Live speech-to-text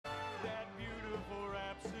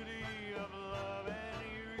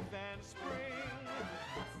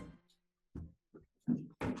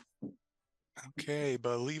Okay,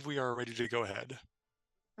 believe we are ready to go ahead.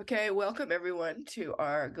 Okay, welcome everyone to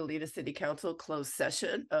our Goleta City Council closed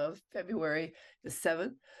session of February the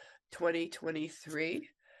 7th, 2023.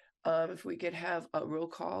 If we could have a roll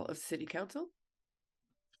call of City Council.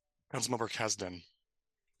 Councilmember Kasdan.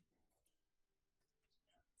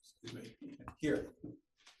 Here.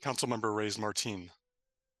 Councilmember Reyes Martin.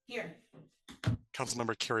 Here.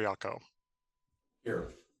 Councilmember Kiriakou.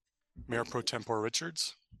 Here. Mayor Pro Tempore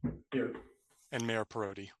Richards. Here. And Mayor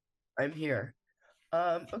Perotti. I'm here.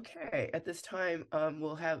 Okay, at this time,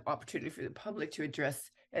 we'll have opportunity for the public to address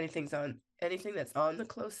anything that's on the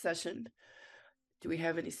closed session. Do we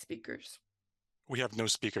have any speakers? We have no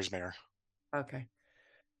speakers, Mayor. Okay.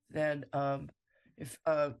 Then if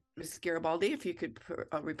Ms. Garibaldi, if you could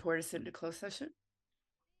report us into closed session.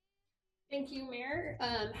 Thank you, Mayor.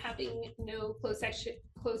 Having no closed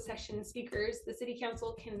session speakers, the City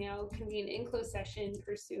Council can now convene in closed session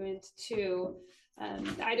pursuant to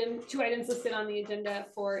two items listed on the agenda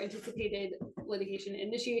for anticipated litigation,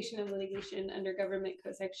 initiation of litigation under Government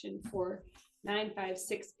Code Section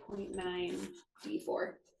 4956.9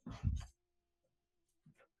 D4.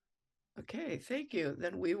 Okay, thank you.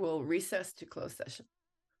 Then we will recess to closed session.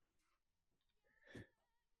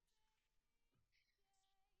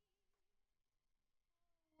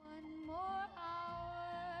 One more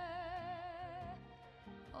hour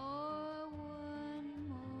or one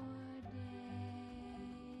more day.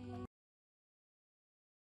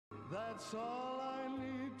 That's all I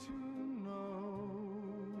need to know.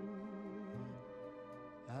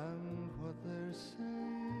 And what they're saying,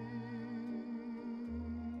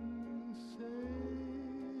 say it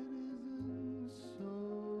isn't so.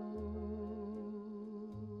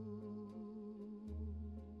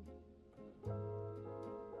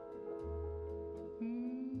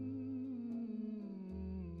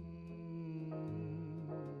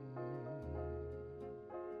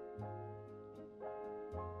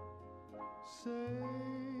 Say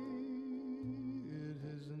it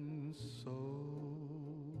isn't so.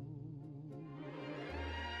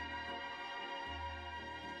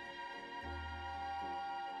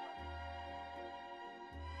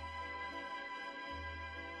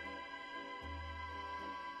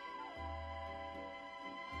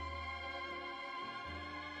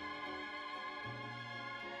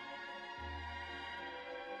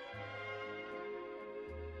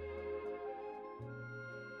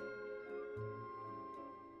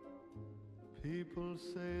 People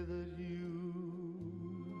say that you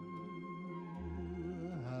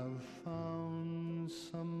have found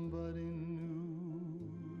somebody new,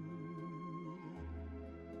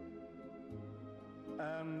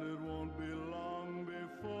 and it won't be long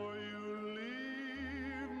before you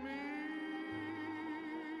leave me.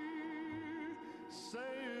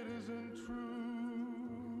 Say it isn't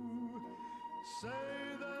true. Say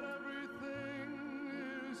that everything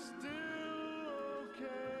is still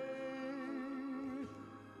okay.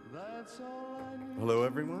 That's all I need. Hello,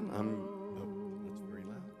 everyone. That's very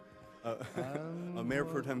loud. Mayor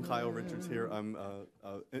Pro Tem Kyle Richards here. I'm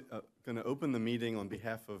going to open the meeting on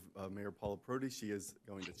behalf of Mayor Paula Perotti. She is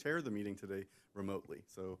going to chair the meeting today remotely.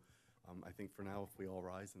 So I think for now, if we all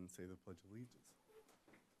rise and say the Pledge of Allegiance.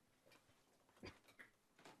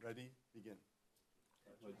 Ready? Begin.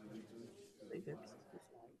 Pledge of allegiance to the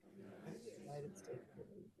flag of the United States of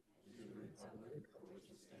America,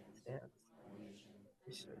 stands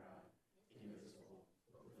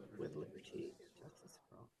with liberty and justice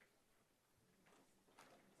for all.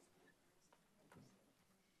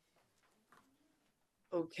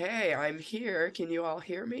 Okay, I'm here. Can you all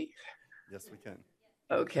hear me? Yes, we can.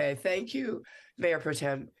 Okay, thank you, Mayor Pro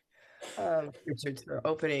Tem Richards, for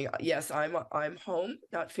opening. Yes, I'm home,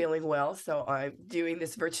 not feeling well, so I'm doing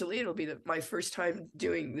this virtually. It'll be my first time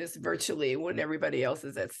doing this virtually when everybody else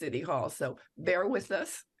is at City Hall. So bear with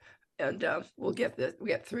us, and we'll get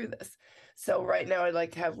through this. So right now, I'd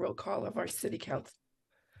like to have roll call of our City Council.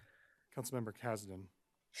 Councilmember Kasdan.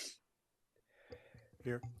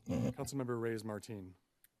 Here. Councilmember Reyes Martin.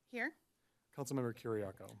 Here. Councilmember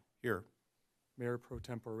Kiriakou. Here. Mayor Pro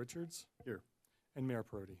Tempore Richards. Here. And Mayor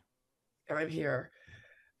Perotti. I'm here.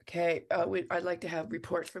 Okay, I'd like to have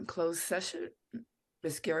reports from closed session.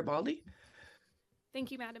 Ms. Garibaldi.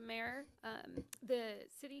 Thank you, Madam Mayor. The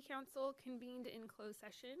City Council convened in closed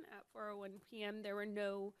session at 4:01 p.m. There were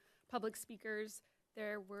no public speakers.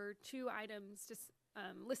 There were two items just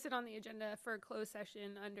listed on the agenda for a closed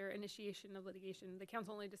session under initiation of litigation. The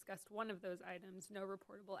council only discussed one of those items. No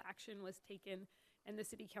reportable action was taken, and the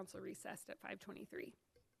City Council recessed at 5:23.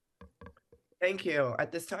 Thank you.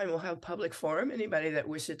 At this time, we'll have public forum. Anybody that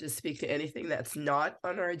wishes to speak to anything that's not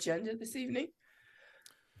on our agenda this evening?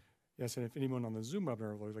 Yes, and if anyone on the Zoom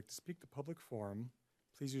webinar would like to speak to public forum,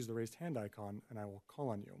 please use the raised hand icon and I will call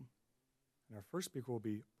on you. And our first speaker will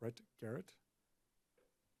be Brett Garrett.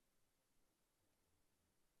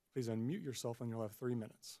 Please unmute yourself and you'll have 3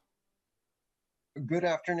 minutes. Good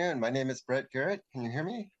afternoon. My name is Brett Garrett. Can you hear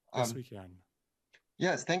me? Yes, we can.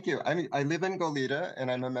 Yes, thank you. I live in Goleta and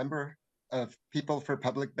I'm a member of People for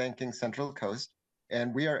Public Banking Central Coast,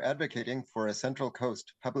 and we are advocating for a Central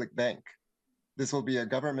Coast public bank. This will be a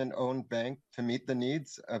government-owned bank to meet the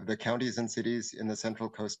needs of the counties and cities in the Central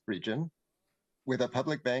Coast region. With a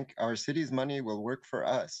public bank, our city's money will work for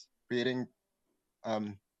us, creating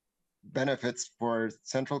benefits for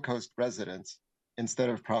Central Coast residents instead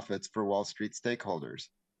of profits for Wall Street stakeholders.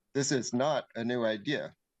 This is not a new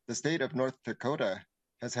idea. The state of North Dakota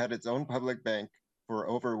has had its own public bank for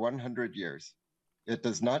over 100 years. It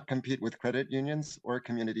does not compete with credit unions or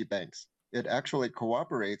community banks. It actually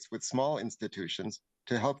cooperates with small institutions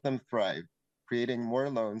to help them thrive, creating more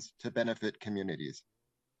loans to benefit communities.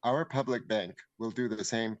 Our public bank will do the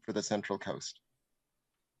same for the Central Coast.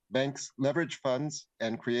 Banks leverage funds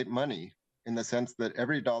and create money in the sense that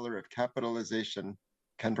every dollar of capitalization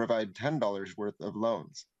can provide $10 worth of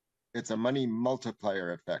loans. It's a money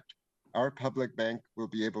multiplier effect. Our public bank will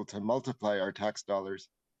be able to multiply our tax dollars,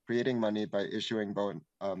 creating money by issuing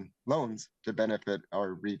loans to benefit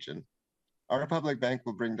our region. Our public bank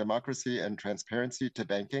will bring democracy and transparency to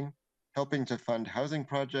banking, helping to fund housing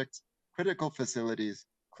projects, critical facilities,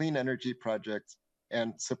 clean energy projects,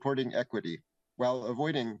 and supporting equity while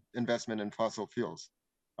avoiding investment in fossil fuels.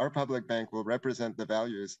 Our public bank will represent the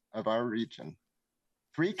values of our region.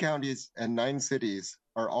 3 counties and 9 cities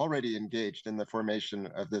are already engaged in the formation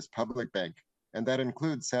of this public bank, and that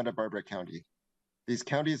includes Santa Barbara County. These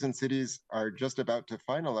counties and cities are just about to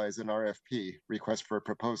finalize an RFP, request for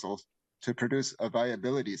proposals, to produce a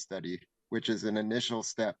viability study, which is an initial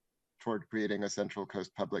step toward creating a Central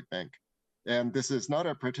Coast public bank. And this is not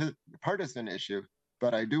a partisan issue,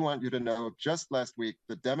 but I do want you to know just last week,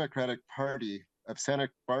 the Democratic Party of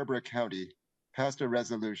Santa Barbara County passed a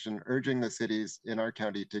resolution urging the cities in our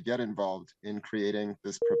county to get involved in creating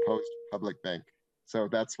this proposed public bank. So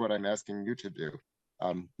that's what I'm asking you to do.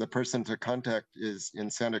 The person to contact is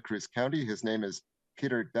in Santa Cruz County. His name is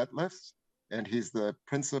Peter Detlefs, and he's the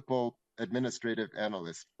principal administrative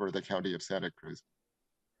analyst for the county of Santa Cruz.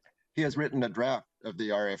 He has written a draft of the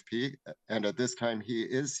RFP, and at this time he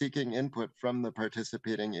is seeking input from the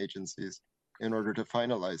participating agencies in order to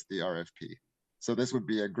finalize the RFP. So this would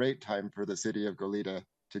be a great time for the city of Goleta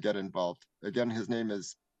to get involved. Again, his name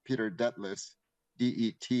is Peter Detlefs,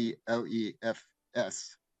 D-E-T-L-E-F-S,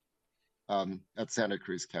 at Santa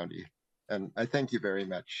Cruz County. And I thank you very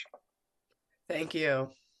much. Thank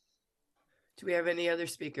you. Do we have any other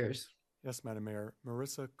speakers? Yes, Madam Mayor.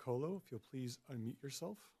 Marissa Colo, if you'll please unmute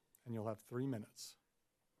yourself and you'll have 3 minutes.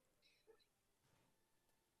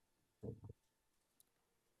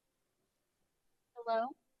 Hello,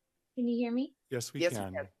 can you hear me? Yes, we Yes, we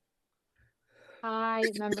can. can. Hi,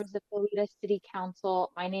 members of Goleta City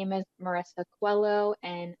Council. My name is Marissa Coelho,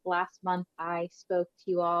 and last month I spoke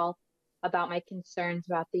to you all about my concerns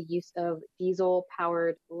about the use of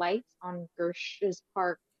diesel-powered lights on Gersh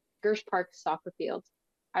Park soccer fields.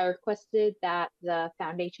 I requested that the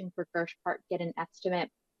Foundation for Gersh Park get an estimate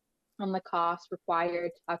on the cost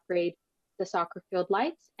required to upgrade the soccer field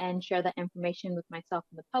lights and share that information with myself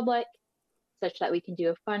and the public, such that we can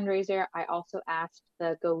do a fundraiser. I also asked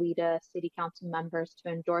the Goleta City Council members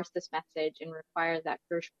to endorse this message and require that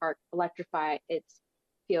Gersh Park electrify its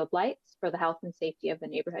field lights for the health and safety of the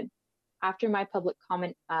neighborhood. After my public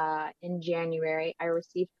comment in January, I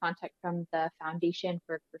received contact from the Foundation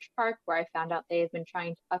for Gersh Park, where I found out they have been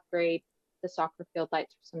trying to upgrade the soccer field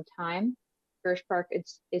lights for some time. Gersh Park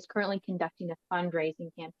is currently conducting a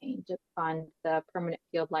fundraising campaign to fund the permanent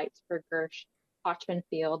field lights for Gersh Hochman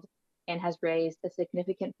Field, and has raised a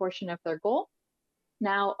significant portion of their goal.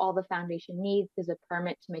 Now all the foundation needs is a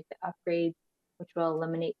permit to make the upgrades, which will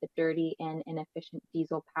eliminate the dirty and inefficient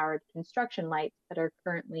diesel-powered construction lights that are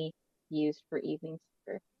currently used for evening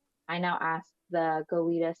soccer. I now ask the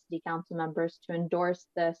Goleta City Council members to endorse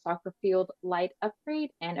the soccer field light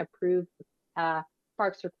upgrade and approve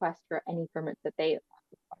Park's request for any permits that they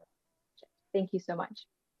require. Thank you so much.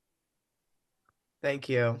 Thank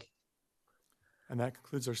you. And that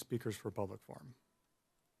concludes our speakers for public forum.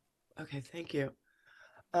 Okay, thank you.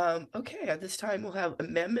 Okay, at this time we'll have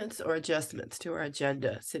amendments or adjustments to our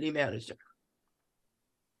agenda. City Manager.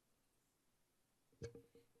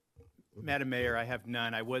 Madam Mayor, I have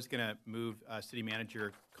none. I was going to move city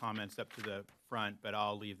manager comments up to the front, but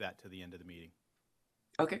I'll leave that to the end of the meeting.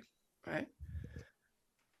 Okay, all right.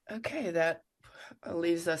 Okay, that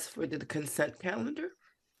leaves us for the consent calendar.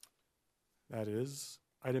 That is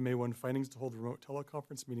item A1, findings to hold remote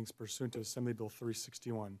teleconference meetings pursuant to Assembly Bill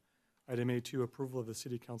 361. Item A2, approval of the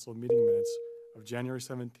City Council meeting minutes of January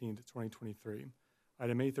 17th, 2023.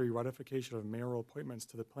 Item A3, ratification of mayoral appointments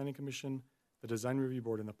to the Planning Commission, the Design Review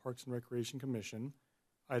Board, and the Parks and Recreation Commission.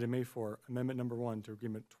 Item A4, amendment number 1 to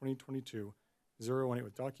Agreement 2022-018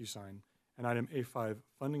 with DocuSign. And item A5,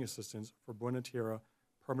 funding assistance for Buena Tierra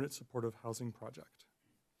Permanent Supportive Housing Project.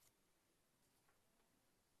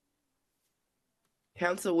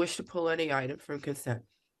 Council wish to pull any item from consent.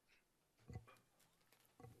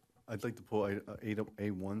 I'd like to pull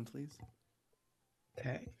A1, please.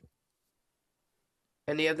 Okay.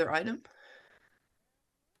 Any other item?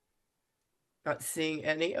 Not seeing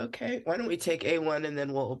any. Okay. Why don't we take A1 and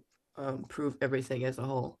then we'll prove everything as a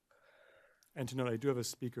whole. And to note, I do have a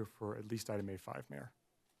speaker for at least item A5, Mayor.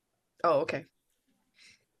 Oh, okay.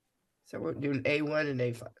 So we're doing A1 and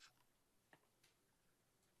A5.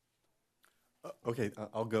 Okay,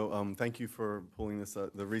 I'll go. Thank you for pulling this.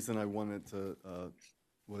 The reason I wanted to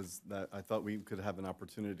was that I thought we could have an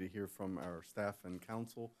opportunity to hear from our staff and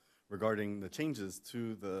council regarding the changes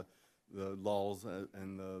to the laws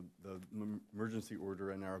and the emergency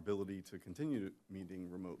order and our ability to continue meeting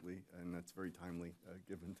remotely, and that's very timely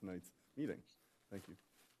given tonight's meeting. Thank you.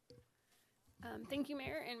 Thank you,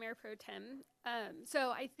 Mayor and Mayor Pro Tem.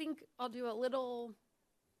 So I think I'll do a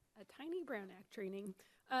tiny Brown Act training.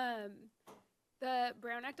 The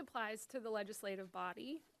Brown Act applies to the legislative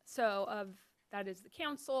body, so that is the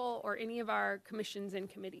council or any of our commissions and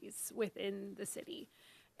committees within the city.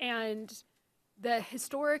 And the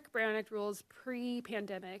historic Brown Act rules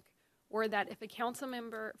pre-pandemic were that if a council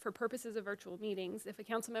member, for purposes of virtual meetings, if a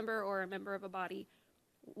council member or a member of a body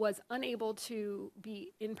was unable to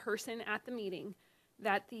be in person at the meeting,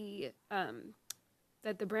 that the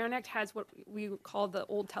Brown Act has what we call the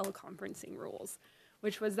old teleconferencing rules,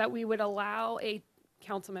 which was that we would allow a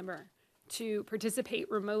council member to participate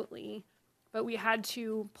remotely, but we had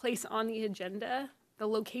to place on the agenda the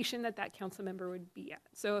location that council member would be at.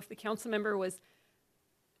 So if the council member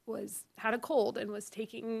had a cold and was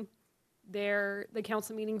taking the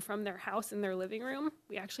council meeting from their house in their living room,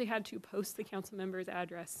 we actually had to post the council member's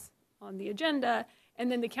address on the agenda,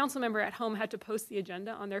 and then the council member at home had to post the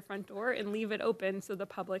agenda on their front door and leave it open so the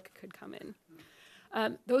public could come in.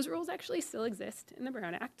 Those rules actually still exist in the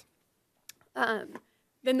Brown Act.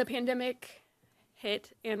 Then the pandemic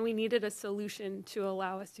hit, and we needed a solution to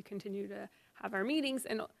allow us to continue to have our meetings,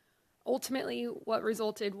 and ultimately what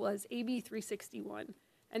resulted was AB 361.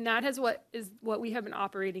 And that is what we have been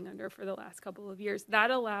operating under for the last couple of years.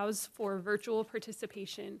 That allows for virtual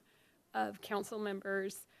participation of council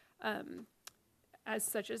members, as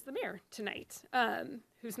such as the mayor tonight,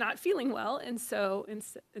 who's not feeling well, and so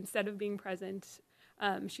instead of being present,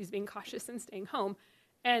 she's being cautious and staying home.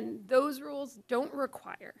 And those rules don't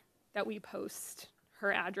require that we post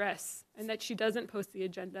her address and that she doesn't post the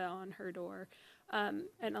agenda on her door,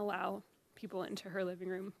 and allow people into her living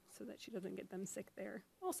room so that she doesn't get them sick there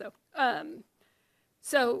also.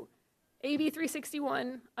 So AB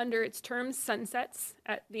 361, under its terms, sunsets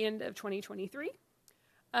at the end of 2023,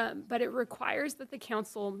 but it requires that the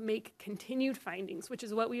council make continued findings, which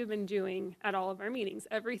is what we have been doing at all of our meetings.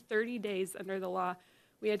 Every 30 days under the law,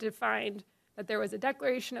 we had to find that there was a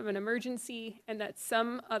declaration of an emergency and that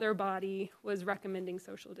some other body was recommending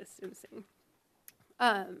social distancing.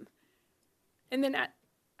 And then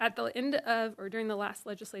at the end of, or during the last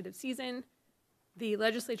legislative season, the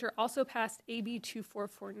legislature also passed AB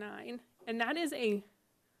 2449, and that is a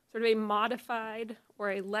sort of a modified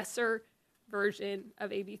or a lesser version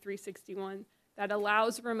of AB 361 that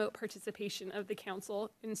allows remote participation of the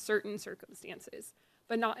council in certain circumstances,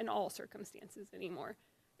 but not in all circumstances anymore.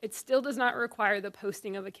 It still does not require the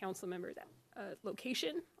posting of a council member's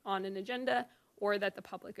location on an agenda, or that the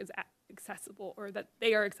public is accessible, or that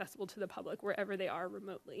they are accessible to the public wherever they are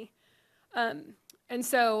remotely. And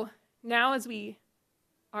so now, as we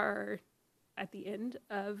are at the end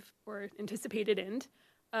of, or anticipated end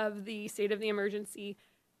of, the state of the emergency,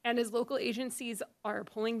 and as local agencies are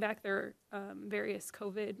pulling back their various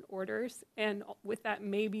COVID orders, and with that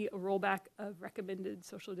maybe a rollback of recommended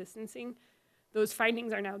social distancing, those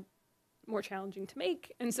findings are now more challenging to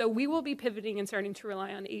make. And so we will be pivoting and starting to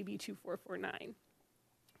rely on AB 2449.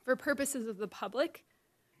 For purposes of the public,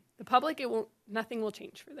 nothing will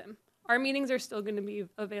change for them. Our meetings are still going to be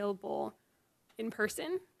available in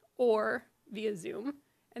person or via Zoom,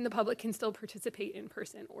 and the public can still participate in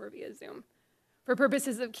person or via Zoom. For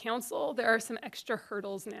purposes of council, there are some extra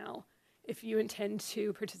hurdles now if you intend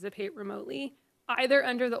to participate remotely, either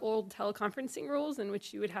under the old teleconferencing rules, in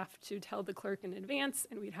which you would have to tell the clerk in advance,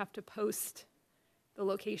 and we'd have to post the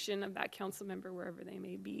location of that council member wherever they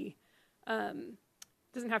may be. It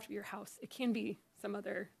doesn't have to be your house. It can be some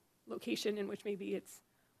other location in which maybe it's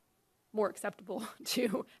more acceptable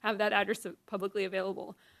to have that address publicly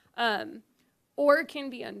available. Or it can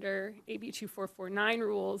be under AB 2449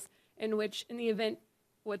 rules, in which in the event,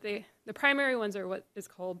 the primary ones are what is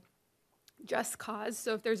called just cause.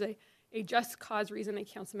 So if there's a just cause reason a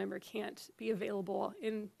council member can't be available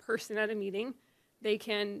in person at a meeting, they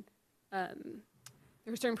can, there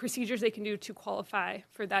are certain procedures they can do to qualify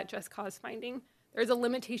for that just cause finding. There's a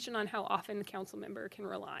limitation on how often the council member can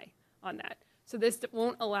rely on that. So this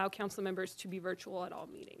won't allow council members to be virtual at all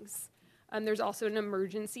meetings. There's also an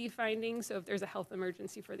emergency finding. So if there's a health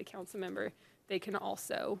emergency for the council member, they can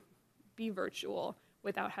also be virtual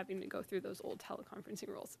without having to go through those old teleconferencing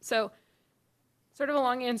rules. So sort of a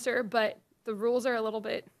long answer, but the rules are a little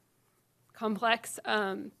bit complex.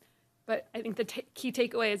 But I think the key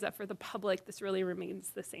takeaway is that for the public, this really remains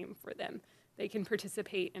the same for them. They can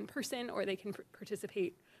participate in person or they can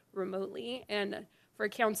participate remotely. And for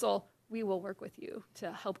council, we will work with you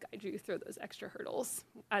to help guide you through those extra hurdles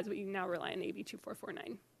as we now rely on AB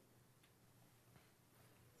 2449.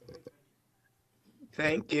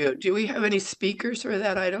 Thank you. Do we have any speakers for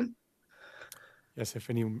that item? Yes, if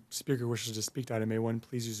any speaker wishes to speak to item A1,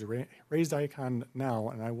 please use the raised icon now,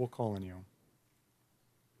 and I will call on you.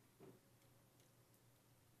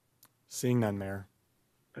 Seeing none, Mayor.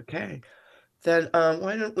 Okay. Then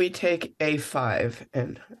why don't we take A5?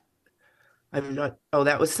 And I'm not, oh,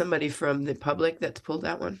 that was somebody from the public that's pulled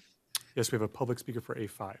that one? Yes, we have a public speaker for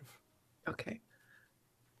A5. Okay.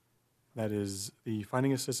 That is the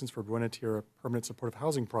Finding Assistance for Buena Tierra Permanent Supportive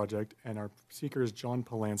Housing Project, and our speaker is John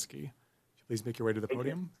Polanski. Please make your way to the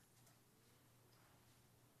podium.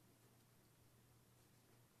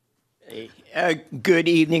 Good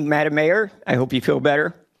evening, Madam Mayor. I hope you feel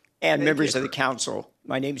better. And members of the council.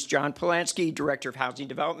 My name is John Polanski, Director of Housing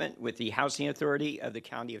Development with the Housing Authority of the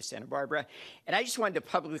County of Santa Barbara. And I just wanted to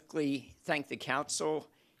publicly thank the council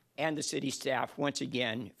and the city staff once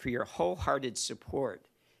again for your wholehearted support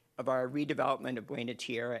of our redevelopment of Buena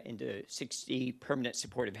Tierra into 60 permanent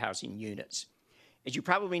supportive housing units. As you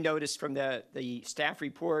probably noticed from the staff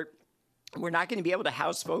report, we're not going to be able to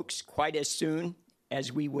house folks quite as soon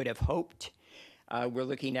as we would have hoped. We're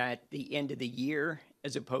looking at the end of the year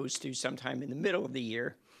as opposed to sometime in the middle of the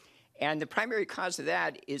year. And the primary cause of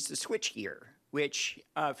that is the switchgear, which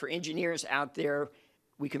for engineers out there,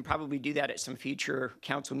 we can probably do that at some future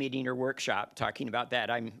council meeting or workshop talking about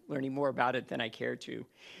that. I'm learning more about it than I care to.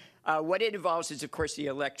 What it involves is, of course, the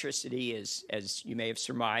electricity, as you may have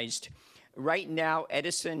surmised. Right now,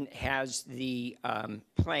 Edison has the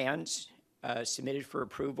plans submitted for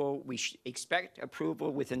approval. We expect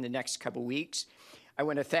approval within the next couple weeks. I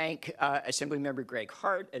want to thank Assemblymember Greg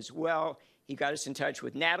Hart as well. He got us in touch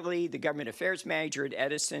with Natalie, the government affairs manager at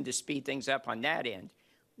Edison, to speed things up on that end.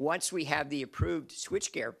 Once we have the approved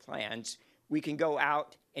switchgear plans, we can go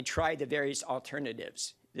out and try the various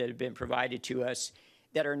alternatives that have been provided to us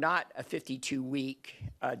that are not a 52-week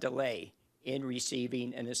delay in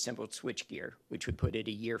receiving an assembled switchgear, which would put it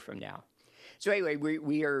a year from now. So anyway,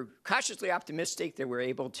 we are cautiously optimistic that we're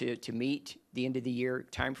able to meet the end of the year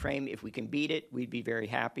timeframe. If we can beat it, we'd be very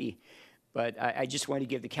happy. But I just want to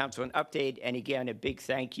give the council an update. And again, a big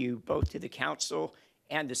thank you both to the council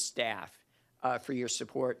and the staff for your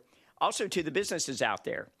support. Also to the businesses out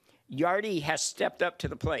there. Yardi has stepped up to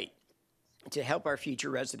the plate to help our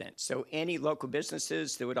future residents. So any local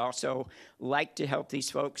businesses that would also like to help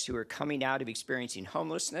these folks who are coming out of experiencing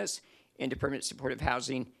homelessness into permanent supportive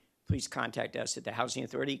housing, please contact us at the Housing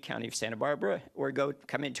Authority, County of Santa Barbara, or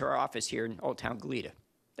come into our office here in Old Town Goleta.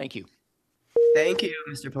 Thank you. Thank you,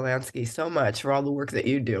 Mr. Polanski, so much for all the work that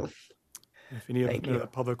you do. If any of the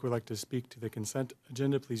public would like to speak to the consent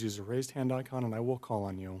agenda, please use the raised hand icon and I will call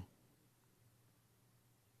on you.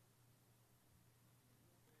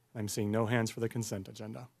 I'm seeing no hands for the consent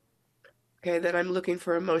agenda. Okay, then I'm looking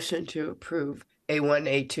for a motion to approve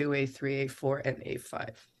A1, A2, A3, A4, and A5.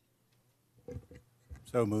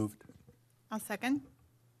 So moved. I'll second.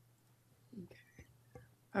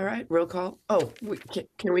 All right, roll call. Oh,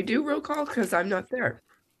 can we do roll call? Because I'm not there.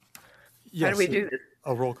 Yes, how do we do this?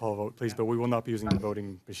 A roll call vote, please, but we will not be using the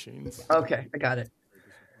voting machines. Okay, I got it.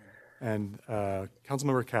 And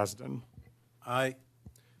Councilmember Kasdan. Aye.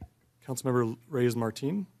 Councilmember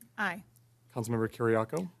Reyes-Martin. Aye. Councilmember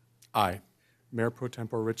Kiriakou. Aye. Mayor Pro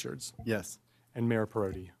Tempore Richards. Yes. And Mayor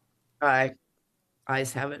Perotti. Aye.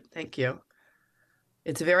 Ayes have it. Thank you.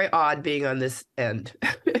 It's very odd being on this end.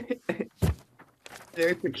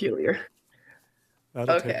 Very peculiar.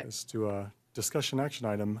 That'll Okay. take us to a discussion action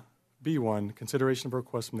item B1, consideration of a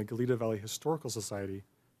request from the Goleta Valley Historical Society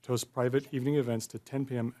to host private evening events to 10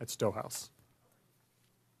 p.m. at Stowe House.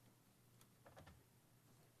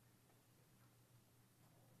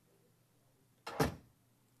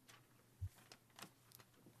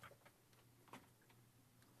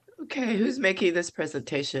 Okay, who's making this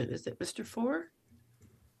presentation? Is it Mr. Four?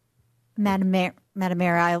 Madam Mayor,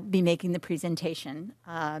 I'll be making the presentation.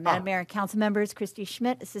 Madam Mayor, council members, Christy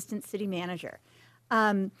Schmidt, Assistant City Manager.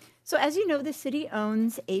 So as you know, the city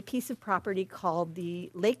owns a piece of property called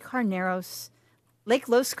the Lake Los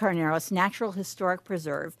Carneros Natural Historic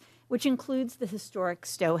Preserve, which includes the historic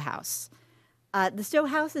Stowe House. The Stowe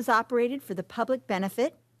House is operated for the public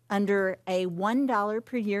benefit under a $1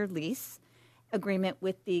 per year lease agreement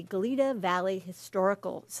with the Goleta Valley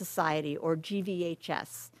Historical Society, or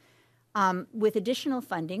GVHS. With additional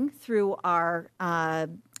funding through our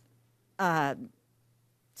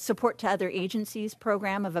support to other agencies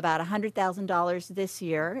program of about $100,000 this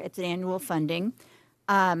year. It's an annual funding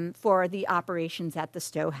for the operations at the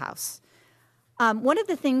Stowe House. One of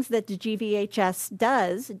the things that the GVHS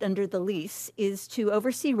does under the lease is to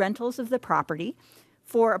oversee rentals of the property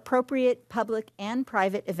for appropriate public and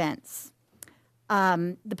private events.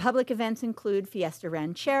 The public events include Fiesta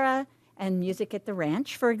Ranchera and Music at the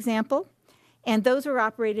Ranch, for example, and those are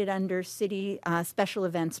operated under city special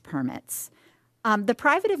events permits. The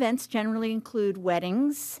private events generally include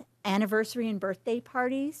weddings, anniversary and birthday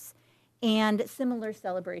parties, and similar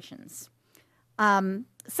celebrations. Some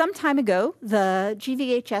time ago, the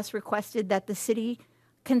GVHS requested that the city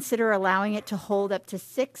consider allowing it to hold up to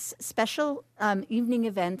 6 special evening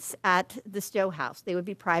events at the Stowe House. They would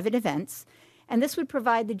be private events, and this would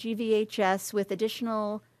provide the GVHS with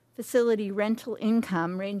additional facility rental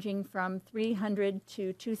income ranging from $300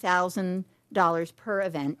 to $2,000 per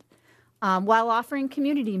event, while offering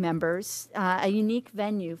community members a unique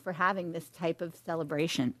venue for having this type of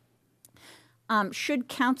celebration. Should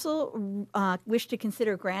council wish to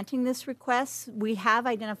consider granting this request, we have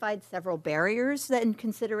identified several barriers and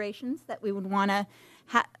considerations that we would want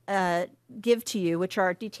to give to you, which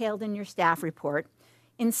are detailed in your staff report.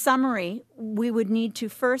 In summary, we would need to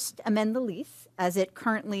first amend the lease as it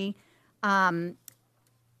currently does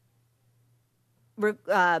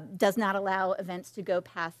not allow events to go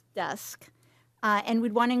past dusk. And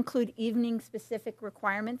we'd want to include evening-specific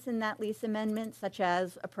requirements in that lease amendment, such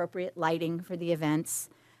as appropriate lighting for the events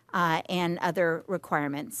and other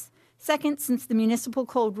requirements. Second, since the municipal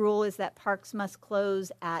code rule is that parks must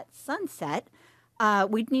close at sunset,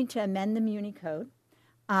 we'd need to amend the Muni Code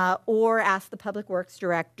or ask the Public Works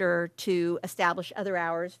Director to establish other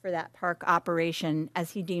hours for that park operation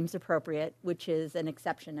as he deems appropriate, which is an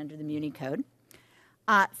exception under the Muni Code.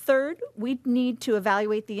 Third, we'd need to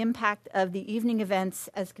evaluate the impact of the evening events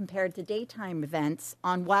as compared to daytime events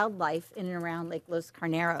on wildlife in and around Lake Los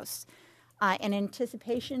Carneros. In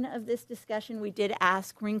anticipation of this discussion, we did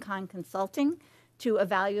ask Rincon Consulting to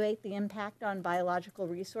evaluate the impact on biological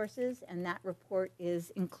resources, and that report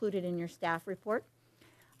is included in your staff report.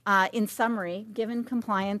 In summary, given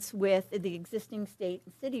compliance with the existing state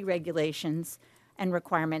and city regulations and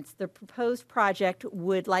requirements, the proposed project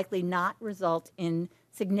would likely not result in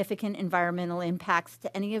significant environmental impacts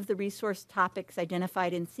to any of the resource topics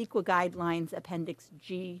identified in CEQA Guidelines Appendix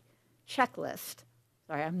G checklist.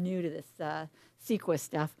 Sorry, I'm new to this CEQA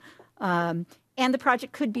stuff. And the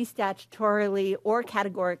project could be statutorily or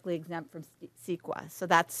categorically exempt from CEQA. So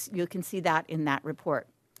you can see that in that report.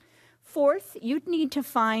 Fourth, you'd need to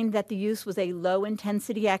find that the use was a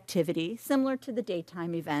low-intensity activity, similar to the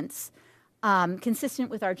daytime events, consistent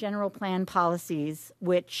with our general plan policies,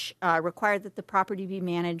 which require that the property be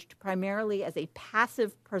managed primarily as a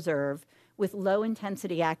passive preserve with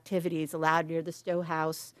low-intensity activities allowed near the Stowe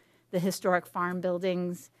House, the historic farm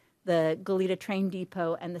buildings, the Goleta Train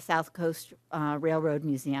Depot, and the South Coast Railroad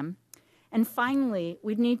Museum. And finally,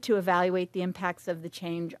 we'd need to evaluate the impacts of the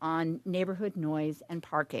change on neighborhood noise and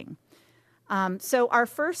parking. So our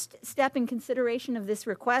first step in consideration of this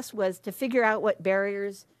request was to figure out what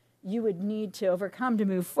barriers you would need to overcome to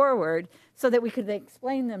move forward so that we could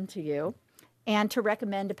explain them to you and to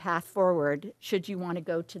recommend a path forward should you want to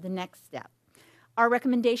go to the next step. Our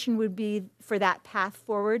recommendation would be for that path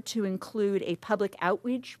forward to include a public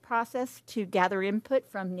outreach process to gather input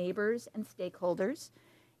from neighbors and stakeholders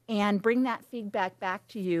and bring that feedback back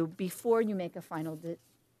to you before you make a final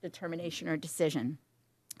determination or decision.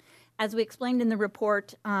 As we explained in the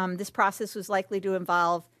report, this process was likely to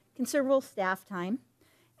involve considerable staff time,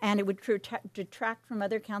 and it would detract from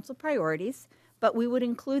other council priorities, but we would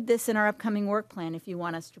include this in our upcoming work plan if you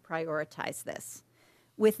want us to prioritize this.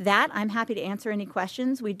 With that, I'm happy to answer any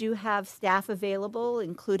questions. We do have staff available,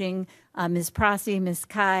 including Ms. Prasi, Ms.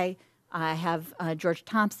 Kai. I have George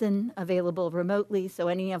Thompson available remotely, so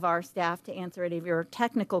any of our staff to answer any of your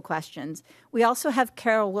technical questions. We also have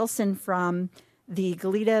Carol Wilson from the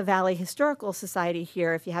Goleta Valley Historical Society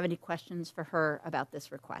here if you have any questions for her about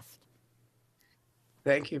this request.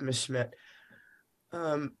 Thank you, Ms. Schmidt.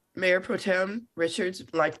 Mayor Pro Tem Richards,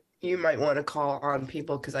 like you might want to call on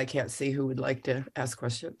people because I can't see who would like to ask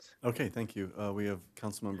questions. Okay, thank you. We have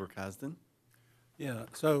Councilmember Kasdan. Yeah,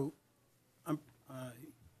 so I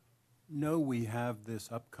know we have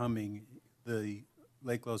this upcoming, the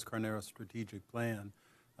Lake Los Carneros Strategic Plan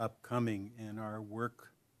upcoming in our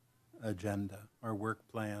work agenda, our work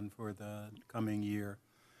plan for the coming year.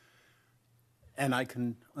 And I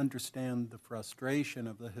can understand the frustration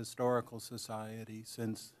of the Historical Society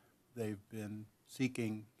since they've been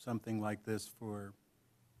seeking something like this for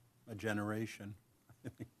a generation.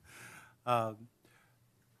 But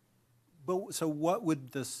so what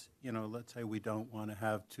would this, let's say we don't want to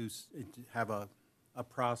have a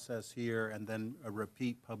process here and then a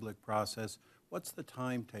repeat public process. What's the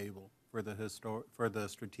timetable for the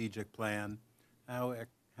strategic plan?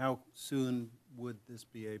 How soon would this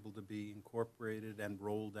be able to be incorporated and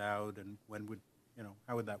rolled out, and when would,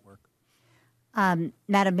 how would that work?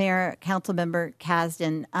 Madam Mayor, Councilmember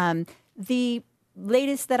Kasdan, the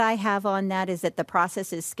latest that I have on that is that the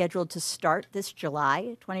process is scheduled to start this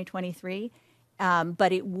July 2023,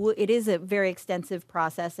 but it is a very extensive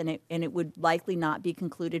process, and it would likely not be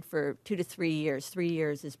concluded for 2 to 3 years. 3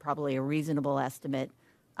 years is probably a reasonable estimate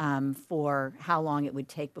for how long it would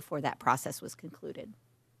take before that process was concluded.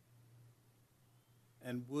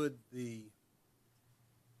 And would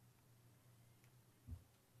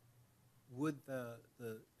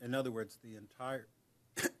in other words, the entire,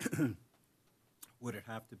 would it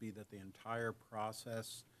have to be that the entire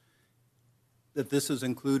process, that this is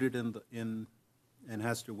included in and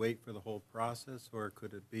has to wait for the whole process, or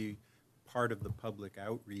could it be part of the public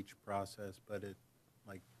outreach process, but it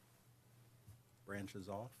branches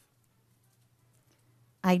off?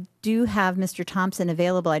 I do have Mr. Thompson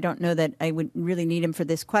available. I don't know that I would really need him for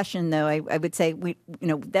this question, though. I would say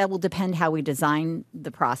that will depend how we design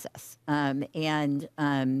the process,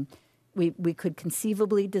 we could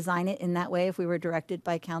conceivably design it in that way if we were directed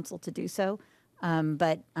by council to do so,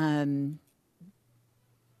 but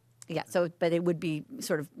it would be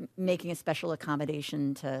sort of making a special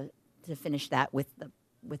accommodation to finish that with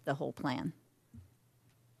the whole plan.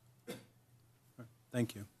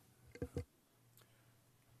 Thank you.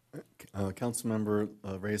 Councilmember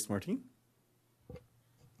Reyes-Martin.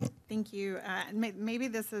 Thank you. Maybe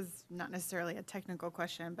this is not necessarily a technical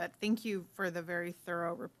question, but thank you for the very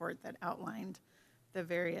thorough report that outlined the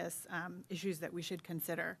various issues that we should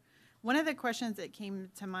consider. One of the questions that came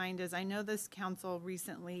to mind is I know this council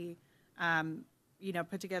recently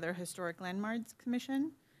put together a Historic Landmarks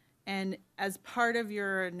Commission, and as part of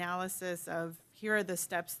your analysis of here are the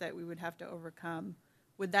steps that we would have to overcome,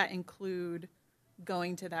 would that include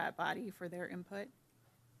going to that body for their input?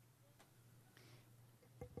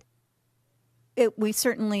 We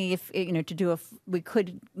certainly, we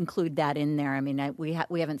could include that in there. I mean, we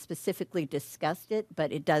haven't specifically discussed it,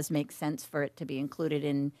 but it does make sense for it to be included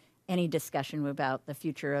in any discussion about the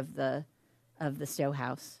future of the Stowe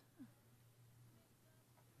House.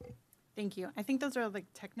 Thank you. I think those are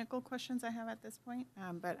technical questions I have at this point,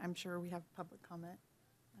 but I'm sure we have public comment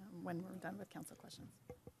when we're done with council questions.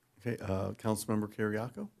 Okay, Councilmember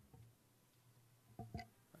Kiriakou.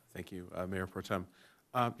 Thank you, Mayor Pro Tem.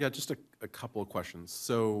 Just a couple of questions.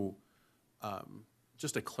 So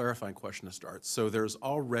just a clarifying question to start. So there's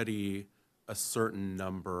already a certain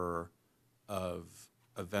number of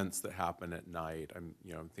events that happen at night. I'm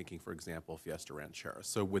thinking, for example, Fiesta Ranchera.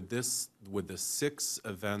 So would the 6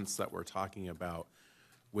 events that we're talking about,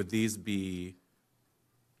 would these be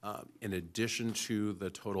in addition to the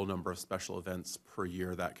total number of special events per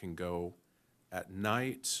year that can go at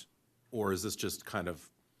night, or is this just kind of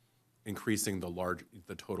increasing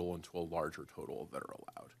the total into a larger total that are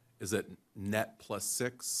allowed? Is it net plus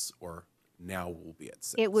 6, or now we'll be at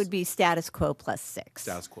 6? It would be status quo plus 6.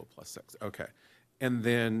 Status quo plus 6. Okay. And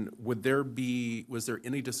then was there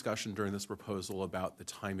any discussion during this proposal about the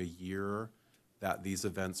time of year that these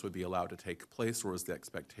events would be allowed to take place, or was the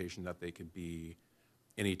expectation that they could be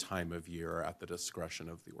any time of year at the discretion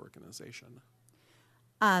of the organization?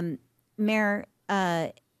 Mayor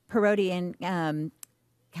Perotti and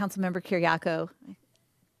Councilmember Kiriakou, I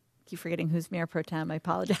keep forgetting who's Mayor Pro Tem, I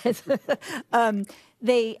apologize.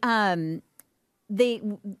 We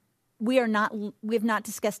have not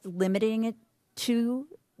discussed limiting it to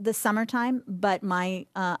the summertime, but my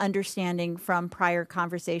understanding from prior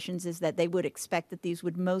conversations is that they would expect that these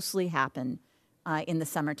would mostly happen in the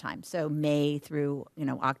summertime, so May through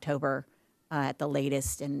October at the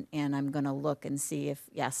latest. And I'm going to look and see if,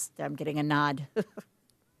 yes, I'm getting a nod.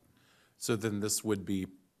 So then this would be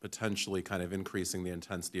potentially kind of increasing the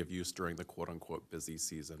intensity of use during the quote-unquote busy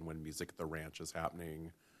season when Music at the Ranch is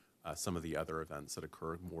happening, some of the other events that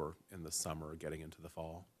occur more in the summer getting into the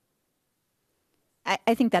fall?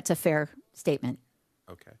 I think that's a fair statement.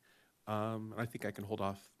 Okay. I think I can hold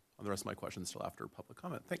off on the rest of my questions till after public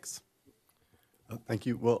comment. Thanks. Thank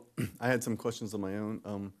you. Well, I had some questions of my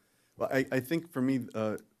own. Well, I think for me,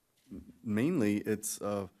 mainly it's,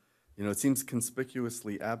 it seems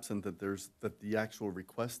conspicuously absent that that the actual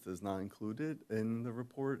request is not included in the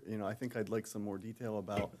report. I think I'd like some more detail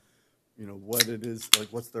about, what it is, like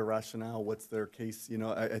what's their rationale, what's their case.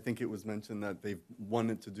 I think it was mentioned that they've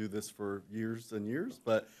wanted to do this for years and years,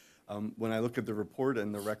 but when I look at the report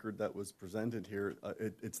and the record that was presented here,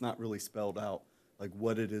 it's not really spelled out like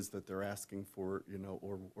what it is that they're asking for,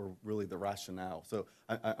 or really the rationale. So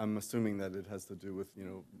I'm assuming that it has to do with,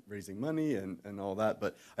 raising money and all that.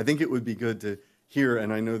 But I think it would be good to hear,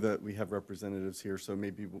 and I know that we have representatives here, so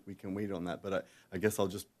maybe we can wait on that. But I guess I'll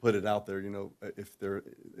just put it out there, if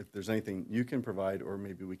there's anything you can provide, or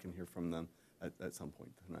maybe we can hear from them at some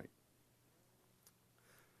point tonight.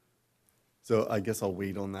 So I guess I'll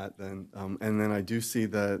wait on that then. And then I do see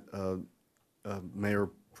that Mayor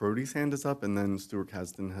Prody's hand is up, and then Stuart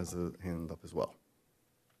Kasdan has a hand up as well.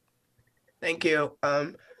 Thank you.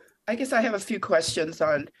 I guess I have a few questions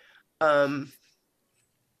on,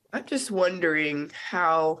 I'm just wondering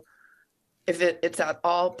if it's at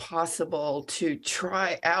all possible to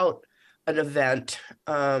try out an event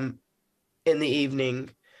in the evening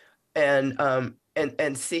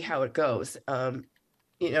and see how it goes.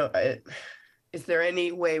 Is there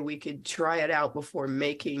any way we could try it out before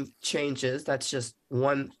making changes? That's just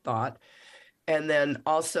one thought. And then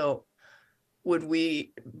also, would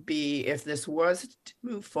we be, if this was to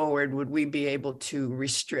move forward, would we be able to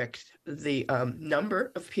restrict the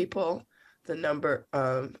number of people, the number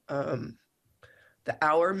of, the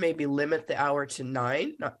hour, maybe limit the hour to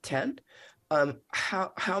 9, not 10?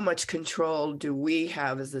 How much control do we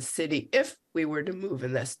have as a city if we were to move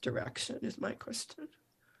in this direction is my question.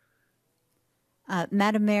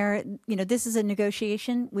 Madam Mayor, this is a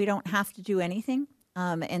negotiation. We don't have to do anything.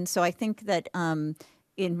 And so I think that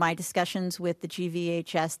in my discussions with the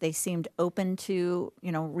GVHS, they seemed open to,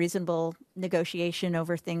 reasonable negotiation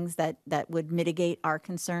over things that would mitigate our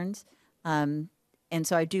concerns. And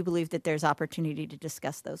so I do believe that there's opportunity to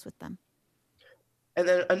discuss those with them. And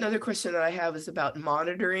then another question that I have is about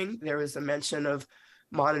monitoring. There was a mention of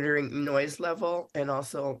monitoring noise level and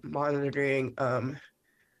also monitoring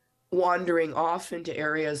wandering off into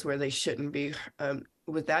areas where they shouldn't be.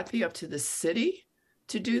 Would that be up to the city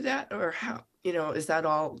to do that, or how? Is that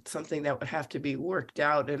all something that would have to be worked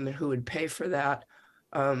out, and who would pay for that?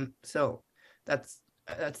 So that's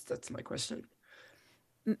my question.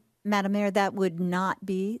 Madam Mayor, that would not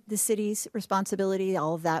be the city's responsibility.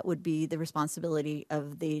 All of that would be the responsibility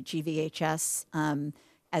of the GVHS,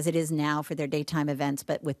 as it is now for their daytime events,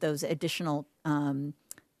 but with those additional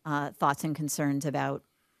thoughts and concerns about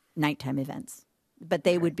nighttime events. But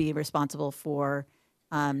they would be responsible for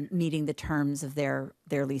meeting the terms of their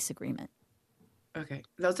lease agreement. Okay,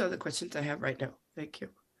 those are the questions I have right now. Thank you.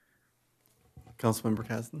 Councilmember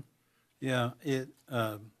Kasdan? Yeah,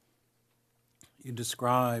 you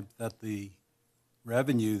described that the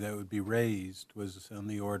revenue that would be raised was on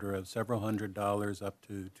the order of several $100s up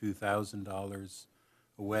to $2,000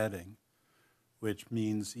 a wedding, which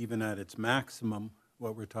means even at its maximum,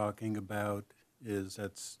 what we're talking about is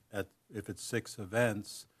if it's 6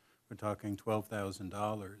 events, we're talking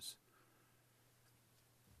 $12,000,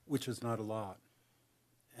 which is not a lot.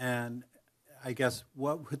 And I guess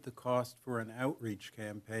what would the cost for an outreach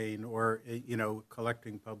campaign or,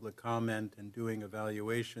 collecting public comment and doing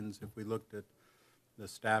evaluations, if we looked at the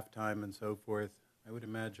staff time and so forth, I would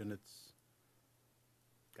imagine it's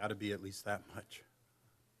got to be at least that much.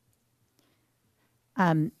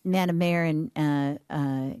 Madam Mayor and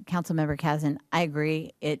Councilmember Kasdan, I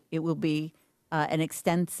agree. It will be an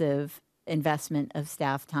extensive investment of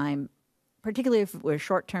staff time, particularly if it were a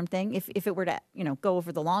short-term thing. If it were to go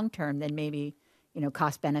over the long term, then maybe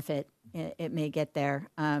cost benefit it may get there.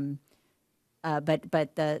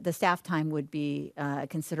 But the staff time would be a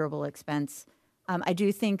considerable expense. I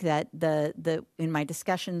do think that in my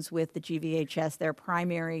discussions with the GVHS, their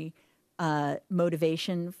primary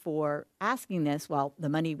motivation for asking this, while the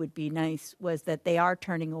money would be nice, was that they are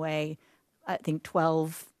turning away, I think,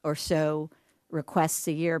 12 or so requests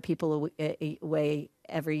a year, people away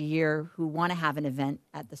every year who want to have an event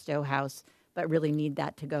at the Stowe House, but really need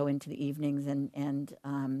that to go into the evenings, and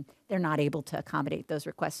they're not able to accommodate those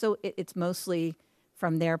requests. So it's mostly,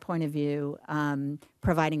 from their point of view,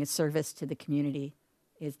 providing a service to the community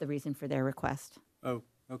is the reason for their request. Oh,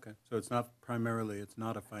 okay. So it's not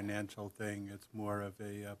a financial thing. It's more of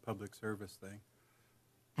a public service thing.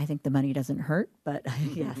 I think the money doesn't hurt, but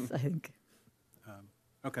yes, I think.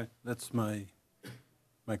 Okay, that's my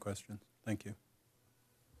question. Thank you.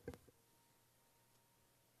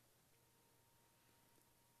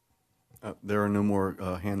 There are no more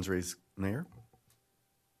hands raised, Mayor.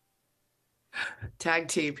 Tag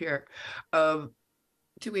team here.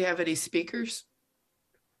 Do we have any speakers?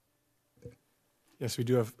 Yes, we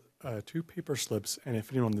do have 2 paper slips, and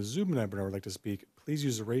if anyone on the Zoom webinar would like to speak, please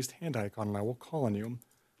use the raised hand icon and I will call on you.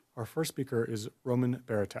 Our first speaker is Roman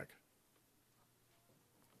Baratek.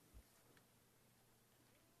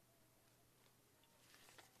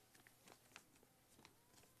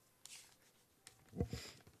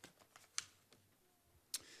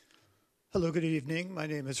 Hello, good evening. My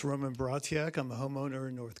name is Roman Baratiak. I'm a homeowner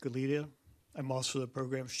in North Goleta. I'm also the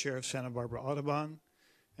program's chair of Santa Barbara Audubon,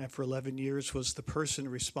 and for 11 years was the person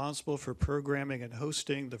responsible for programming and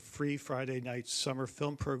hosting the free Friday night summer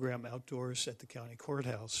film program outdoors at the county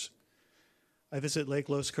courthouse. I visit Lake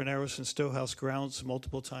Los Carneros and Stowe House grounds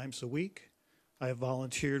multiple times a week. I have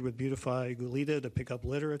volunteered with Beautify Goleta to pick up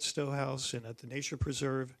litter at Stowe House and at the Nature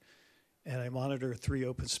Preserve, and I monitor 3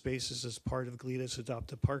 open spaces as part of Goleta's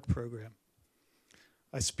Adopt a Park program.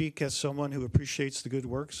 I speak as someone who appreciates the good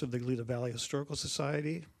works of the Goleta Valley Historical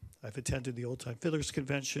Society. I've attended the Old Time Fiddlers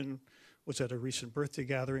Convention, was at a recent birthday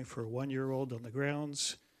gathering for a 1-year-old on the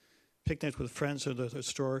grounds, picnicked with friends under the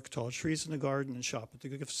historic tall trees in the garden, and shopped at the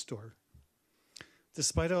gift store.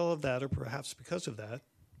 Despite all of that, or perhaps because of that,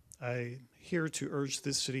 I'm here to urge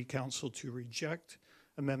this City Council to reject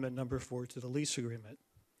Amendment Number 4 to the lease agreement.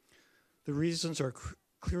 The reasons are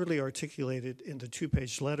clearly articulated in the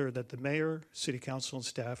 2-page letter that the mayor, City Council, and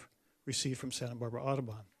staff received from Santa Barbara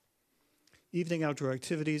Audubon. Evening outdoor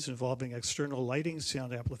activities involving external lighting,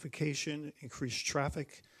 sound amplification, increased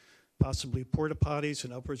traffic, possibly porta potties,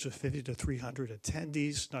 and upwards of 50 to 300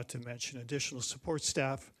 attendees, not to mention additional support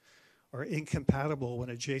staff, are incompatible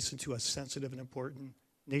when adjacent to a sensitive and important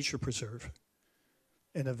nature preserve.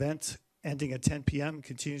 An event ending at 10 p.m.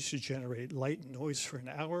 continues to generate light and noise for an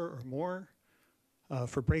hour or more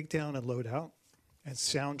for breakdown and load out, and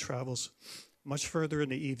sound travels much further in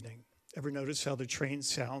the evening. Ever notice how the train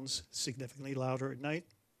sounds significantly louder at night?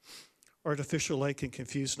 Artificial light can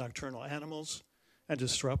confuse nocturnal animals and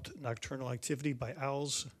disrupt nocturnal activity by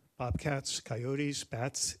owls, bobcats, coyotes,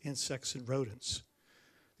 bats, insects, and rodents.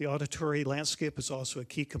 The auditory landscape is also a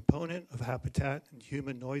key component of habitat, and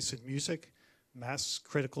human noise and music masks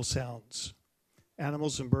critical sounds.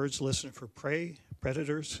 Animals and birds listen for prey,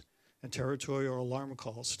 predators, and territorial alarm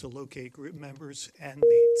calls to locate group members and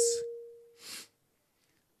mates.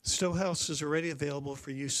 Stowe House is already available for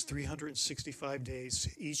use 365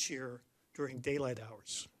 days each year during daylight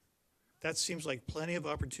hours. That seems like plenty of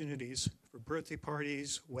opportunities for birthday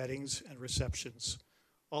parties, weddings, and receptions,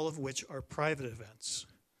 all of which are private events.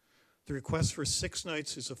 The request for 6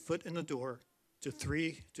 nights is a foot in the door to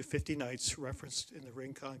 3 to 50 nights referenced in the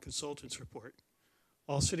Rincon Consultants Report.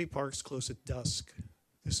 All city parks close at dusk.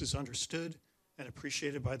 This is understood and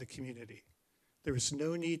appreciated by the community. There is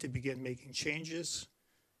no need to begin making changes.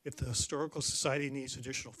 If the Historical Society needs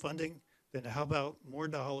additional funding, then how about more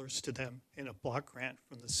dollars to them in a block grant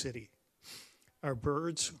from the city? Our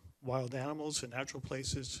birds, wild animals, and natural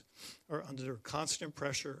places are under constant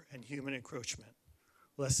pressure and human encroachment.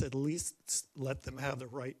 Let's at least let them have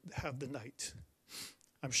the night.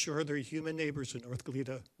 I'm sure their human neighbors in North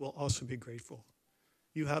Goleta will also be grateful.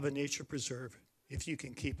 You have a nature preserve if you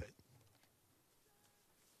can keep it.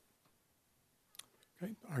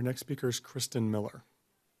 Okay, our next speaker is Kristen Miller.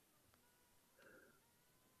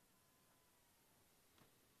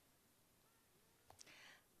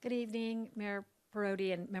 Good evening, Mayor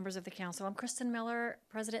Parodi and members of the council. I'm Kristen Miller,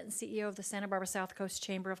 President and CEO of the Santa Barbara South Coast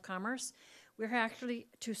Chamber of Commerce. We're here actually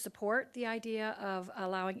to support the idea of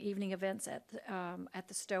allowing evening events at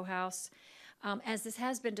the Stowe House, as this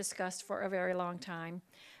has been discussed for a very long time.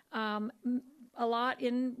 A lot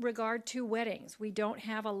in regard to weddings. We don't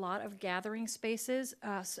have a lot of gathering spaces,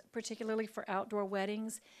 particularly for outdoor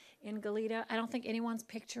weddings in Goleta. I don't think anyone's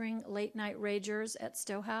picturing late night ragers at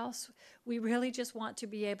Stowe House. We really just want to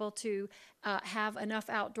be able to have enough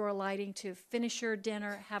outdoor lighting to finish your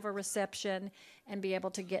dinner, have a reception, and be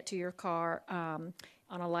able to get to your car on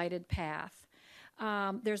a lighted path.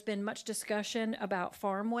 There's been much discussion about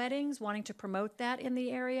farm weddings, wanting to promote that in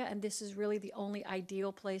the area, and this is really the only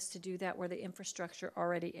ideal place to do that where the infrastructure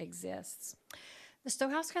already exists. The Stowe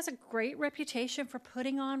House has a great reputation for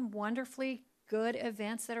putting on wonderfully good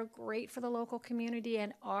events that are great for the local community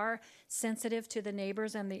and are sensitive to the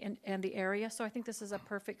neighbors and the area. So I think this is a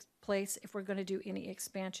perfect place if we're going to do any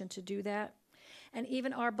expansion to do that. And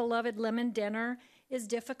even our beloved Lemon Dinner is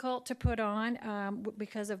difficult to put on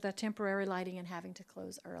because of the temporary lighting and having to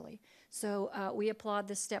close early. So we applaud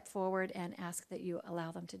this step forward and ask that you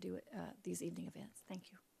allow them to do these evening events.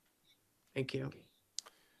 Thank you. Thank you.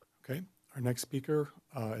 Okay, our next speaker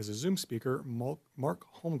is a Zoom speaker, Mark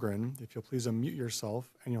Holmgren. If you'll please unmute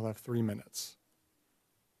yourself, and you'll have 3 minutes.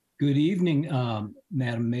 Good evening,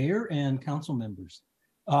 Madam Mayor and council members.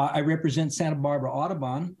 I represent Santa Barbara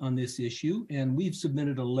Audubon on this issue, and we've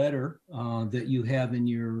submitted a letter that you have in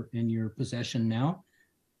your possession now.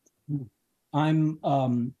 I'm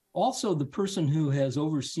also the person who has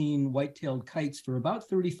overseen white-tailed kites for about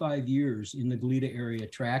 35 years in the Goleta area,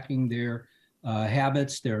 tracking their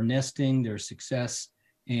habits, their nesting, their success,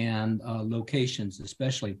 and locations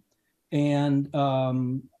especially. And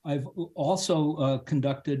I've also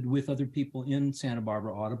conducted with other people in Santa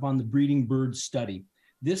Barbara Audubon the breeding bird study.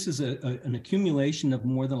 This is an accumulation of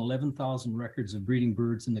more than 11,000 records of breeding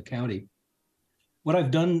birds in the county. What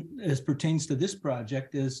I've done as pertains to this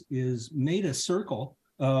project is made a circle,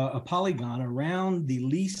 a polygon around the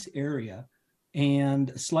lease area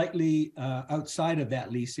and slightly outside of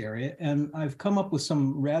that lease area. And I've come up with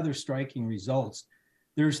some rather striking results.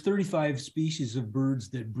 There's 35 species of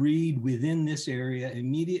birds that breed within this area,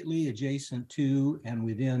 immediately adjacent to and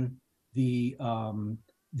within the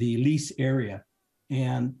lease area.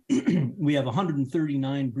 And we have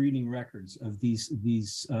 139 breeding records of these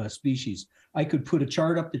species. I could put a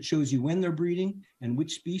chart up that shows you when they're breeding and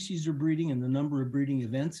which species are breeding and the number of breeding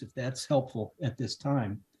events, if that's helpful at this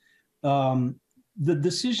time. The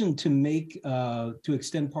decision to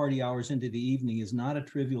extend party hours into the evening is not a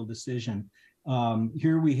trivial decision.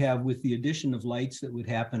 Here we have, with the addition of lights that would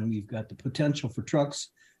happen, we've got the potential for trucks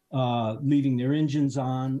leaving their engines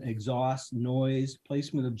on, exhaust, noise,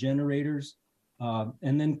 placement of generators,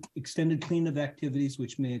 and then extended cleanup activities,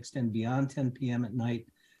 which may extend beyond 10 p.m. at night.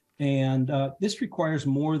 And this requires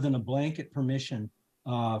more than a blanket permission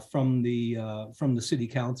from the city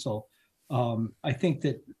council. I think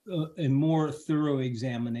that a more thorough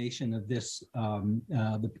examination of this,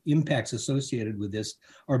 the impacts associated with this,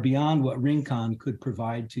 are beyond what Rincon could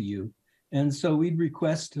provide to you. And so we'd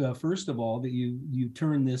request, first of all, that you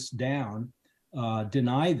turn this down,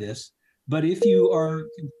 deny this. But if you are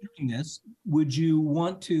considering this, would you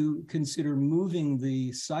want to consider moving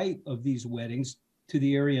the site of these weddings to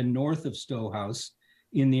the area north of Stowe House,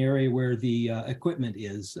 in the area where the equipment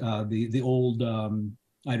is, the old,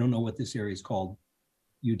 I don't know what this area is called.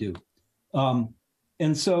 You do.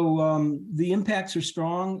 And so the impacts are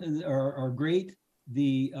strong, are great.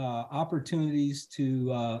 The opportunities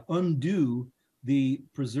to undo the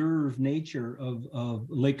preserved nature of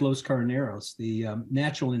Lake Los Carneros, the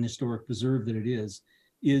natural and historic preserve that it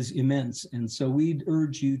is immense. And so we'd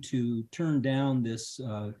urge you to turn down this,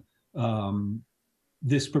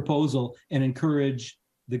 this proposal and encourage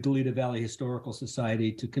the Goleta Valley Historical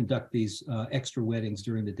Society to conduct these extra weddings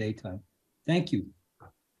during the daytime. Thank you.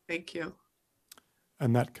 Thank you.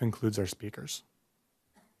 And that concludes our speakers.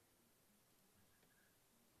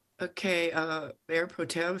 Okay, Mayor Pro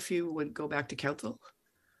Tem, if you would go back to council.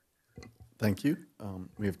 Thank you.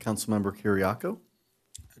 We have Councilmember Kiriakou.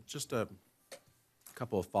 Just a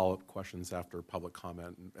couple of follow-up questions after public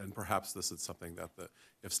comment, and perhaps this is something that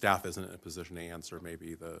if staff isn't in a position to answer,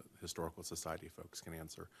 maybe the Historical Society folks can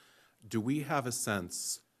answer. Do we have a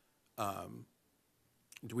sense of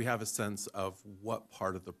what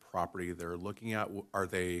part of the property they're looking at? Are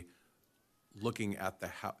they looking at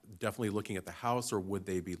the definitely looking at the house, or would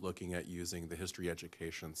they be looking at using the History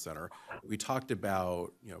Education Center? We talked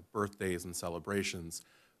about, birthdays and celebrations,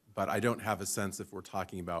 but I don't have a sense if we're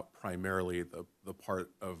talking about primarily the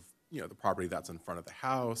part of the property that's in front of the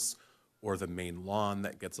house, or the main lawn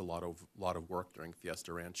that gets a lot of work during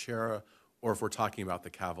Fiesta Ranchera, or if we're talking about the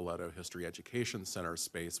Cavaletto History Education Center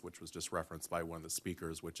space, which was just referenced by one of the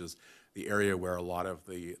speakers, which is the area where a lot of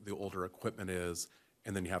the older equipment is.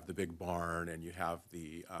 And then you have the big barn, and you have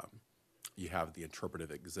the interpretive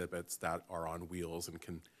exhibits that are on wheels and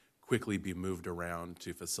can quickly be moved around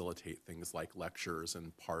to facilitate things like lectures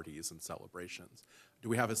and parties and celebrations. Do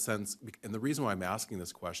we have a sense? And the reason why I'm asking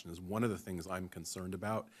this question is one of the things I'm concerned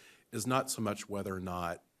about is not so much whether or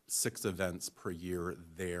not 6 events per year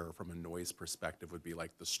there from a noise perspective would be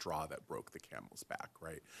like the straw that broke the camel's back,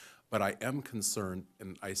 right? But I am concerned,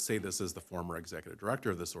 and I say this as the former executive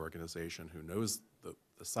director of this organization who knows the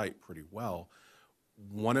site pretty well.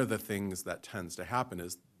 One of the things that tends to happen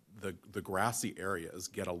is the grassy areas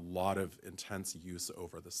get a lot of intense use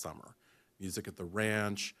over the summer. Music at the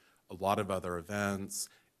Ranch, a lot of other events,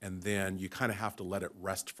 and then you kind of have to let it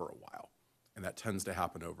rest for a while. And that tends to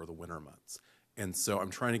happen over the winter months. And so I'm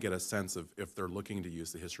trying to get a sense of if they're looking to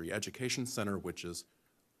use the History Education Center, which is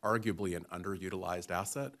arguably an underutilized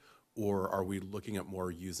asset, or are we looking at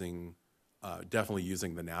more using, definitely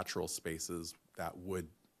using the natural spaces that would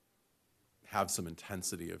have some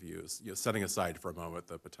intensity of use, setting aside for a moment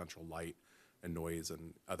the potential light and noise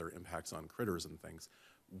and other impacts on critters and things.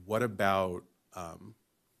 What about,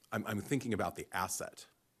 I'm thinking about the asset.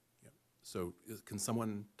 So can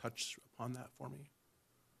someone touch upon that for me?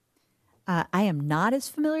 I am not as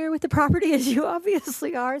familiar with the property as you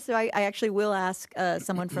obviously are, so I actually will ask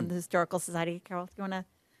someone from the Historical Society. Carol, do you want to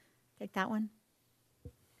take that one?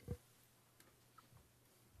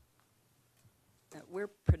 We're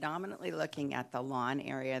predominantly looking at the lawn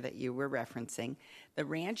area that you were referencing. The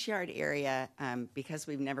ranch yard area, because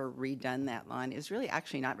we've never redone that lawn, is really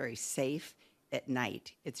actually not very safe at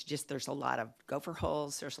night. It's just there's a lot of gopher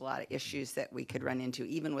holes, there's a lot of issues that we could run into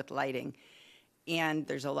even with lighting, and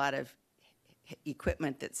there's a lot of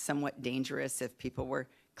equipment that's somewhat dangerous if people were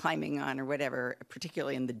climbing on or whatever,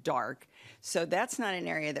 particularly in the dark. So that's not an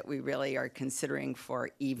area that we really are considering for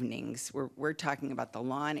evenings. We're talking about the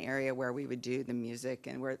lawn area where we would do the music,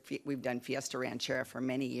 and we've done Fiesta Ranchera for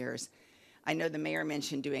many years. I know the mayor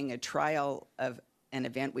mentioned doing a trial of an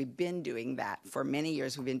event. We've been doing that for many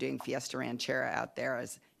years. We've been doing Fiesta Ranchera out there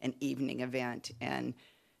as an evening event, and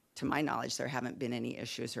to my knowledge, there haven't been any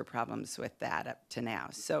issues or problems with that up to now.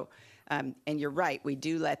 So, and you're right, we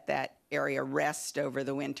do let that area rest over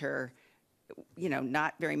the winter. You know,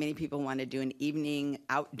 not very many people want to do an evening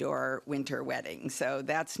outdoor winter wedding. So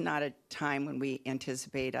that's not a time when we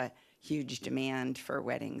anticipate a huge demand for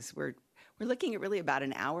weddings. We're looking at really about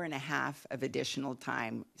an hour and a half of additional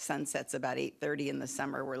time. Sunset's about 8:30 in the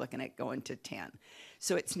summer. We're looking at going to 10.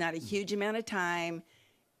 So it's not a huge amount of time.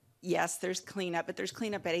 Yes, there's cleanup, but there's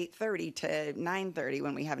cleanup at 8:30 to 9:30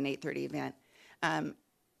 when we have an 8:30 event.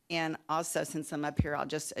 And also, since I'm up here, I'll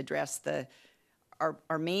just address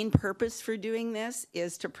our main purpose for doing this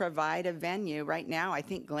is to provide a venue. Right now, I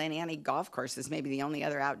think Glen Annie Golf Course is maybe the only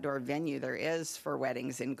other outdoor venue there is for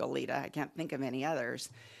weddings in Goleta. I can't think of any others,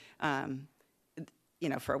 you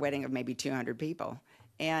know, for a wedding of maybe 200 people.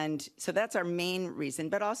 And so that's our main reason,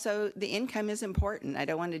 but also the income is important. I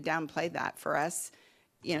don't want to downplay that. For us,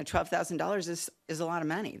 you know, $12,000 is a lot of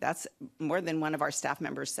money. That's more than one of our staff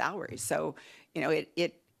members' salaries. So, you know,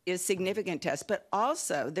 it is significant to us, but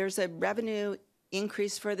also there's a revenue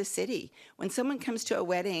increase for the city. When someone comes to a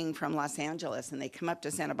wedding from Los Angeles and they come up to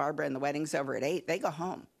Santa Barbara and the wedding's over at 8, they go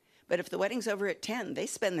home. But if the wedding's over at 10, they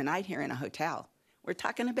spend the night here in a hotel. We're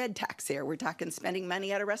talking a bed tax here. We're talking spending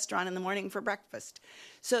money at a restaurant in the morning for breakfast.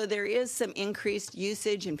 So there is some increased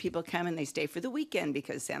usage, and people come and they stay for the weekend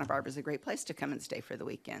because Santa Barbara is a great place to come and stay for the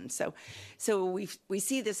weekend. So we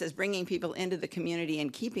see this as bringing people into the community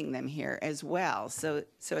and keeping them here as well. So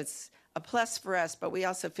it's a plus for us, but we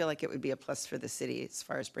also feel like it would be a plus for the city as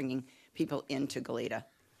far as bringing people into Goleta.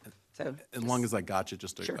 So as long as I got you,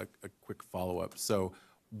 just a quick follow-up. So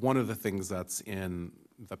one of the things that's in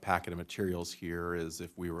the packet of materials here is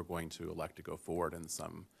if we were going to elect to go forward in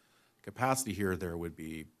some capacity here, there would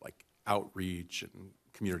be like outreach and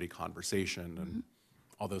community conversation and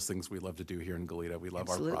all those things we love to do here in Goleta. We love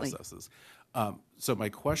Absolutely. our processes. So my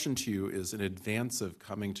question to you is, in advance of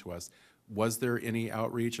coming to us, was there any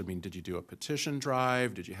outreach? I mean, did you do a petition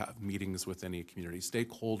drive? Did you have meetings with any community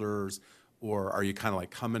stakeholders? Or are you kind of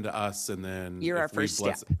like coming to us and then You're our if we first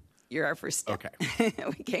bless- step. You're our first step. Okay.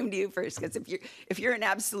 We came to you first because if you're an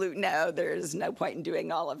absolute no, there's no point in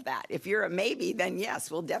doing all of that. If you're a maybe, then yes,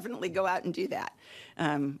 we'll definitely go out and do that.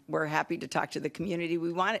 We're happy to talk to the community.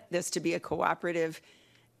 We want this to be a cooperative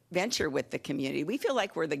venture with the community. We feel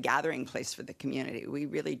like we're the gathering place for the community. We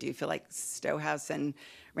really do feel like Stowe House and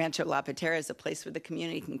Rancho La Patera is a place where the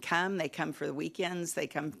community can come. They come for the weekends. They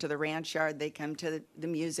come to the ranch yard. They come to the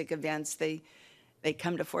music events. They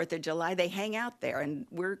come to 4th of July. They hang out there, and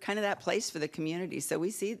we're kind of that place for the community. So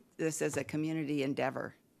we see this as a community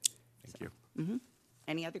endeavor. Thank you.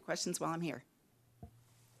 Any other questions while I'm here?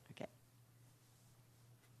 Okay.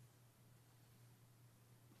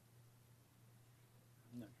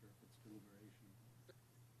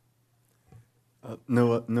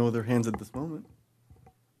 No other hands at this moment.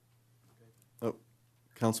 Oh,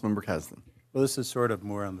 Councilmember Kasdan. Well, this is sort of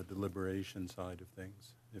more on the deliberation side of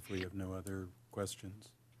things, if we have no other questions.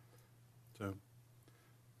 So,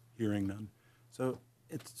 hearing none. So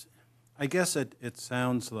I guess it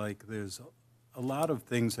sounds like there's a lot of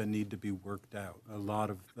things that need to be worked out, a lot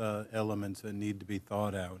of elements that need to be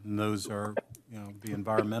thought out, and those are, the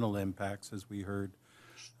environmental impacts, as we heard,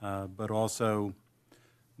 but also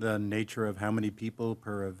the nature of how many people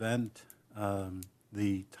per event,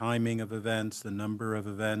 the timing of events, the number of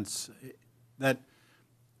events, that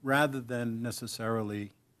rather than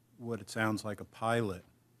necessarily what it sounds like a pilot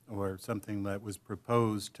or something that was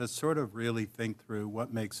proposed, to sort of really think through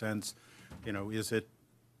what makes sense. Is it,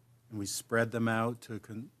 and we spread them out to,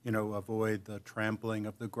 avoid the trampling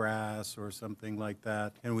of the grass or something like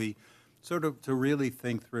that? And we sort of to really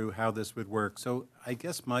think through how this would work. So I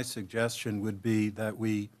guess my suggestion would be that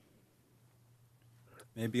we,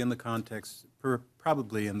 maybe in the context,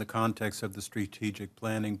 probably in the context of the strategic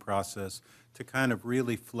planning process, to kind of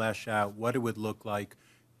really flesh out what it would look like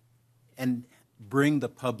and bring the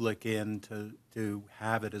public in to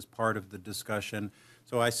have it as part of the discussion.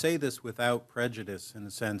 So I say this without prejudice, in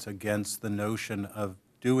a sense, against the notion of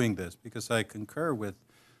doing this, because I concur with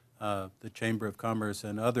the Chamber of Commerce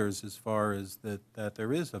and others as far as that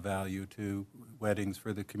there is a value to weddings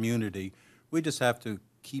for the community. We just have to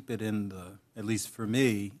keep it in the, at least for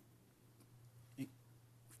me,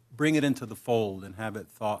 bring it into the fold and have it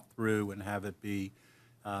thought through and have it be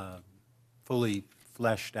fully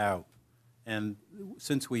fleshed out. And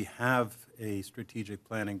since we have a strategic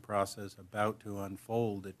planning process about to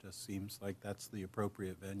unfold, it just seems like that's the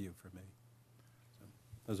appropriate venue for me. So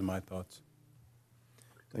those are my thoughts.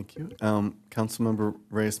 Thank you. Councilmember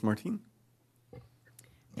Reyes-Martin.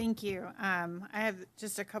 Thank you. I have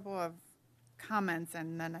just a couple of comments,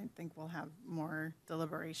 and then I think we'll have more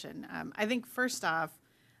deliberation. I think first off,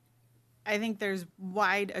 I think there's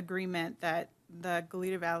wide agreement that the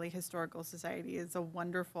Goleta Valley Historical Society is a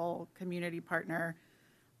wonderful community partner.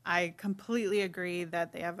 I completely agree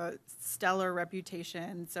that they have a stellar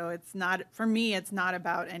reputation. So it's not, for me, it's not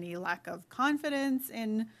about any lack of confidence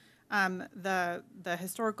in the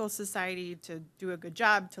Historical Society to do a good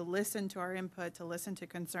job, to listen to our input, to listen to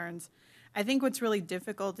concerns. I think what's really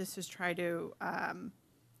difficult is to try to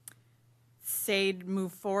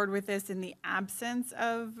move forward with this in the absence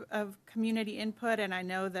of community input. And I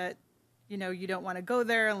know that, you don't want to go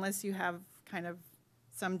there unless you have kind of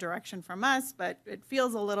some direction from us, but it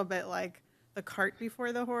feels a little bit like the cart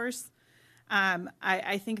before the horse.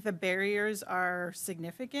 I think the barriers are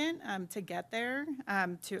significant to get there,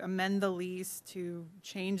 to amend the lease, to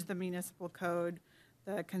change the municipal code,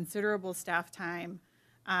 the considerable staff time,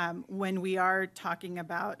 when we are talking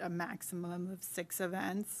about a maximum of 6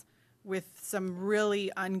 events with some really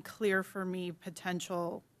unclear for me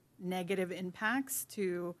potential negative impacts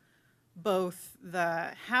to both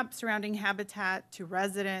the surrounding habitat, to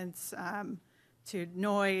residents, to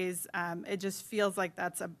noise. It just feels like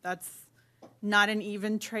that's not an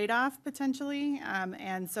even trade-off potentially.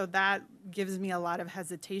 And so that gives me a lot of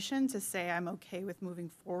hesitation to say I'm okay with moving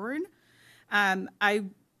forward. I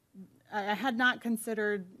had not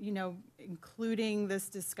considered, including this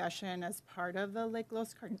discussion as part of the Lake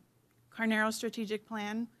Los Carneros strategic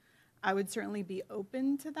plan. I would certainly be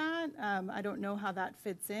open to that. I don't know how that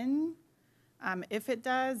fits in. If it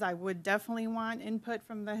does, I would definitely want input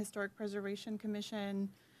from the Historic Preservation Commission.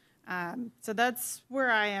 So that's where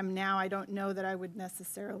I am now. I don't know that I would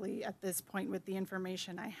necessarily, at this point with the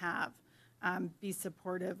information I have, be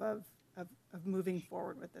supportive of moving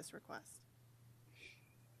forward with this request.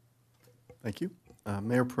 Thank you.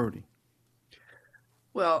 Mayor Prodi.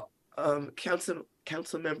 Well,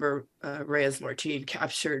 Councilmember Reyes-Martin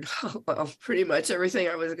captured pretty much everything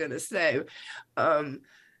I was going to say.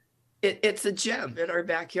 It's a gem in our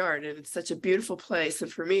backyard, and it's such a beautiful place.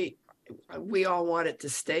 And for me, we all want it to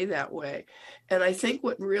stay that way. And I think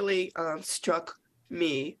what really struck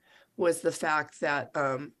me was the fact that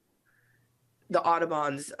the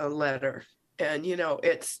Audubon's letter, and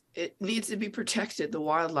it needs to be protected. The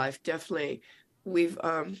wildlife, definitely.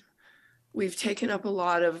 We've taken up a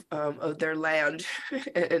lot of their land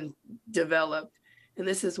and developed, and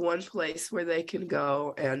this is one place where they can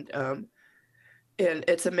go, and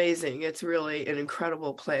it's amazing. It's really an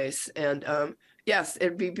incredible place, and yes,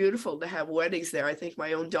 it'd be beautiful to have weddings there. I think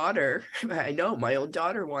my own daughter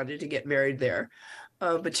wanted to get married there,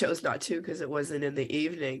 but chose not to because it wasn't in the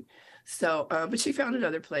evening. So, but she found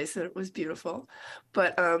another place and it was beautiful.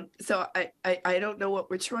 But so I don't know what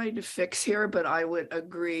we're trying to fix here, but I would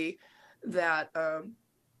agree that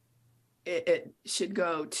it should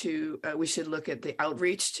go to, we should look at the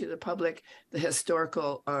outreach to the public, the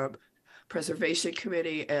historical preservation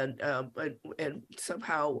committee and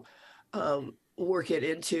somehow work it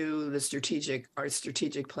into the our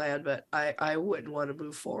strategic plan, but I wouldn't want to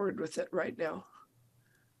move forward with it right now.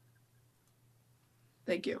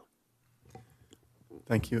 Thank you.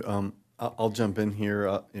 Thank you. I'll jump in here.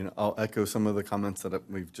 I'll echo some of the comments that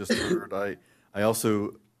we've just heard. I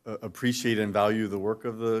also appreciate and value the work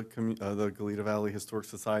of the Goleta Valley Historic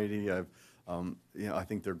Society. I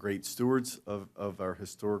think they're great stewards of our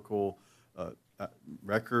historical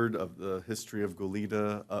record of the history of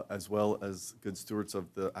Goleta, as well as good stewards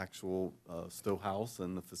of the actual Stowe House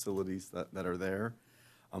and the facilities that are there.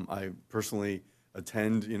 I personally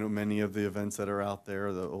attend, many of the events that are out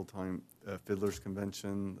there, the Old Time Fiddlers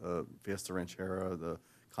Convention, Fiesta Ranchera, the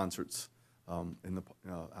concerts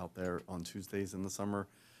out there on Tuesdays in the summer.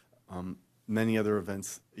 Many other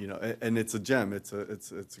events, and it's a gem. It's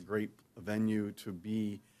a great venue to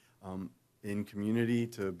be in community,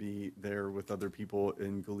 to be there with other people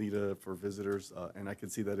in Goleta for visitors, and I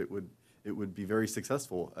could see that it would be very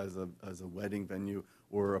successful as a wedding venue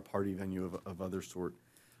or a party venue of other sort.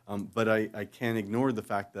 But I can't ignore the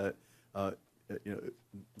fact that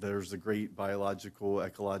there's a great biological,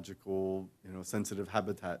 ecological, sensitive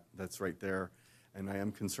habitat that's right there, and I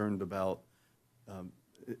am concerned about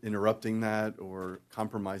interrupting that or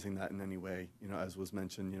compromising that in any way. As was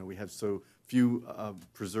mentioned, we have so few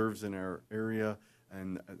preserves in our area,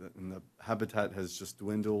 and the habitat has just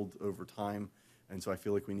dwindled over time, and so I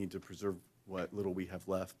feel like we need to preserve what little we have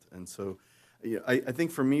left. And so, I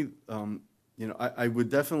think for me, I would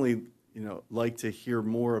definitely, like to hear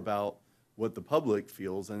more about what the public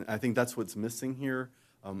feels, and I think that's what's missing here.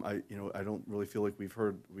 I don't really feel like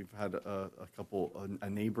we've had a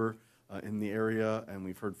neighbor in the area, and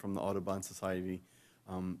we've heard from the Audubon Society,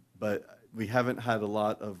 but we haven't had a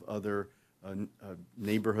lot of other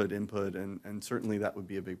neighborhood input, and certainly that would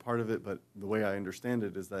be a big part of it. But the way I understand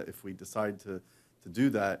it is that if we decide to do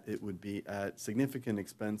that, it would be at significant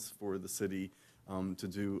expense for the city to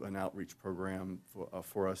do an outreach program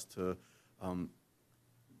for us to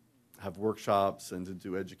have workshops and to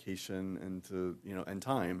do education and to and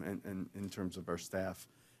time and in terms of our staff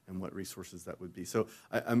and what resources that would be. So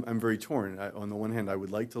I'm very torn. On the one hand, I would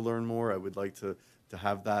like to learn more. I would like to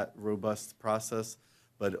have that robust process,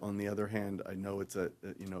 but on the other hand, I know it's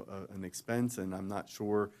an expense, and I'm not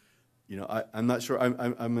sure. I'm not sure.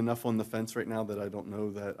 I'm enough on the fence right now that I don't know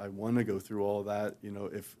that I want to go through all that.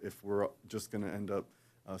 If we're just going to end up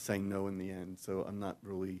saying no in the end. So I'm not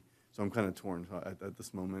really. So I'm kind of torn. So at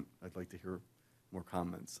this moment, I'd like to hear more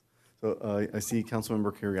comments. So I see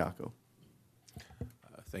Councilmember Kiriakou.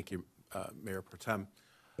 Thank you, Mayor Pro Tem.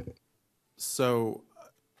 So,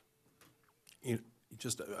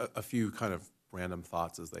 just a few kind of random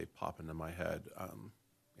thoughts as they pop into my head,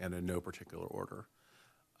 and in no particular order.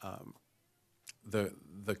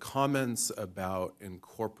 The comments about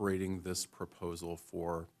incorporating this proposal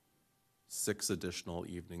for 6 additional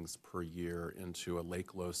evenings per year into a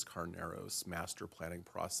Lake Los Carneros master planning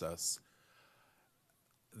process,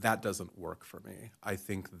 that doesn't work for me. I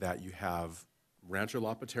think that you have Rancho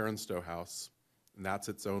La Patera and Stowe House, and that's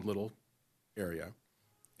its own little area,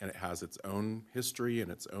 and it has its own history and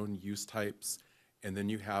its own use types, and then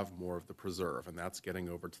you have more of the preserve, and that's getting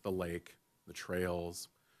over to the lake, the trails,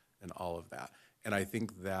 and all of that. And I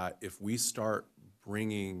think that if we start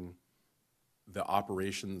bringing the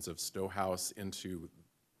operations of Stowe House into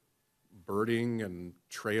birding and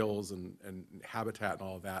trails and habitat and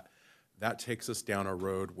all of that, that takes us down a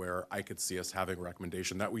road where I could see us having a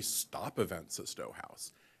recommendation that we stop events at Stowe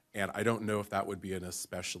House. And I don't know if that would be an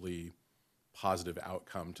especially positive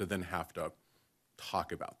outcome to then have to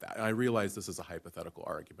talk about that. And I realize this is a hypothetical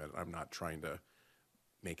argument. I'm not trying to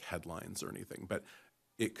make headlines or anything, but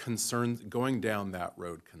going down that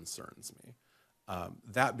road concerns me.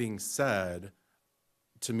 That being said,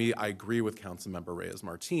 to me, I agree with Councilmember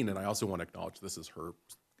Reyes-Martin, and I also want to acknowledge this is her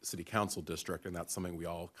city council district, and that's something we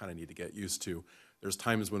all kind of need to get used to. There's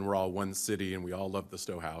times when we're all one city and we all love the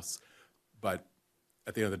Stowe House, but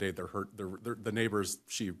at the end of the day, the neighbors,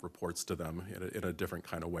 she reports to them in a different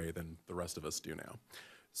kind of way than the rest of us do now.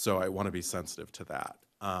 So I want to be sensitive to that.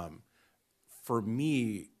 For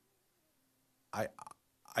me,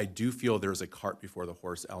 I do feel there's a cart before the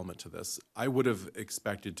horse element to this. I would have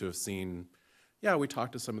expected to have seen, yeah, we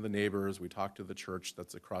talked to some of the neighbors, we talked to the church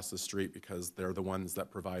that's across the street because they're the ones that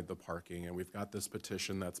provide the parking, and we've got this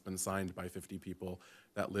petition that's been signed by 50 people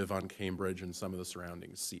that live on Cambridge and some of the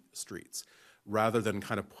surrounding streets. Rather than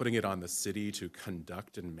kind of putting it on the city to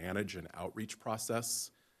conduct and manage an outreach process,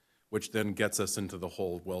 which then gets us into the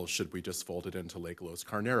whole, well, should we just fold it into Lake Los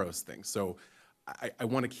Carneros thing? So I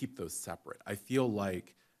want to keep those separate. I feel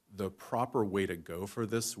like the proper way to go for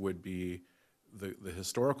this would be the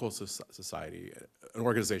Historical Society, an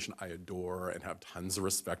organization I adore and have tons of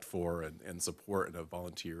respect for and support and have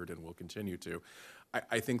volunteered and will continue to.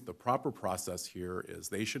 I think the proper process here is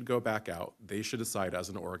they should go back out. They should decide as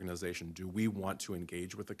an organization, do we want to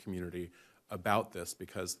engage with the community about this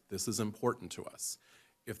because this is important to us?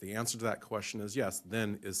 If the answer to that question is yes,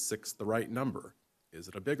 then is 6 the right number? Is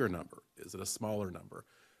it a bigger number? Is it a smaller number?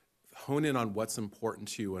 Hone in on what's important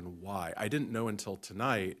to you and why. I didn't know until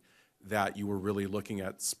tonight that you were really looking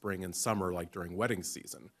at spring and summer like during wedding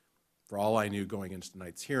season. For all I knew going into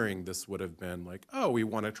tonight's hearing, this would have been like, oh, we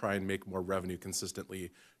want to try and make more revenue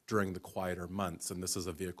consistently during the quieter months, and this is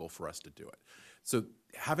a vehicle for us to do it. So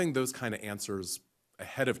having those kind of answers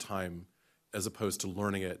ahead of time, as opposed to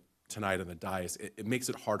learning it tonight on the dais, it makes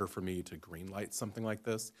it harder for me to greenlight something like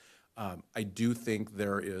this. I do think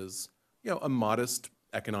there is, a modest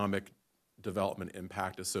economic development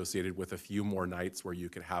impact associated with a few more nights where you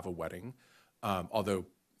could have a wedding, although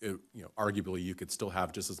arguably you could still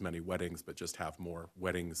have just as many weddings, but just have more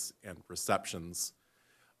weddings and receptions.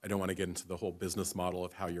 I don't want to get into the whole business model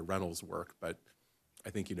of how your rentals work, but I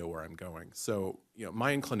think you know where I'm going. So,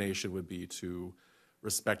 my inclination would be to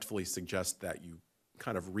respectfully suggest that you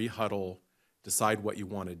kind of rehuddle, decide what you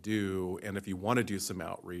want to do, and if you want to do some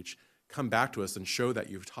outreach, come back to us and show that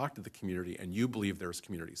you've talked to the community and you believe there's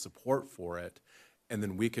community support for it, and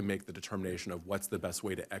then we can make the determination of what's the best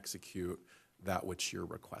way to execute that which you're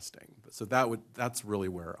requesting. So that's really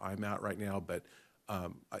where I'm at right now, but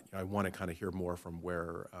I want to kind of hear more from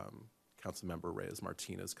where Councilmember Reyes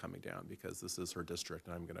Martinez is coming down, because this is her district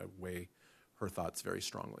and I'm going to weigh her thoughts very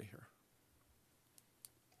strongly here.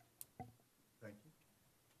 Thank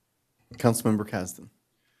you. Councilmember Kasdan.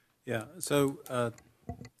 Yeah, so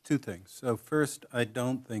 2 things. So first, I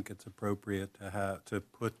don't think it's appropriate to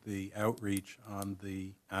put the outreach on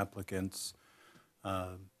the applicants.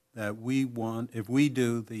 That we want, if we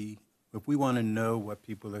want to know what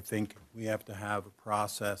people are thinking, we have to have a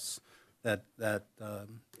process that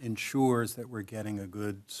ensures that we're getting a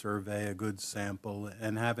good survey, a good sample,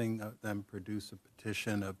 and having them produce a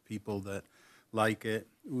petition of people that like it.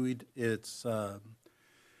 It's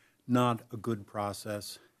not a good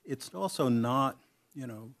process. It's also not,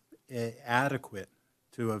 adequate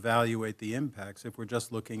to evaluate the impacts. If we're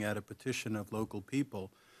just looking at a petition of local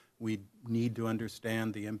people, we need to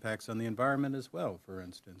understand the impacts on the environment as well, for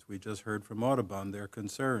instance. We just heard from Audubon their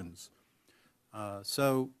concerns.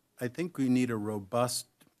 So I think we need a robust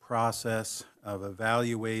process of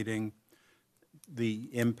evaluating the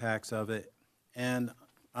impacts of it, and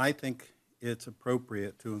I think it's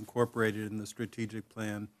appropriate to incorporate it in the strategic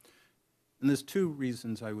plan. And there's 2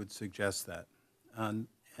 reasons I would suggest that.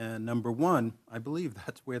 And number 1, I believe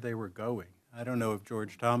that's where they were going. I don't know if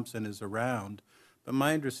George Thompson is around, but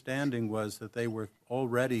my understanding was that they were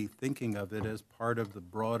already thinking of it as part of the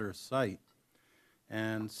broader site.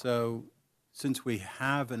 And so since we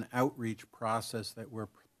have an outreach process that we're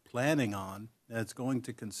planning on that's going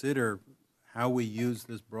to consider how we use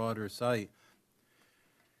this broader site,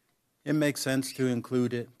 it makes sense to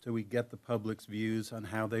include it so we get the public's views on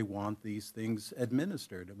how they want these things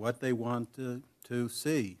administered, what they want to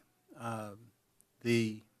see.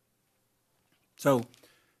 So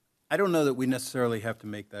I don't know that we necessarily have to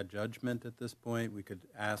make that judgment at this point. We could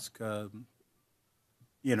ask,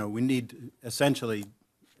 we need to essentially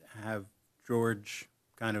have George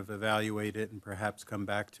kind of evaluate it and perhaps come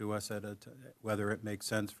back to us at whether it makes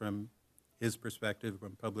sense from his perspective,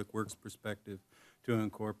 from Public Works perspective, to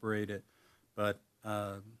incorporate it. But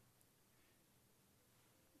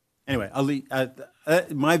anyway, I'll leave,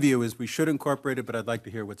 my view is we should incorporate it, but I'd like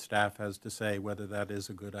to hear what staff has to say, whether that is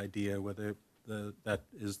a good idea, whether that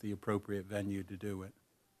is the appropriate venue to do it.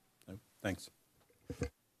 So, thanks.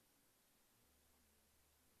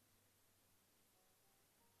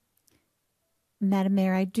 Madam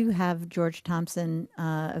Mayor, I do have George Thompson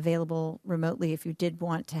available remotely if you did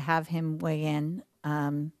want to have him weigh in.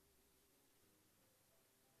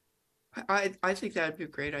 I think that would be a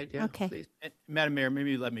great idea. Okay. Please. Madam Mayor,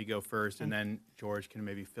 maybe let me go first, and then George can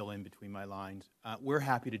maybe fill in between my lines. We're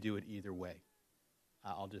happy to do it either way.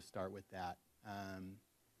 I'll just start with that.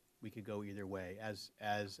 We could go either way. As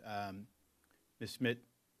Ms. Smith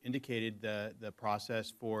indicated, the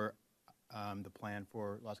process for the plan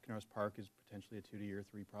for Las Caneros Park is potentially a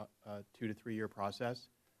 2 to 3 year process.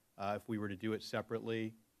 If we were to do it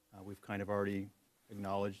separately, we've kind of already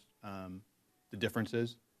acknowledged the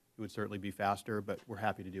differences. It would certainly be faster, but we're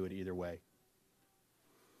happy to do it either way.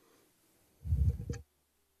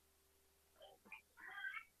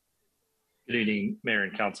 Good evening, Mayor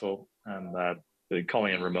and Council. I'm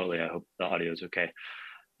calling in remotely. I hope the audio is okay.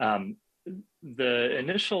 The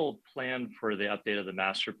initial plan for the update of the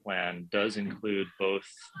master plan does include both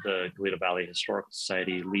the Goleta Valley Historical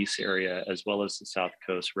Society lease area as well as the South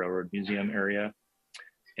Coast Railroad Museum area.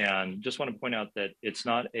 And just want to point out that it's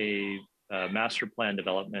not a master plan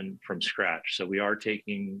development from scratch. So we are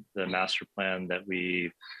taking the master plan that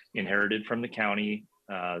we inherited from the county.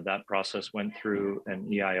 That process went through an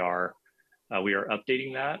EIR. We are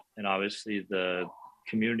updating that, and obviously the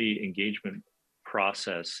community engagement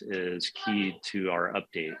process is key to our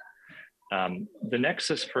update. The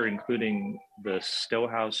nexus for including the Stowe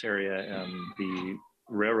House area and the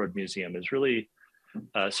Railroad Museum is really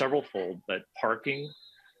several-fold, but parking,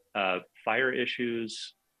 fire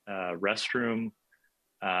issues, restroom,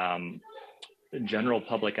 general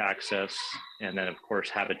public access, and then of course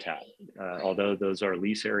habitat. Although those are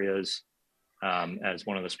lease areas, as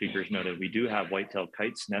one of the speakers noted, we do have white-tailed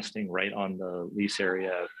kites nesting right on the lease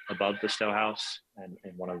area above the Stowe House and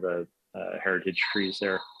one of the heritage trees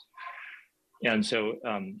there. And so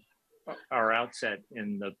our outset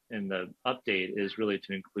in the update is really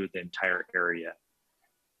to include the entire area.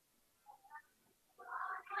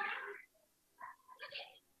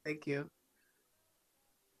 Thank you.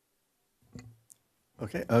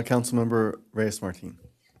 Okay, Councilmember Reyes-Martin.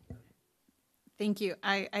 Thank you.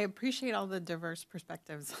 I appreciate all the diverse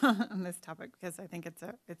perspectives on this topic because I think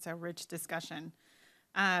it's a rich discussion.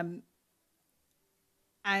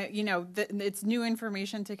 It's new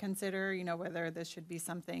information to consider. Whether this should be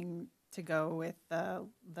something to go with the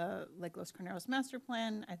Lake Los Carneros master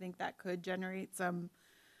plan. I think that could generate some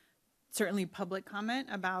certainly public comment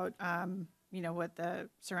about what the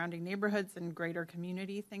surrounding neighborhoods and greater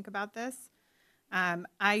community think about this.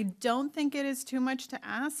 I don't think it is too much to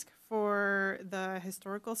ask for the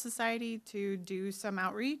Historical Society to do some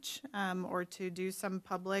outreach or to do some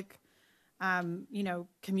public,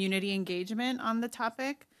 community engagement on the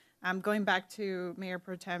topic. Going back to Mayor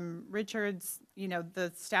Pro Tem Richards,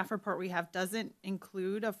 the staff report we have doesn't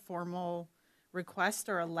include a formal request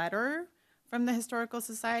or a letter from the Historical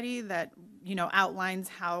Society that, outlines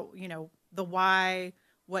how, the why,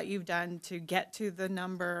 what you've done to get to the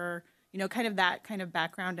number, kind of that kind of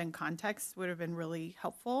background and context would have been really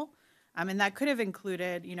helpful. And that could have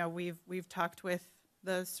included, we've talked with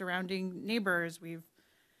the surrounding neighbors, we've,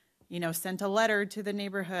 sent a letter to the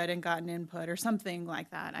neighborhood and gotten input or something like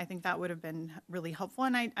that. I think that would have been really helpful.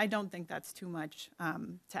 And I don't think that's too much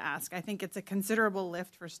to ask. I think it's a considerable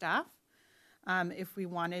lift for staff if we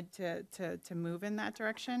wanted to move in that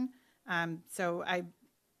direction. So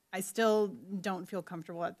I still don't feel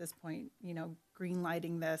comfortable at this point, green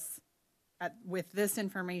lighting this with this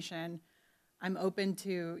information. I'm open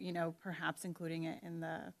to, perhaps including it in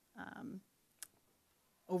the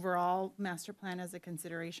overall master plan as a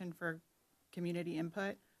consideration for community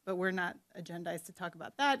input, but we're not agendized to talk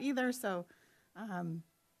about that either. So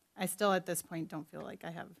I still at this point don't feel like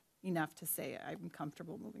I have enough to say I'm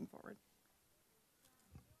comfortable moving forward.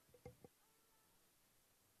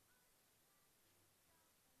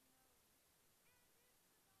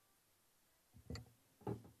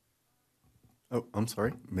 Oh, I'm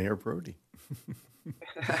sorry, Mayor Brody.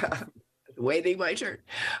 Waiting my turn.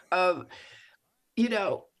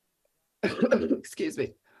 Excuse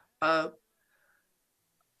me. I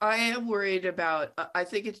am worried about, I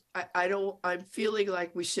think it's, I'm feeling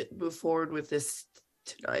like we shouldn't move forward with this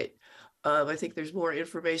tonight. I think there's more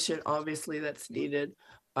information, obviously, that's needed.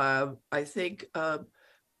 I think I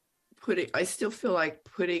still feel like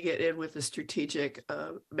putting it in with the strategic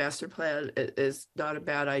master plan is not a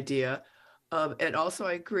bad idea. And also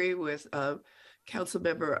I agree with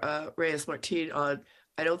Councilmember Reyes-Martin on,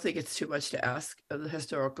 I don't think it's too much to ask of the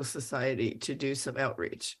Historical Society to do some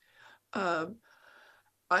outreach. I'm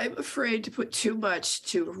afraid to put too much,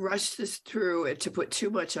 to rush this through and to put too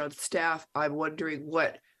much on staff. I'm wondering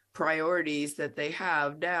what priorities that they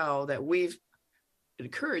have now that we've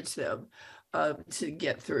encouraged them to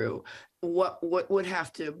get through. What would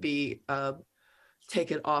have to be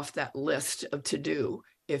taken off that list of to do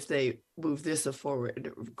if they move this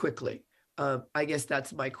forward quickly? I guess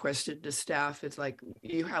that's my question to staff. It's like,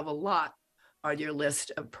 you have a lot on your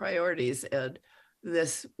list of priorities, and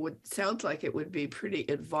this sounds like it would be pretty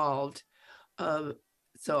involved.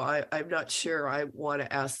 So I'm not sure I want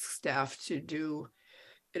to ask staff to do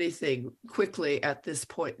anything quickly at this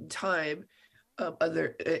point in time,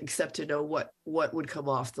 except to know what would come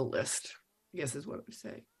off the list, I guess is what I'm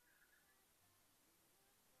saying.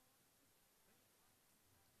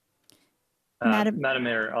 Madam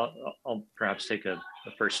Mayor, I'll perhaps take a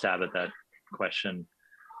first stab at that question.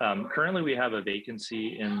 Currently, we have a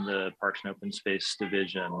vacancy in the Parks and Open Space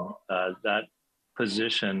Division. That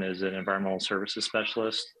position is an environmental services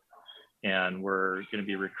specialist, and we're going to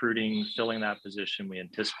be recruiting, filling that position. We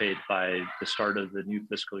anticipate by the start of the new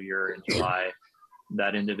fiscal year in July,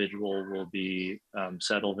 that individual will be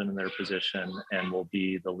settled in their position and will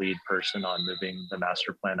be the lead person on moving the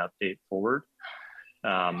master plan update forward.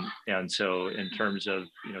 And so in terms of,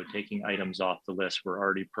 taking items off the list, we're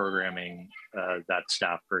already programming that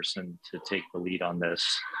staff person to take the lead on this.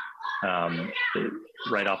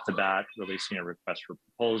 Right off the bat, releasing a request for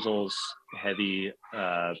proposals, heavy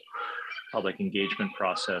public engagement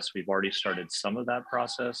process. We've already started some of that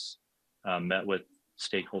process, met with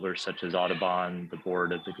stakeholders such as Audubon, the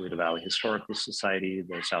board of the Goleta Valley Historical Society,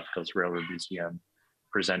 the South Coast Railroad Museum,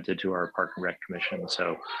 presented to our Park and Rec Commission.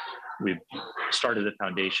 So we've started the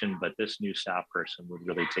foundation, but this new staff person would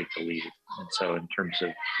really take the lead. And so in terms of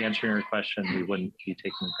answering your question, we wouldn't be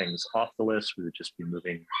taking things off the list. We would just be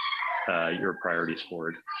moving your priorities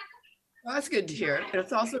forward. Well, that's good to hear. And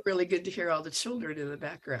it's also really good to hear all the children in the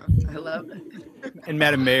background. I love it. And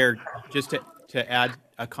Madam Mayor, just to add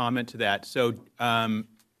a comment to that. So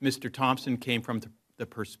Mr. Thompson came from the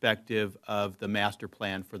perspective of the master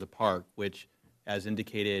plan for the park, which, as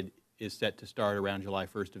indicated, is set to start around July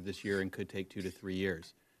 1st of this year and could take 2 to 3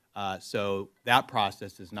 years. So that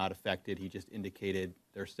process is not affected. He just indicated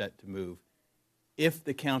they're set to move. If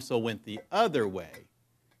the council went the other way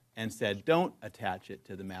and said, don't attach it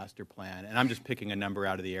to the master plan, and I'm just picking a number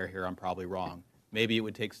out of the air here, I'm probably wrong, maybe it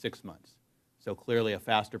would take 6 months. So clearly a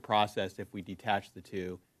faster process if we detach the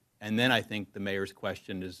two. And then I think the mayor's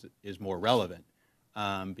question is more relevant,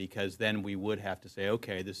 because then we would have to say,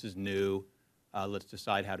 okay, this is new. Let's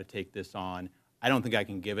decide how to take this on. I don't think I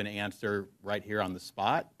can give an answer right here on the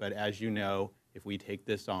spot, but as you know, if we take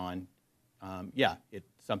this on,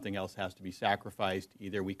 something else has to be sacrificed.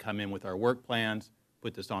 Either we come in with our work plans,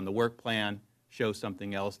 put this on the work plan, show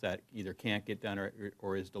something else that either can't get done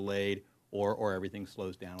or is delayed, or everything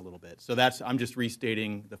slows down a little bit. So I'm just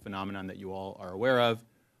restating the phenomenon that you all are aware of.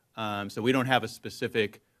 So we don't have a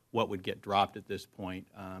specific what would get dropped at this point,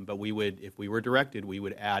 but we would, if we were directed, we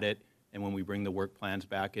would add it. And when we bring the work plans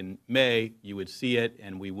back in May, you would see it,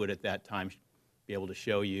 and we would at that time be able to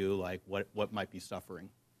show you like what might be suffering.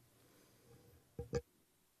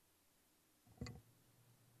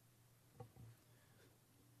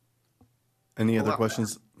 Any other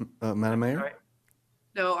questions, Madam Mayor?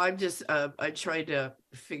 No, I'm just, I'm trying to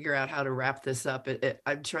figure out how to wrap this up.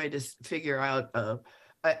 I'm trying to figure out,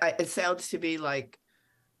 it sounds to me like,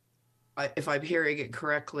 if I'm hearing it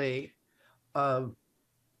correctly,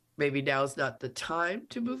 maybe now's not the time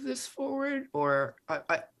to move this forward, or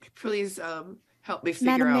please help me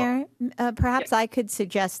figure out. Madam Mayor, perhaps I could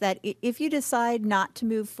suggest that if you decide not to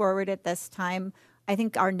move forward at this time, I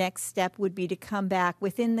think our next step would be to come back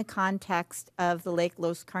within the context of the Lake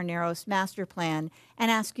Los Carneros master plan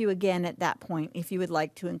and ask you again at that point if you would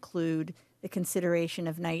like to include the consideration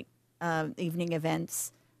of evening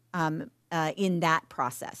events in that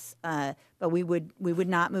process. But we would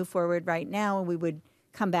not move forward right now, and we would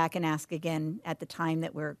come back and ask again at the time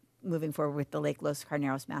that we're moving forward with the Lake Los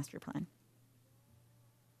Carneros master plan.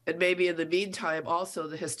 And maybe in the meantime, also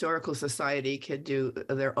the Historical Society can do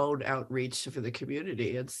their own outreach for the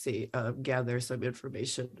community and see, gather some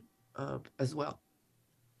information as well.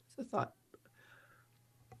 It's a thought.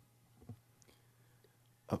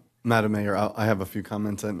 Madam Mayor, I have a few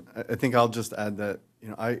comments, and I think I'll just add that,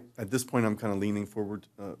 at this point, I'm kind of leaning forward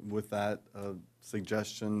with that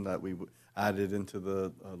suggestion that we added into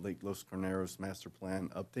the Lake Los Carneros master plan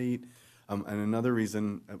update. And another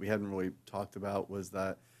reason that we hadn't really talked about was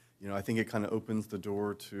that, I think it kind of opens the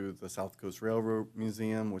door to the South Coast Railroad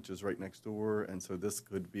Museum, which is right next door. And so this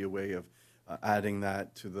could be a way of adding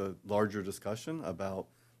that to the larger discussion about,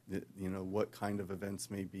 what kind of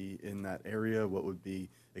events may be in that area, what would be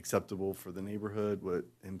acceptable for the neighborhood, what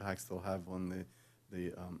impacts they'll have on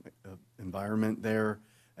the environment there.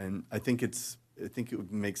 And I think it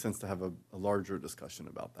would make sense to have a larger discussion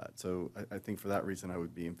about that. So I think for that reason, I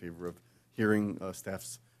would be in favor of hearing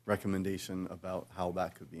staff's recommendation about how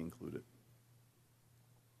that could be included.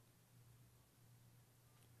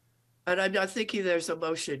 And I'm not thinking there's a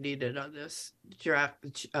motion needed on this.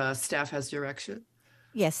 Staff has direction.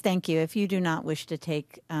 Yes, thank you. If you do not wish to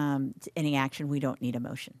take any action, we don't need a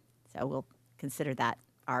motion. So we'll consider that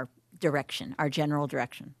our direction, our general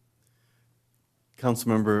direction.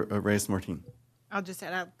 Councilmember Reyes-Martin. I'll just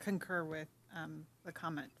add, I'll concur with the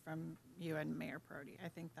comment from you and Mayor Perotti. I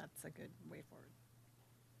think that's a good way forward.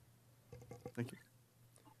 Thank you.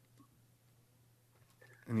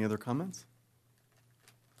 Any other comments?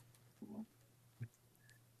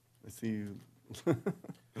 I see you.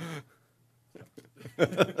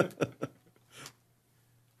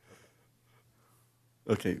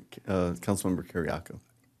 Okay, Councilmember Kiriakou.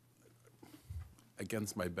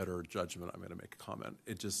 Against my better judgment, I'm going to make a comment.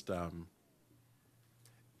 It just,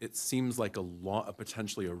 it seems like a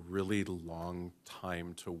potentially a really long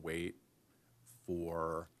time to wait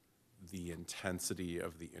for the intensity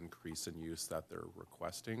of the increase in use that they're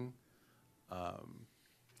requesting.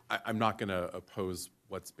 I'm not going to oppose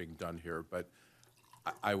what's being done here, but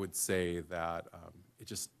I would say that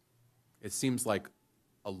it seems like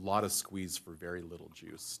a lot of squeeze for very little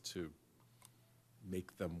juice to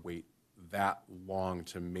make them wait that long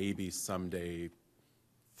to maybe someday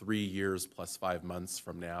 3 years plus 5 months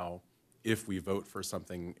from now, if we vote for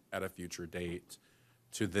something at a future date,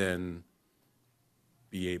 to then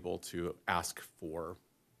be able to ask for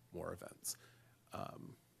more events.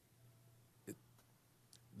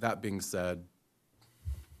 That being said,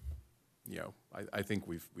 you know, I think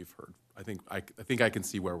we've heard. I think I can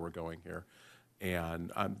see where we're going here,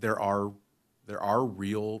 and there are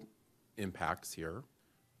real impacts here.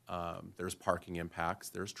 There's parking impacts.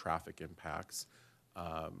 There's traffic impacts.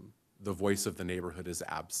 The voice of the neighborhood is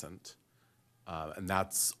absent, and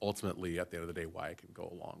that's ultimately, at the end of the day, why I can go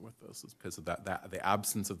along with this, is because of that the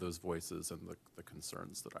absence of those voices and the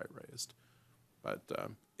concerns that I raised. But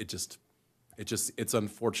it's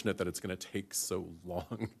unfortunate that it's going to take so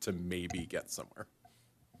long to maybe get somewhere.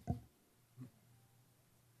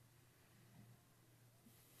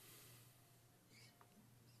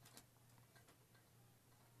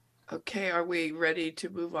 Okay, are we ready to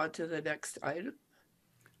move on to the next item?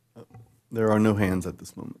 There are no hands at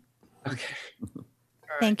this moment. Okay.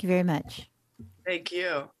 Thank you very much. Thank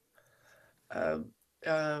you.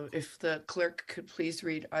 If the clerk could please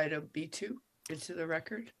read item B2 into the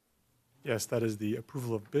record. Yes, that is the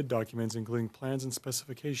approval of bid documents, including plans and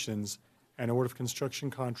specifications, and award of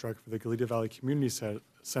construction contract for the Goleta Valley Community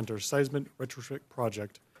Center Seismic Retrofit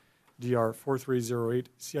Project, DR 4308,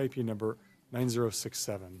 CIP number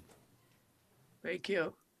 9067. Thank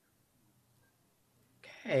you.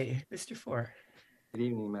 Okay, Mr. Four. Good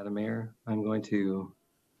evening, Madam Mayor. I'm going to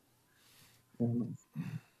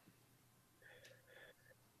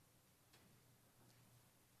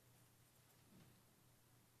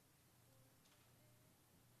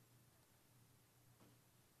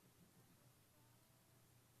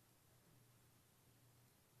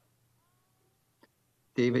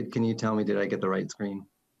David, can you tell me, did I get the right screen?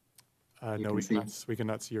 No, we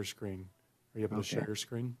cannot see your screen. Are you able to share your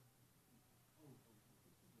screen?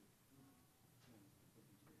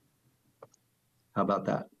 How about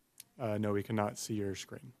that? No, we cannot see your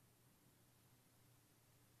screen.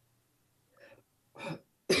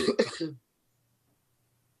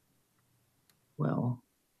 Well,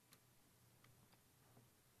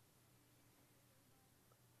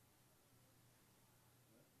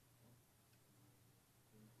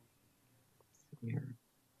 here.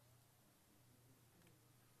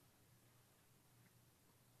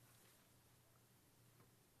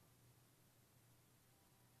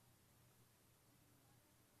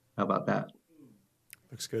 How about that?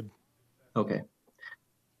 Looks good. Okay.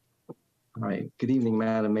 All right. Good evening,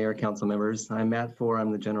 Madam Mayor, council members. I'm Matt Four.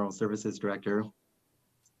 I'm the General Services Director.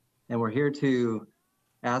 And we're here to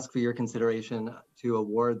ask for your consideration to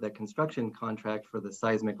award the construction contract for the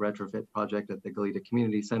seismic retrofit project at the Goleta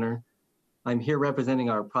Community Center. I'm here representing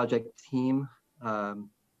our project team.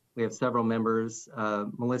 We have several members,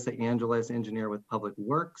 Melissa Angeles, engineer with Public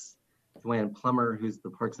Works, Joanne Plummer, who's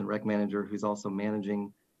the Parks and Rec manager, who's also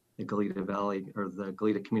managing the Goleta Valley or the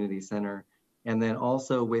Goleta Community Center. And then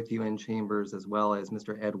also with you in chambers, as well as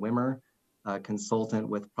Mr. Ed Wimmer, a consultant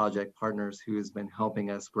with Project Partners, who has been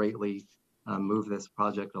helping us greatly move this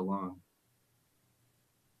project along.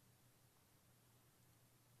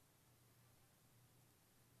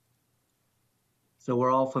 So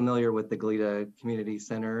we're all familiar with the Goleta Community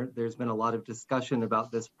Center. There's been a lot of discussion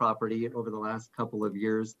about this property over the last couple of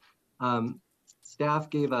years.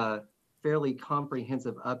 Staff gave a fairly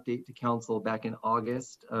comprehensive update to council back in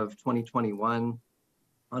August of 2021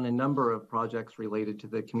 on a number of projects related to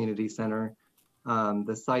the community center,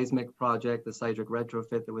 the seismic project, the seismic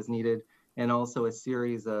retrofit that was needed, and also a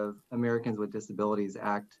series of Americans with Disabilities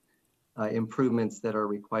Act improvements that are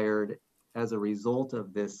required as a result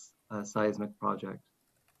of this seismic project.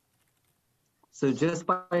 So just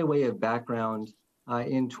by way of background,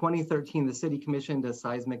 in 2013, the city commissioned a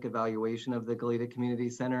seismic evaluation of the Goleta Community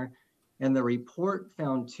Center, and the report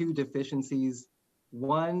found two deficiencies.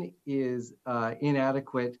 One is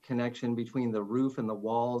inadequate connection between the roof and the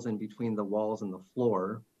walls and between the walls and the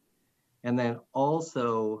floor. And then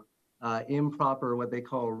also improper, what they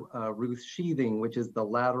call roof sheathing, which is the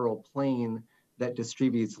lateral plane that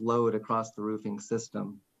distributes load across the roofing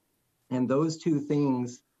system. And those two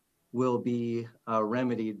things will be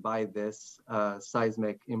remedied by this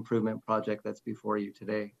seismic improvement project that's before you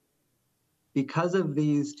today. Because of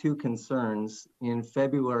these two concerns, in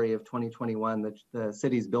February of 2021, the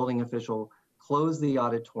city's building official closed the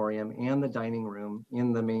auditorium and the dining room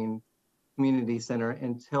in the main community center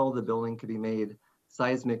until the building could be made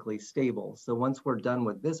seismically stable. So once we're done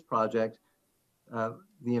with this project,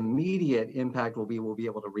 the immediate impact will be we'll be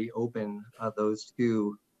able to reopen those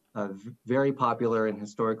two very popular and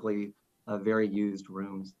historically very used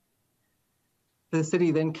rooms. The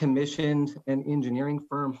city then commissioned an engineering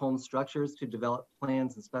firm, Home Structures, to develop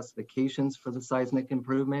plans and specifications for the seismic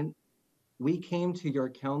improvement. We came to your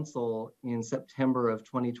council in September of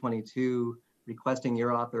 2022 requesting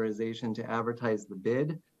your authorization to advertise the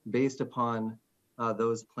bid based upon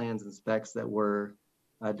those plans and specs that were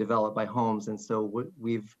developed by Homes. And so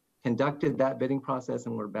we've conducted that bidding process,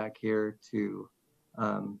 and we're back here to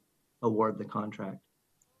award the contract.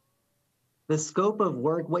 The scope of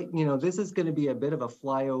work, this is going to be a bit of a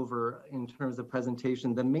flyover in terms of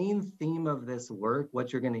presentation. The main theme of this work,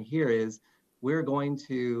 what you're going to hear is we're going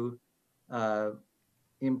to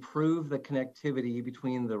improve the connectivity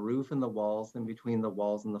between the roof and the walls and between the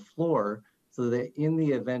walls and the floor, so that in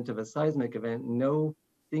the event of a seismic event, no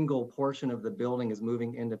single portion of the building is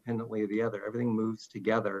moving independently of the other. Everything moves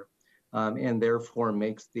together, and therefore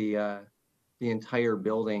makes the entire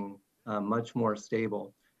building much more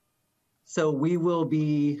stable. So we will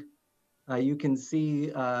be, you can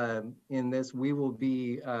see in this, we will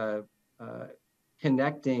be better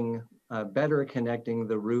connecting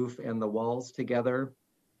the roof and the walls together.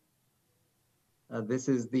 This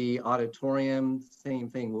is the auditorium, same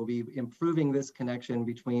thing. We'll be improving this connection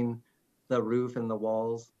between the roof and the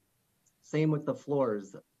walls. Same with the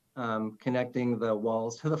floors, connecting the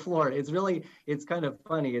walls to the floor. It's kind of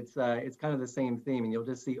funny. It's kind of the same theme, and you'll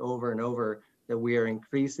just see over and over that we are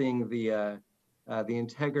increasing the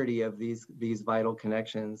integrity of these vital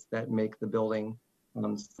connections that make the building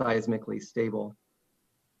seismically stable.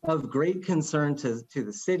 Of great concern to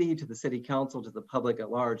the city council, to the public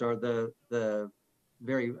at large are the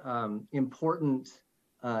very important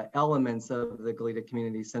elements of the Goleta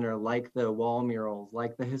Community Center, like the wall murals,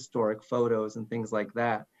 like the historic photos and things like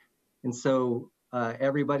that. And so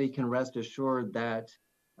everybody can rest assured that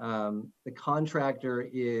the contractor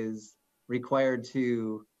is required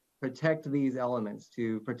to protect these elements,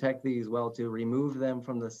 to remove them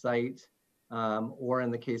from the site, or in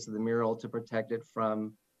the case of the mural, to protect it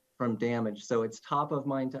from damage. So it's top of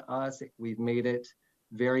mind to us. We've made it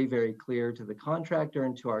very, very clear to the contractor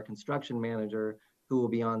and to our construction manager, who will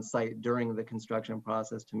be on site during the construction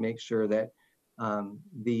process, to make sure that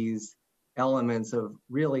these elements of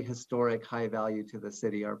really historic high value to the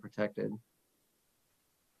city are protected.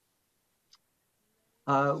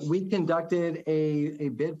 We conducted a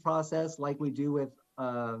bid process like we do with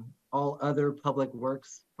all other public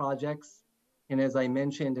works projects. And as I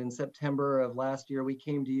mentioned, in September of last year, we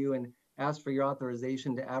came to you and asked for your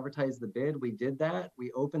authorization to advertise the bid. We did that.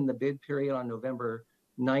 We opened the bid period on November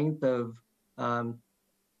 9th of,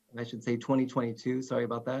 I should say 2022, sorry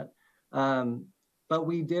about that. But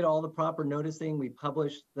we did all the proper noticing. We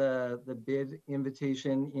published the bid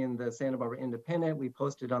invitation in the Santa Barbara Independent. We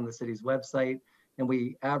posted on the city's website, and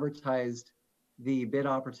we advertised the bid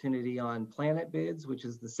opportunity on Planet Bids, which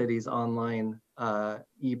is the city's online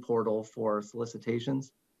e-portal for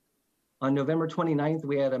solicitations. On November 29th,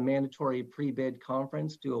 we had a mandatory pre-bid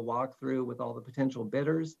conference, do a walkthrough with all the potential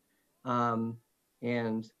bidders,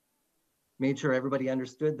 and made sure everybody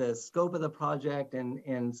understood the scope of the project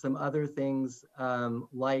and some other things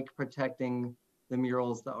like protecting the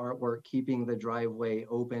murals, the artwork, keeping the driveway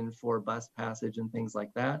open for bus passage and things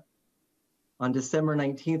like that. On December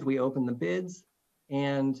 19th, we opened the bids,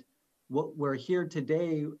 and what we're here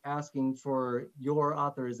today asking for your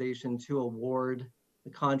authorization to award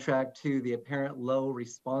the contract to the apparent low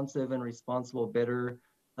responsive and responsible bidder,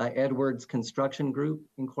 Edwards Construction Group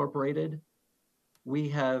Incorporated. We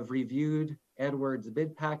have reviewed Edwards'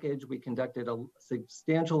 bid package. We conducted a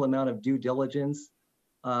substantial amount of due diligence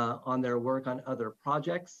on their work on other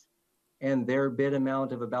projects, and their bid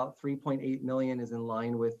amount of about $3.8 million is in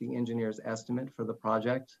line with the engineer's estimate for the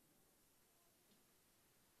project.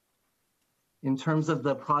 In terms of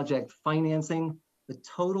the project financing, the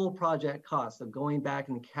total project cost of going back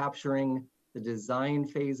and capturing the design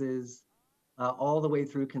phases all the way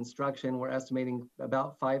through construction, we're estimating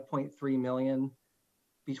about $5.3 million.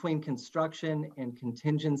 Between construction and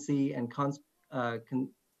contingency and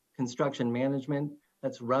construction management,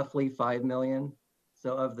 that's roughly $5 million.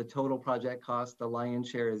 So of the total project cost, the lion's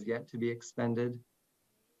share is yet to be expended.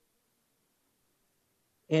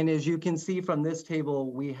 And as you can see from this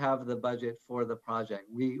table, we have the budget for the project.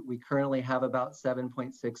 We currently have about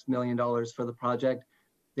 $7.6 million for the project.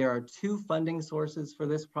 There are two funding sources for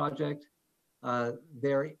this project.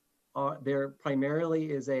 There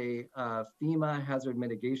primarily is a FEMA hazard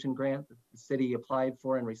mitigation grant that the city applied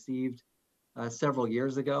for and received several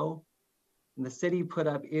years ago. And the city put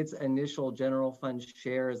up its initial general fund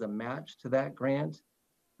share as a match to that grant.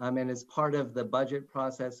 And as part of the budget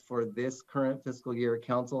process for this current fiscal year,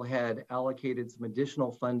 council had allocated some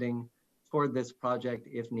additional funding toward this project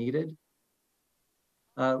if needed.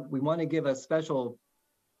 We want to give a special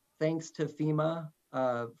thanks to FEMA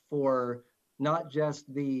for not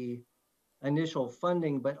just the initial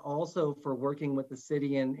funding, but also for working with the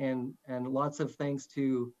city, and lots of thanks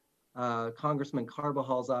to Congressman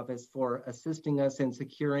Carvajal's office for assisting us in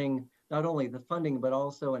securing not only the funding, but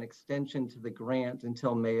also an extension to the grant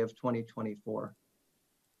until May of 2024.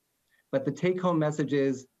 But the take-home message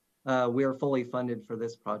is we are fully funded for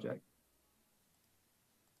this project.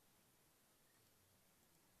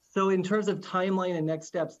 So in terms of timeline and next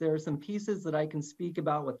steps, there are some pieces that I can speak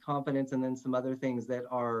about with confidence, and then some other things that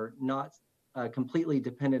are not completely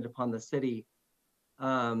dependent upon the city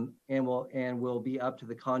and will be up to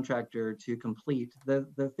the contractor to complete.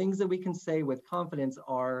 The things that we can say with confidence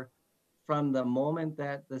are from the moment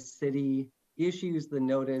that the city issues the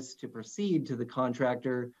notice to proceed to the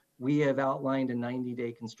contractor, we have outlined a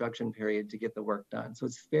 90-day construction period to get the work done. So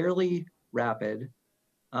it's fairly rapid.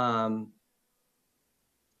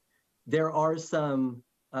 There are some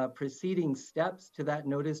preceding steps to that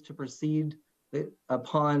notice to proceed.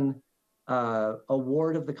 Upon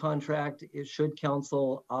award of the contract, should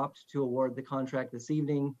council opt to award the contract this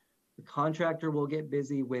evening, the contractor will get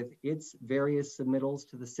busy with its various submittals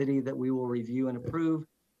to the city that we will review and approve.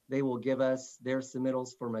 They will give us their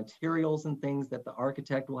submittals for materials and things that the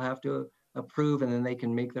architect will have to approve, and then they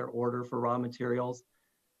can make their order for raw materials.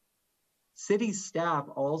 City staff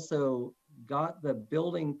also got the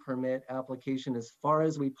building permit application as far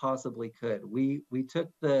as we possibly could. We took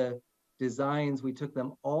the designs, we took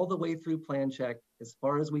them all the way through plan check as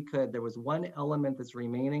far as we could. There was one element that's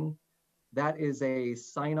remaining. That is a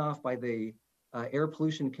sign off by the Air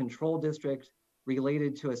Pollution Control District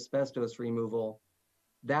related to asbestos removal.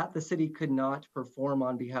 That the city could not perform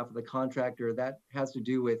on behalf of the contractor. That has to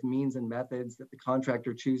do with means and methods that the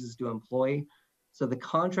contractor chooses to employ. So the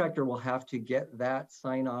contractor will have to get that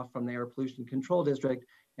sign off from the Air Pollution Control District,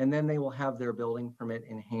 and then they will have their building permit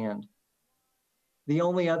in hand. The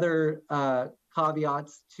only other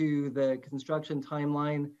caveats to the construction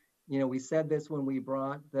timeline, we said this when we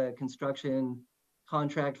brought the construction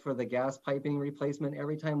contract for the gas piping replacement.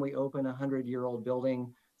 Every time we open a 100-year-old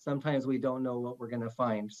building, sometimes we don't know what we're going to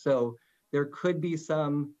find. So there could be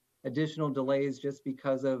some additional delays just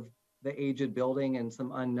because of the aged building and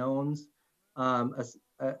some unknowns.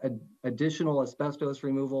 Additional asbestos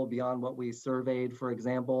removal beyond what we surveyed, for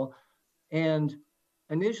example. And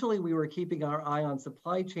initially, we were keeping our eye on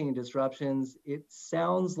supply chain disruptions. It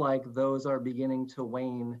sounds like those are beginning to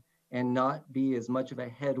wane and not be as much of a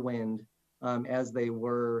headwind as they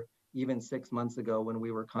were even 6 months ago when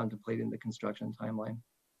we were contemplating the construction timeline.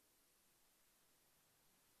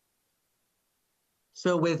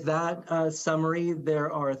 So with that summary,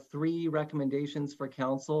 there are 3 recommendations for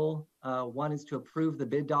council. One is to approve the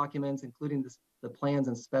bid documents, including the plans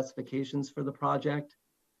and specifications for the project,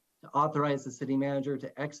 to authorize the city manager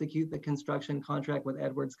to execute the construction contract with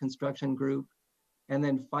Edwards Construction Group, and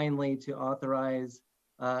then finally to authorize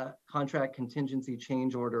contract contingency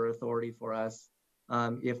change order authority for us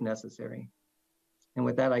if necessary. And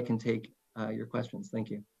with that, I can take your questions. Thank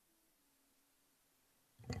you.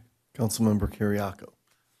 Councilmember Kiriakou.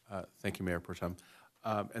 Thank you, Mayor Pro Tem.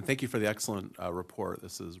 And thank you for the excellent report.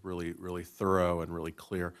 This is really, really thorough and really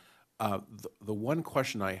clear. The one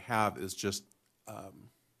question I have is just,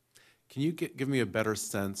 can you give me a better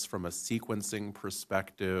sense from a sequencing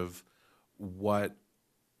perspective, what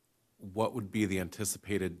would be the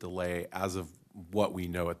anticipated delay as of what we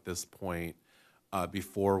know at this point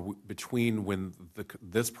between when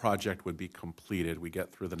this project would be completed, we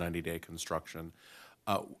get through the 90-day construction,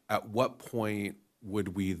 at what point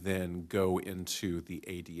would we then go into the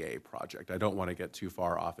ADA project? I don't want to get too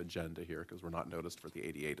far off agenda here because we're not noticed for the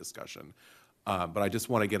ADA discussion. But I just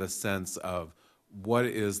want to get a sense of what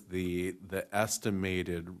is the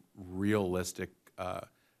estimated realistic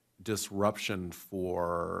disruption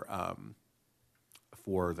for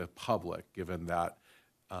the public, given that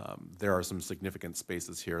there are some significant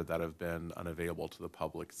spaces here that have been unavailable to the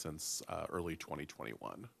public since early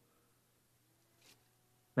 2021.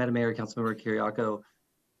 Madam Mayor, Councilmember Kiriakou,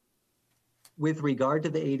 with regard to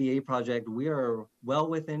the ADA project, we are well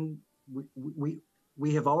within,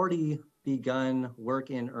 we have already begun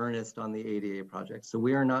work in earnest on the ADA project. So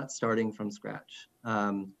we are not starting from scratch.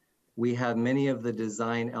 We have many of the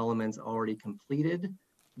design elements already completed.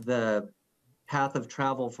 The path of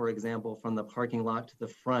travel, for example, from the parking lot to the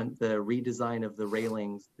front, the redesign of the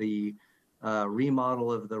railings, the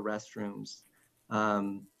remodel of the restrooms,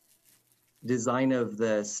 design of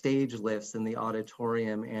the stage lifts in the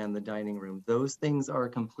auditorium and the dining room. Those things are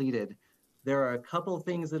completed. There are a couple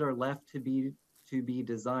things that are left to be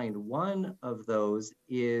designed. One of those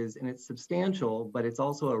is, and it's substantial, but it's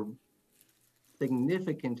also a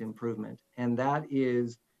significant improvement, and that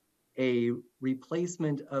is a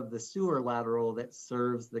replacement of the sewer lateral that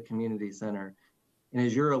serves the community center. And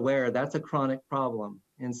as you're aware, that's a chronic problem.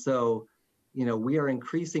 And so, you know, we are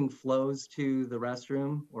increasing flows to the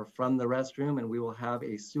restroom or from the restroom, and we will have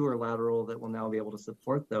a sewer lateral that will now be able to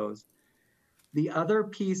support those. The other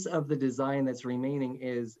piece of the design that's remaining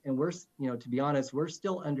is, and we're, you know, to be honest, we're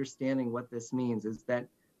still understanding what this means, is that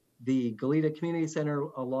the Goleta Community Center,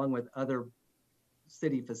 along with other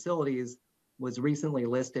city facilities, was recently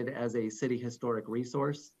listed as a city historic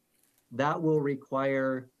resource. That will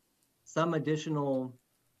require some additional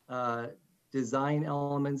design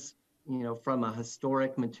elements, you know, from a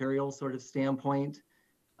historic material sort of standpoint.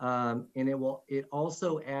 And it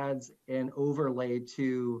also adds an overlay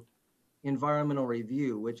to environmental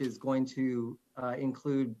review, which is going to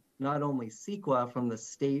include not only CEQA from the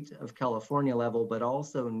state of California level, but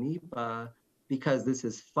also NEPA, because this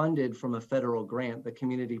is funded from a federal grant, the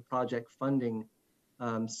community project funding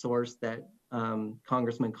source that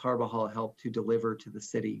Congressman Carbajal helped to deliver to the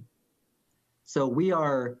city. So we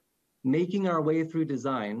are making our way through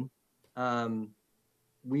design.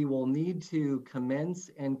 We will need to commence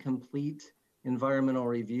and complete environmental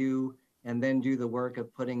review and then do the work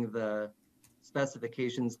of putting the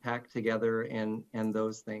specifications packed together and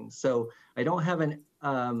those things. So I don't have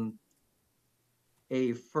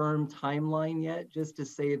a firm timeline yet, just to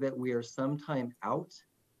say that we are sometime out.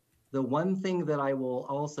 The one thing that I will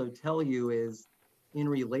also tell you is, in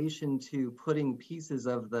relation to putting pieces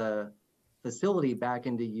of the facility back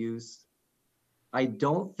into use, I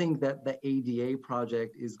don't think that the ADA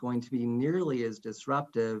project is going to be nearly as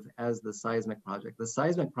disruptive as the seismic project. The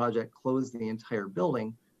seismic project closed the entire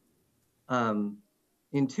building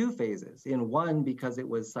in two phases. In one, because it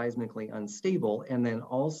was seismically unstable, and then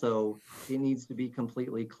also it needs to be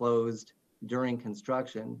completely closed during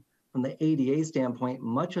construction. From the ADA standpoint,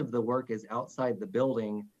 much of the work is outside the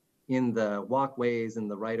building in the walkways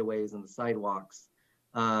and the right-of-ways and the sidewalks.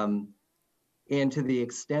 And to the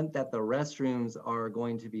extent that the restrooms are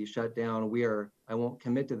going to be shut down, I won't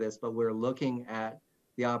commit to this, but we're looking at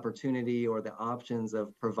the opportunity or the options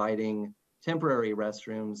of providing temporary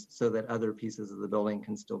restrooms so that other pieces of the building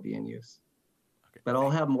can still be in use. Okay. But I'll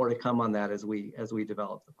have more to come on that as we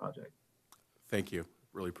develop the project. Thank you.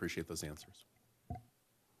 Really appreciate those answers.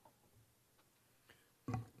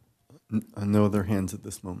 No other hands at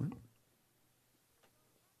this moment.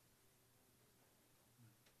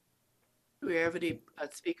 Do we have any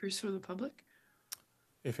speakers from the public?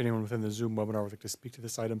 If anyone within the Zoom webinar would like to speak to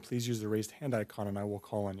this item, please use the raised hand icon and I will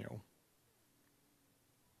call on you.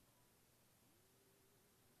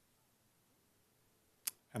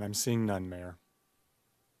 And I'm seeing none, Mayor.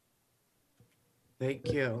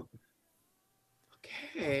 Thank you.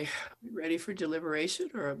 Okay, we ready for deliberation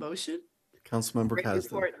or a motion? Councilmember Great Kasdan.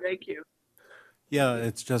 report, thank you. Yeah,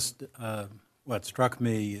 it's just what struck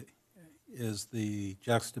me is the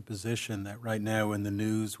juxtaposition that right now in the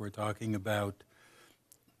news we're talking about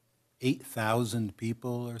 8,000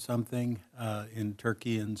 people or something in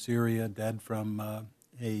Turkey and Syria dead from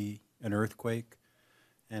an earthquake,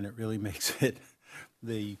 and it really makes it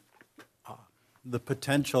the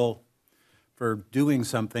potential for doing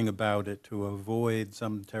something about it to avoid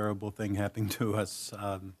some terrible thing happening to us.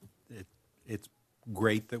 It's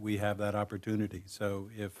great that we have that opportunity. So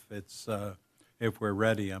if we're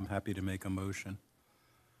ready, I'm happy to make a motion.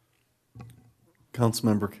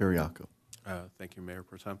 Councilmember Kiriakou. Thank you, Mayor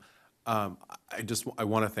Pro Tem. I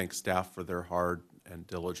want to thank staff for their hard and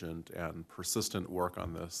diligent and persistent work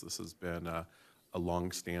on this. This has been a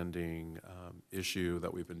longstanding issue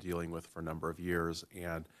that we've been dealing with for a number of years,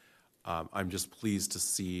 and I'm just pleased to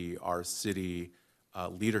see our city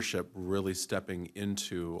leadership really stepping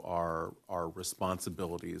into our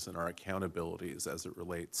responsibilities and our accountabilities as it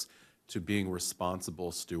relates to being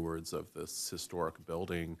responsible stewards of this historic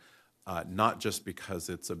building, not just because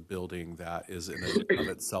it's a building that is in and of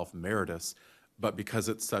itself meritorious, but because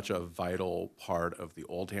it's such a vital part of the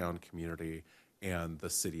Old Town community and the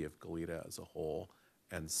city of Goleta as a whole.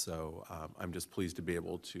 And so I'm just pleased to be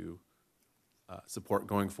able to support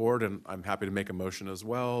going forward, and I'm happy to make a motion as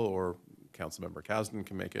well, or Councilmember Kasdan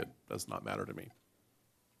can make it. Does not matter to me.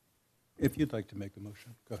 If you'd like to make the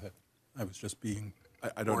motion, go ahead. I was just being.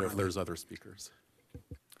 I don't know if there's other speakers.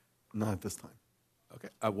 Not at this time. Okay,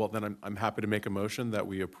 well then I'm happy to make a motion that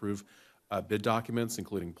we approve bid documents,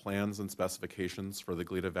 including plans and specifications for the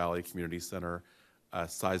Goleta Valley Community Center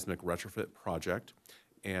seismic retrofit project,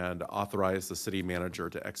 and authorize the city manager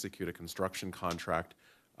to execute a construction contract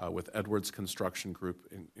with Edwards Construction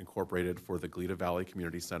Group Incorporated for the Goleta Valley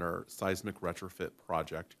Community Center seismic retrofit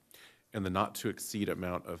project in the not-to-exceed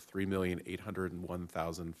amount of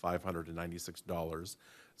 $3,801,596,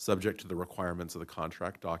 subject to the requirements of the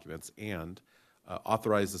contract documents, and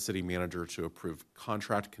authorize the city manager to approve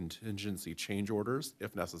contract contingency change orders,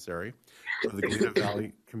 if necessary, for the Goleta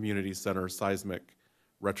Valley Community Center seismic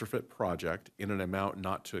retrofit project in an amount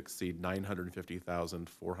not to exceed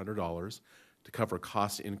 $950,400 to cover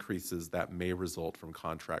cost increases that may result from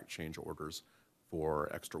contract change orders for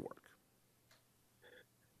extra work.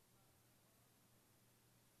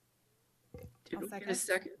 Did we get a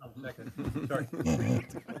second? Second. Sorry.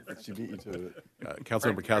 She beat you to it.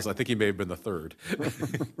 Councilmember Kasdan, I think he may have been the third. It's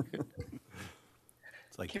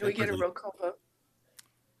like Can we get a roll call vote?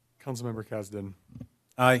 Councilmember Kasdan.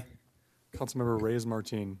 Aye. Councilmember Reyes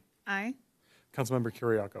Martin. Aye. Councilmember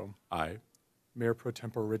Kiriakou. Aye. Mayor Pro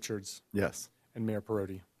Tempore Richards. Yes. And Mayor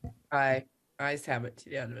Perotti. Aye. Ayes have it,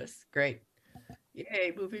 unanimous. Great.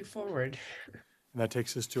 Yay, moving forward. And that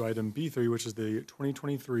takes us to item B3, which is the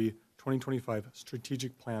 2023-2025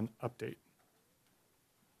 strategic plan update.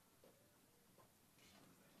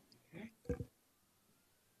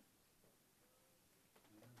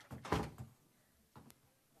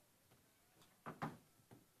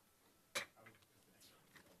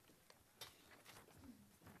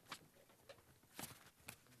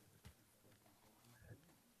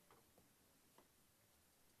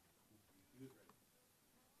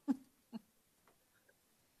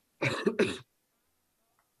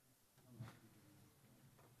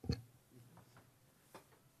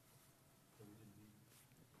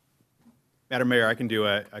 Madam Mayor, I can do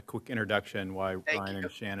a quick introduction while Thank Ryan you.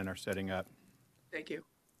 and Shannon are setting up. Thank you.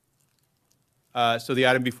 So the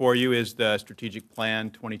item before you is the strategic plan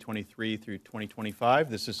 2023 through 2025.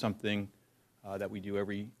 This is something that we do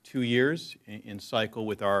every 2 years in cycle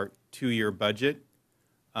with our 2-year budget.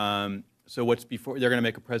 So what's before, they're going to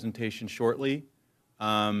make a presentation shortly.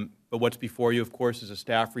 But what's before you, of course, is a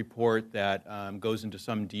staff report that goes into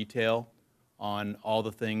some detail on all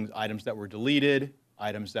the things, items that were deleted,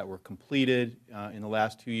 items that were completed in the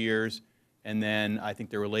last 2 years, and then I think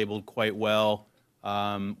they were labeled quite well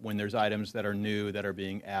when there's items that are new that are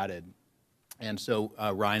being added. And so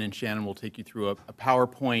Ryan and Shannon will take you through a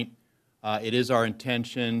PowerPoint. It is our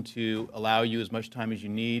intention to allow you as much time as you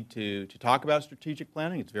need to talk about strategic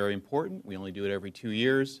planning. It's very important. We only do it every 2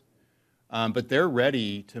 years. But they're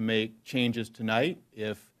ready to make changes tonight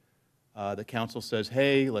if the council says,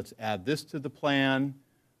 hey, let's add this to the plan.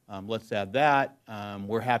 Let's add that.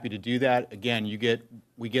 We're happy to do that. Again,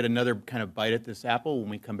 we get another kind of bite at this apple when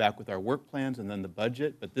we come back with our work plans and then the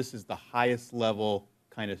budget, but this is the highest level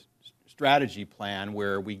kind of strategy plan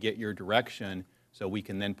where we get your direction so we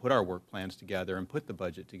can then put our work plans together and put the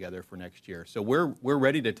budget together for next year. So we're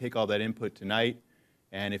ready to take all that input tonight,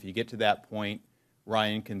 and if you get to that point,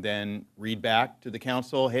 Ryan can then read back to the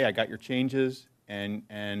council, hey, I got your changes,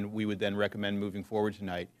 and we would then recommend moving forward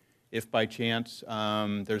tonight. If by chance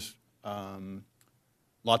there's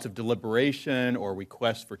lots of deliberation or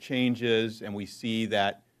requests for changes and we see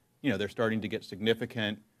that they're starting to get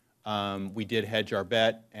significant, we did hedge our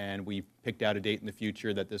bet and we picked out a date in the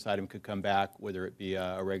future that this item could come back, whether it be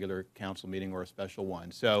a regular council meeting or a special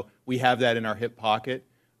one. So we have that in our hip pocket,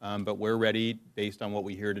 but we're ready based on what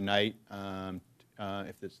we hear tonight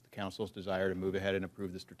if it's the council's desire to move ahead and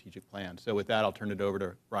approve the strategic plan. So with that, I'll turn it over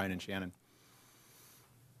to Ryan and Shannon.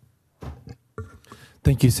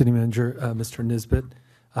 Thank you, City Manager, Mr. Nisbet.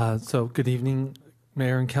 So good evening,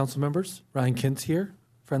 Mayor and council members. Ryan Kintz here,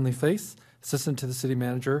 friendly face, Assistant to the City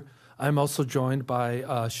Manager. I'm also joined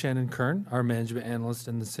by Shannon Kern, our Management Analyst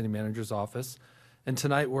in the City Manager's office. And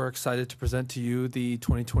tonight we're excited to present to you the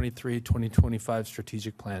 2023-2025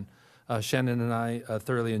 Strategic Plan. Shannon and I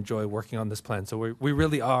thoroughly enjoy working on this plan, so we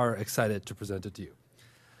really are excited to present it to you.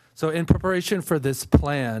 So in preparation for this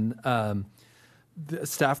plan, the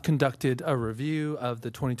staff conducted a review of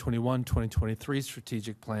the 2021-2023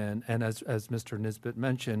 strategic plan, and as Mr. Nisbet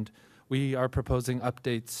mentioned, we are proposing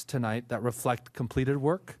updates tonight that reflect completed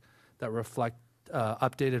work, that reflect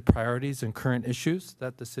updated priorities and current issues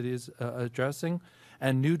that the city is addressing,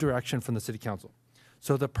 and new direction from the City Council.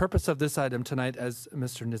 So the purpose of this item tonight, as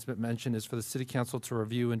Mr. Nisbet mentioned, is for the City Council to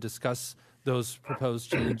review and discuss those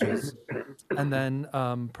proposed changes and then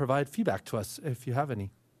provide feedback to us if you have any,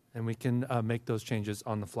 and we can make those changes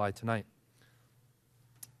on the fly tonight.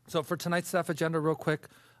 So for tonight's staff agenda, real quick,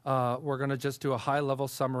 we're going to just do a high-level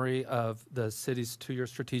summary of the city's two-year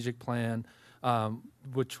strategic plan,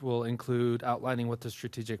 which will include outlining what the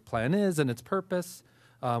strategic plan is and its purpose.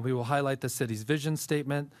 We will highlight the city's vision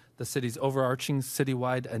statement, the city's overarching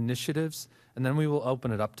citywide initiatives, and then we will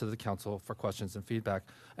open it up to the council for questions and feedback.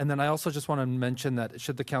 And then I also just want to mention that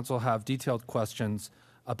should the council have detailed questions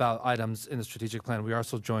about items in the strategic plan, we are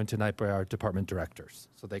also joined tonight by our department directors,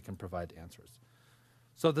 so they can provide answers.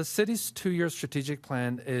 So the city's two-year strategic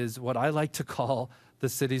plan is what I like to call the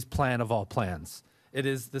city's plan of all plans. It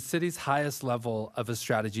is the city's highest level of a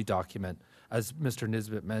strategy document, as Mr.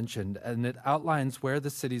 Nisbet mentioned, and it outlines where the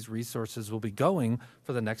city's resources will be going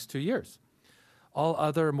for the next 2 years. All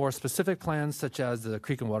other more specific plans, such as the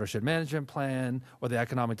Creek and Watershed Management Plan or the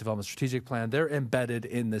Economic Development Strategic Plan, they're embedded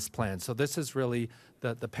in this plan. So this is really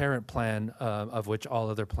the parent plan of which all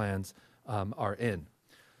other plans are in.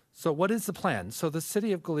 So what is the plan? So the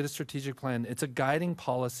City of Goleta Strategic Plan, it's a guiding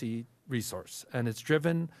policy resource, and it's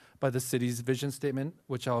driven by the city's vision statement,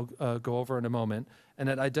 which I'll go over in a moment, and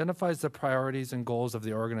it identifies the priorities and goals of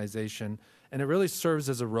the organization, and it really serves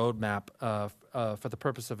as a roadmap for the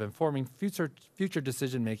purpose of informing future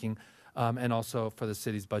decision-making and also for the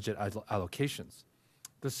city's budget allocations.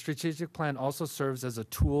 The strategic plan also serves as a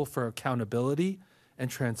tool for accountability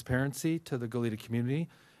and transparency to the Goleta community,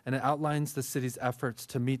 and it outlines the city's efforts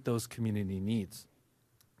to meet those community needs.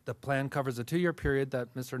 The plan covers a 2-year period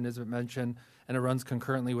that Mr. Nisbet mentioned, and it runs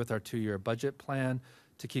concurrently with our 2-year budget plan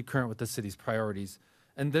to keep current with the city's priorities.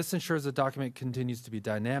 And this ensures the document continues to be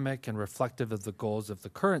dynamic and reflective of the goals of the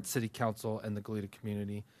current city council and the Goleta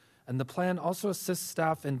community. And the plan also assists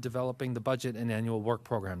staff in developing the budget and annual work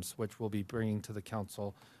programs, which we'll be bringing to the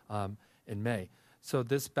council in May. So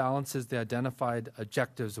this balances the identified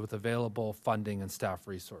objectives with available funding and staff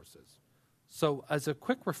resources. So as a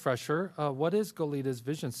quick refresher, what is Goleta's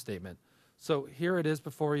vision statement? So here it is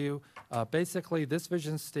before you. Basically, this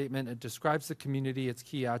vision statement, it describes the community, its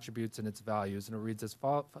key attributes, and its values, and it reads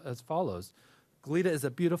as follows. Goleta is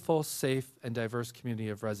a beautiful, safe, and diverse community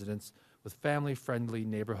of residents with family-friendly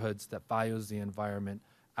neighborhoods that values the environment,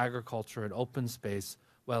 agriculture, and open space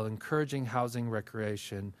while encouraging housing,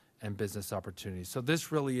 recreation, and business opportunities. So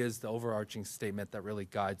this really is the overarching statement that really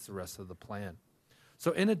guides the rest of the plan.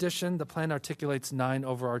 So in addition, the plan articulates 9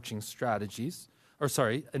 overarching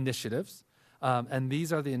initiatives. And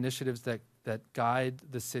these are the initiatives that guide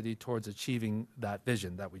the city towards achieving that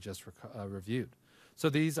vision that we just reviewed. So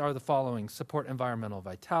these are the following: support environmental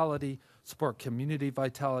vitality, support community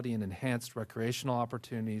vitality and enhanced recreational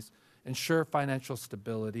opportunities, ensure financial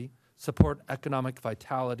stability, support economic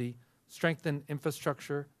vitality, strengthen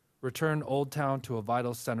infrastructure, return Old Town to a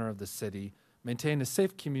vital center of the city, maintain a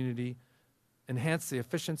safe community, enhance the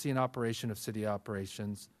efficiency and operation of city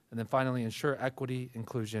operations, and then finally ensure equity,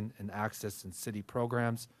 inclusion, and access in city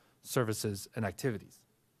programs, services, and activities.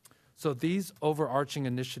 So these overarching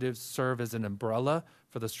initiatives serve as an umbrella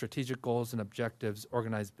for the strategic goals and objectives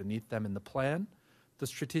organized beneath them in the plan. The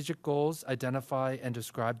strategic goals identify and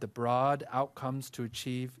describe the broad outcomes to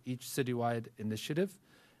achieve each citywide initiative,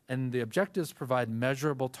 and the objectives provide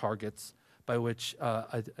measurable targets by which,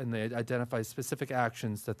 and they identify specific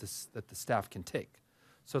actions that the staff can take.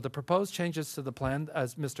 So the proposed changes to the plan,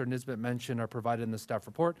 as Mr. Nisbet mentioned, are provided in the staff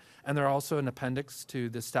report, and they're also an appendix to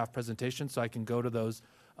the staff presentation, so I can go to those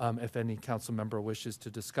if any council member wishes to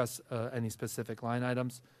discuss any specific line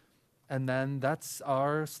items. And then that's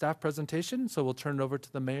our staff presentation, so we'll turn it over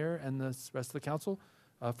to the mayor and the rest of the council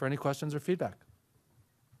for any questions or feedback.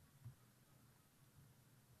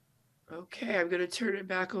 Okay, I'm going to turn it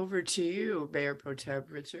back over to you, Mayor Pro Tem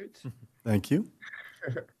Richards. Thank you.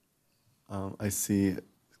 I see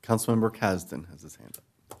Councilmember Kasdan has his hand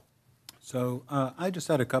up. So I just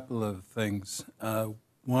had a couple of things.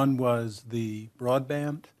 One was the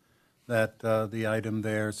broadband, that the item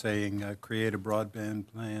there saying create a broadband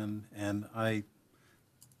plan, and I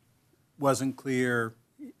wasn't clear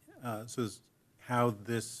so how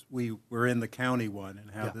this, we're in the county one,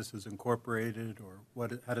 and how this is incorporated, or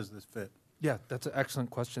how does this fit? Yeah, that's an excellent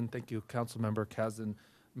question. Thank you, Councilmember Kasdan,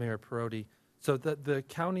 Mayor Perotti. So the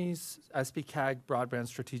county's SBCAG broadband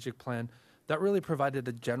strategic plan, that really provided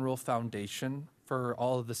a general foundation for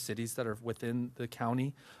all of the cities that are within the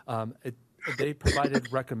county. They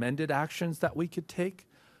provided recommended actions that we could take,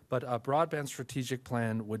 but a broadband strategic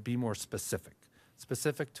plan would be more specific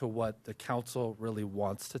to what the council really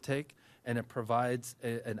wants to take. and it provides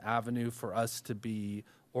an avenue for us to be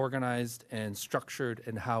organized and structured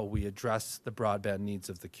in how we address the broadband needs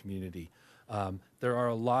of the community. There are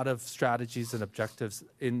a lot of strategies and objectives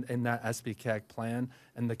in that SBCAG plan,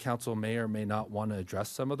 and the council may or may not want to address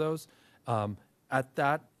some of those. At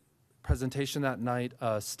that presentation that night,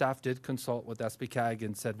 staff did consult with SBCAG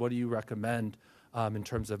and said, what do you recommend in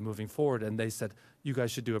terms of moving forward? And they said, you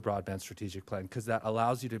guys should do a broadband strategic plan, because that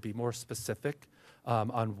allows you to be more specific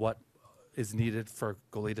on what is needed for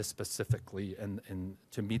Goleta specifically and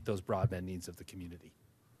to meet those broadband needs of the community.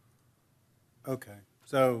 Okay,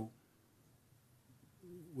 so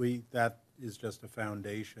that is just a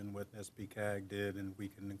foundation, what SBCAG did, and we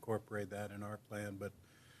can incorporate that in our plan, but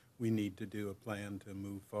we need to do a plan to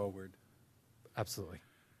move forward. Absolutely.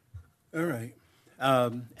 All right.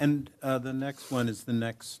 And the next one is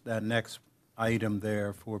that next item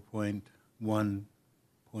there,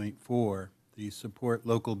 4.1.4, the support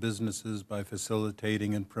local businesses by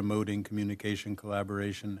facilitating and promoting communication,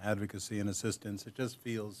 collaboration, advocacy, and assistance. It just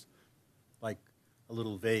feels like a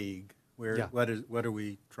little vague. Yeah. What are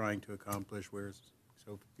we trying to accomplish?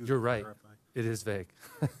 So You're right. clarify. It is vague.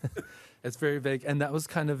 It's very vague, and that was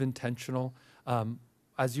kind of intentional.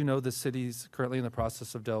 As you know, the city's currently in the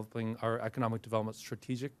process of developing our economic development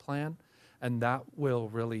strategic plan, and that will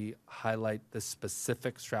really highlight the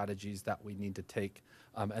specific strategies that we need to take,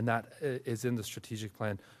 and that is in the strategic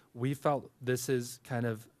plan. We felt this is kind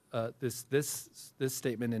of this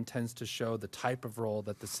statement intends to show the type of role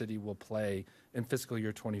that the city will play in fiscal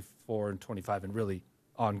year 24 and 25, and really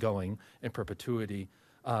ongoing in perpetuity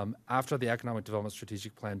after the economic development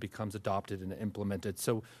strategic plan becomes adopted and implemented.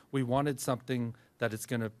 So we wanted something that is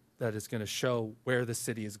going to show where the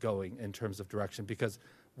city is going in terms of direction, because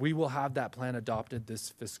we will have that plan adopted this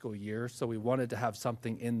fiscal year. So we wanted to have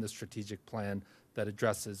something in the strategic plan that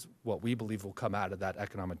addresses what we believe will come out of that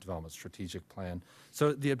economic development strategic plan.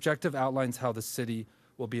 So the objective outlines how the city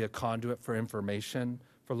will be a conduit for information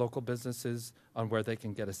for local businesses on where they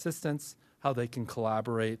can get assistance, how they can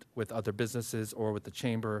collaborate with other businesses or with the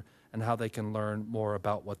chamber, and how they can learn more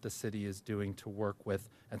about what the city is doing to work with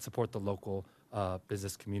and support the local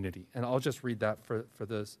business community. And I'll just read that for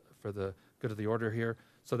the good of the order here.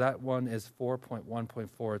 So that one is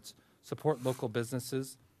 4.1.4. It's support local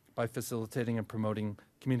businesses by facilitating and promoting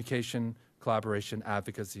communication, collaboration,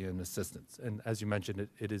 advocacy, and assistance. And as you mentioned,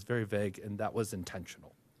 it is very vague, and that was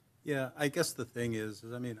intentional. Yeah, I guess the thing is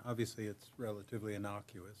I mean, obviously it's relatively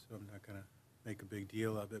innocuous, so I'm not going to make a big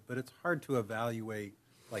deal of it, but it's hard to evaluate,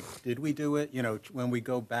 like, did we do it? You know, when we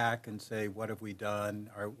go back and say, what have we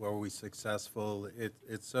done? Were we successful?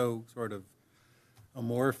 It's so sort of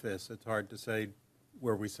amorphous. It's hard to say,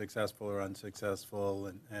 were we successful or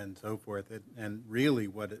unsuccessful and so forth. And really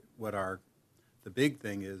the big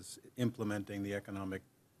thing is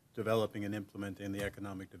developing and implementing the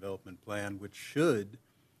economic development plan, which should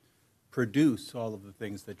produce all of the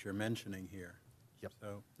things that you're mentioning here. Yep.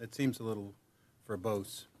 So it seems a little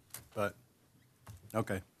verbose, but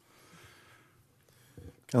okay.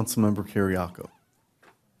 Councilmember Kiriakou.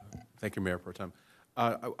 Thank you, Mayor Pro Tem.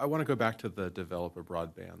 I want to go back to the develop a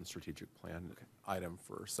broadband strategic plan item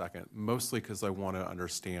for a second, mostly because I want to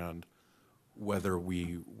understand whether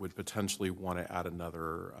we would potentially want to add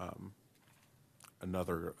another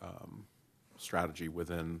strategy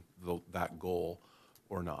within that goal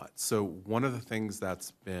or not. So one of the things that's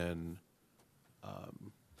been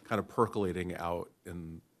kind of percolating out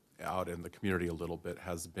in the community a little bit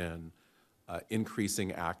has been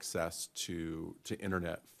increasing access to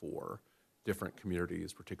internet for different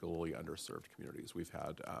communities, particularly underserved communities. We've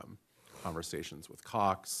had conversations with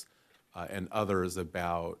Cox and others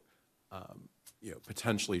about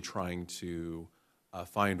potentially trying to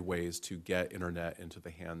find ways to get internet into the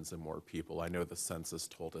hands of more people. I know the census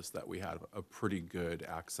told us that we had a pretty good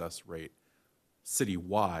access rate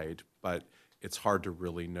citywide, but it's hard to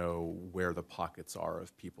really know where the pockets are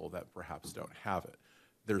of people that perhaps don't have it.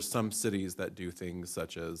 There's some cities that do things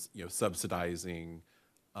such as subsidizing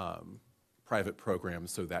private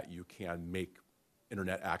programs so that you can make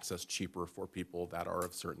internet access cheaper for people that are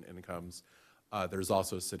of certain incomes. There's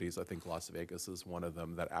also cities, I think Las Vegas is one of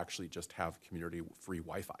them, that actually just have community-free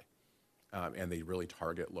Wi-Fi, and they really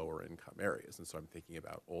target lower income areas. And so I'm thinking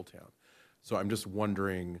about Old Town. So I'm just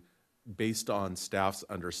wondering, based on staff's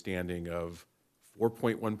understanding of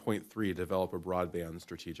 4.1.3, develop a broadband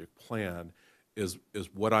strategic plan, is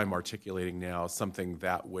what I'm articulating now something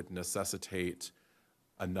that would necessitate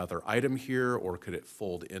another item here, or could it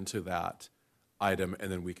fold into that item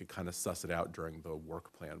and then we could kind of suss it out during the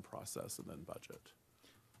work plan process and then budget?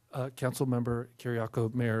 Councilmember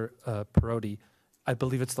Kiriakou, Mayor Perotti, I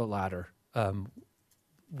believe it's the latter.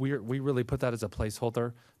 we really put that as a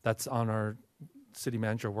placeholder. That's on our city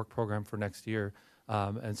manager work program for next year.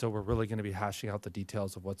 And so we're really going to be hashing out the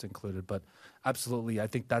details of what's included. But absolutely, I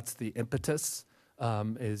think that's the impetus,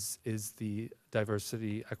 is the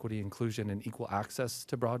diversity, equity, inclusion, and equal access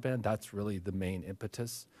to broadband. That's really the main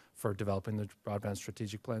impetus for developing the broadband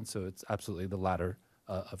strategic plan. So it's absolutely the latter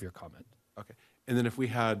of your comment. Okay. And then if we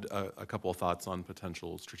had a couple of thoughts on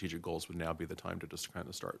potential strategic goals, would now be the time to just kind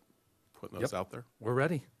of start putting those out there? We're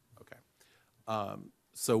ready. Okay.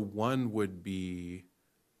 So one would be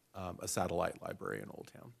a satellite library in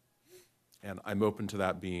Old Town. And I'm open to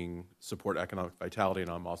that being support economic vitality, and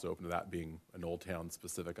I'm also open to that being an Old Town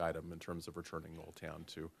specific item in terms of returning Old Town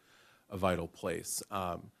to a vital place.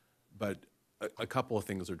 But a couple of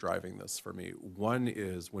things are driving this for me. One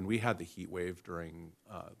is when we had the heat wave during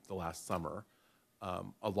the last summer,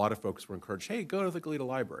 a lot of folks were encouraged, hey, go to the Goleta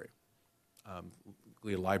Library.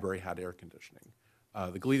 Goleta Library had air conditioning.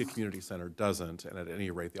 The Goleta Community Center doesn't, and at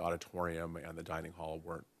any rate, the auditorium and the dining hall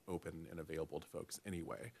weren't open and available to folks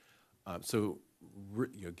anyway.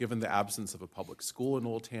 Given the absence of a public school in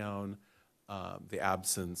Old Town, the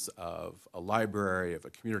absence of a library, of a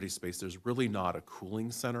community space, there's really not a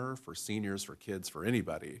cooling center for seniors, for kids, for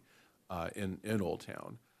anybody in Old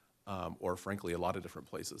Town, or frankly, a lot of different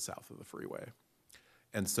places south of the freeway.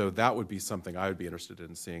 And so that would be something I would be interested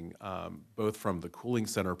in seeing, both from the cooling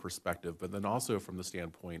center perspective, but then also from the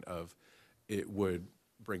standpoint of it would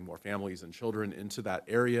bring more families and children into that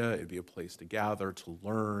area. It'd be a place to gather, to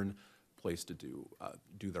learn, place to do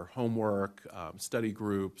their homework, study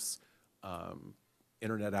groups,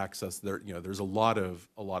 internet access. There's a lot of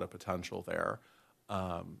potential there,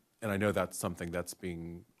 and I know that's something that's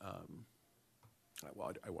being.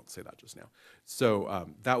 Well, I won't say that just now. So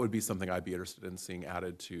that would be something I'd be interested in seeing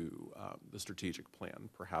added to the strategic plan,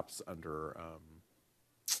 perhaps under, where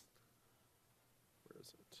is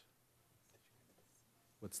it?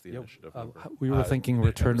 What's the initiative number? We were thinking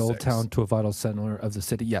return number Old 6. Town to a vital center of the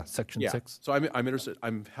city. Yeah, section 6. So I'm interested.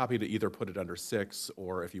 I'm happy to either put it under 6,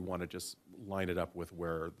 or if you want to just line it up with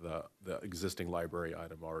where the existing library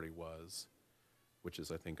item already was, which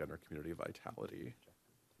is I think under community vitality.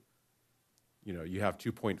 You have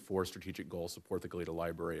 2.4 strategic goals, support the Goleta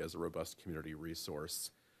Library as a robust community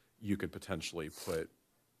resource. You could potentially put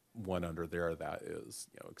one under there that is,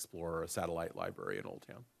 explore a satellite library in Old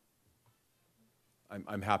Town.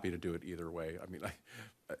 I'm happy to do it either way. I mean,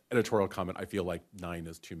 editorial comment, I feel like 9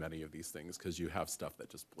 is too many of these things because you have stuff that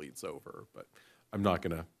just bleeds over, but I'm not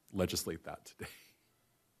going to legislate that today.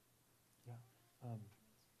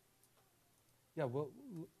 Well,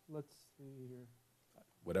 let's see here.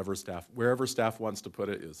 Wherever staff wants to put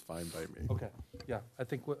it is fine by me. Okay, yeah, I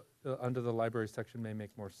think under the library section may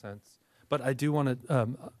make more sense. But I do want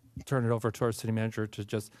to turn it over to our city manager to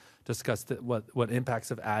just discuss what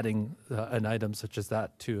impacts of adding an item such as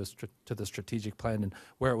that to the strategic plan and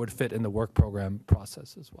where it would fit in the work program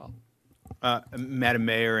process as well. Madam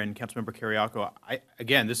Mayor and Councilmember Carriaco,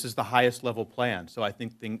 again, this is the highest level plan, so I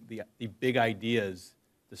think the big ideas,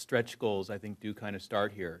 the stretch goals, I think, do kind of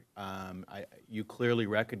start here. You clearly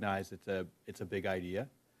recognize it's a big idea.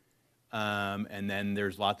 And then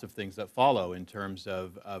there's lots of things that follow in terms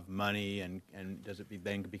of money and does it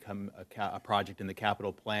then become a project in the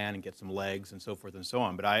capital plan and get some legs and so forth and so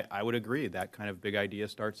on. But I would agree that kind of big idea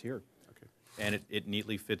starts here. Okay. And it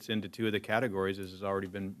neatly fits into 2 of the categories, as has already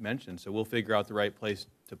been mentioned. So we'll figure out the right place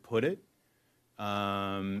to put it.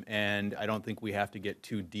 And I don't think we have to get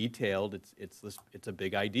too detailed. It's a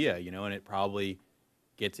big idea, and it probably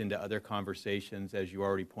gets into other conversations, as you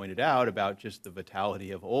already pointed out, about just the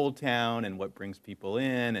vitality of Old Town and what brings people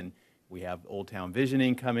in. And we have Old Town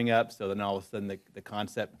visioning coming up, so then all of a sudden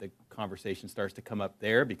the conversation starts to come up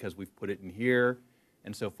there because we've put it in here,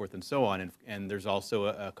 and so forth and so on. And there's also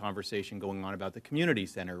a conversation going on about the community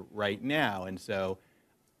center right now. And so,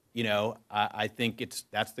 I think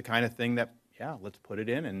that's the kind of thing that, let's put it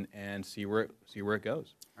in and see where it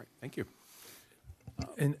goes. All right, thank you.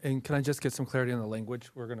 And can I just get some clarity on the language?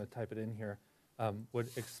 We're going to type it in here. Would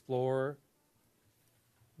explore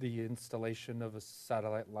the installation of a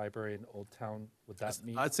satellite library in Old Town, would that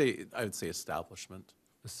mean? I would say establishment.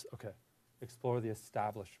 Okay. Explore the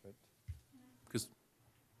establishment. Because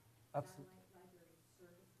absolutely.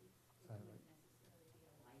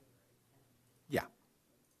 Yeah.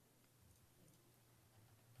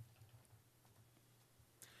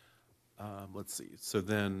 Let's see. So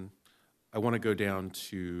then I want to go down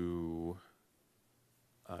to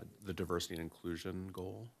the diversity and inclusion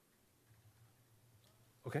goal.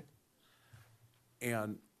 Okay.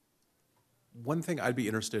 And one thing I'd be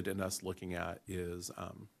interested in us looking at is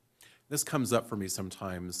this comes up for me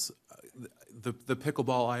sometimes. The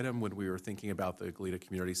pickleball item, when we were thinking about the Goleta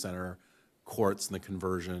Community Center courts and the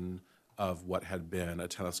conversion of what had been a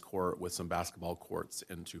tennis court with some basketball courts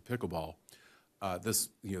into pickleball,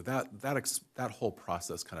 that whole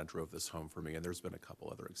process kind of drove this home for me, and there's been a couple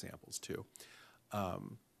other examples too.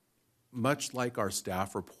 Much like our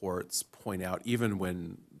staff reports point out, even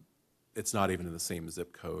when it's not even in the same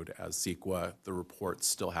zip code as CEQA, the reports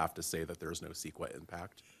still have to say that there's no CEQA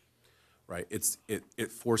impact, right?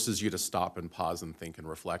 It forces you to stop and pause and think and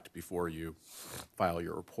reflect before you file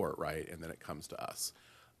your report, right? And then it comes to us.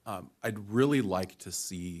 I'd really like to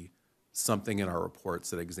see something in our reports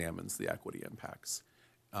that examines the equity impacts.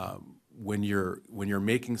 When you're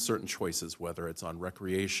making certain choices, whether it's on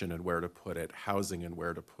recreation and where to put it, housing and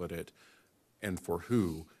where to put it, and for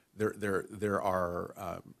who, there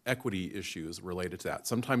are equity issues related to that.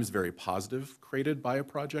 Sometimes very positive created by a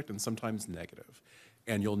project, and sometimes negative.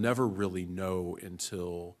 And you'll never really know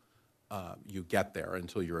until you get there,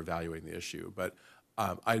 until you're evaluating the issue. But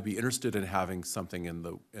I'd be interested in having something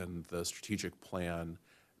in the strategic plan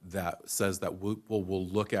that says that we'll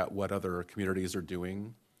look at what other communities are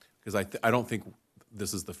doing, because I don't think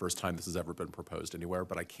this is the first time this has ever been proposed anywhere,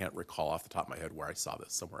 but I can't recall off the top of my head where I saw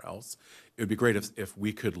this somewhere else. It would be great if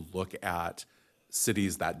we could look at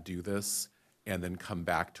cities that do this and then come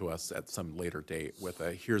back to us at some later date with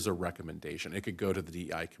here's a recommendation. It could go to the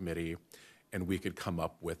DEI committee, and we could come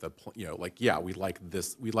up with we like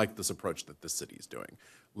this approach that this city is doing.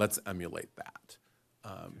 Let's emulate that.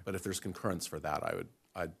 But if there's concurrence for that,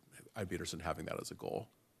 I'd be interested in having that as a goal.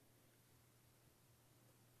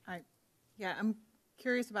 I'm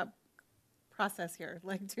curious about process here.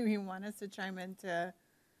 Like, do you want us to chime in to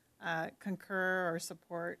concur or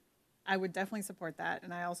support? I would definitely support that,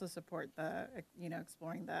 and I also support the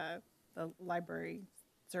exploring the library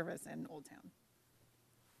service in Old Town.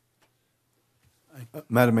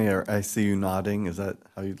 Madam Mayor, I see you nodding. Is that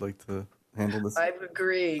how you'd like to handle this? I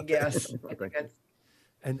agree, yes. Thank you.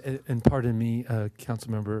 And pardon me,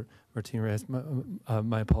 Councilmember Martinez,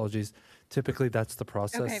 my apologies. Typically, that's the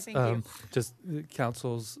process. Okay, thank you. Just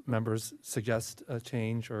council's members suggest a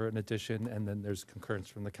change or an addition, and then there's concurrence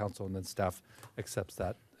from the council, and then staff accepts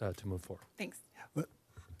that to move forward. Thanks. But,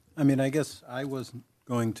 I mean, I guess I wasn't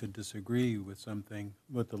going to disagree with something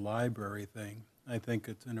with the library thing. I think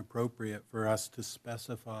it's inappropriate for us to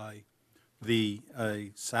specify the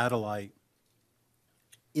satellite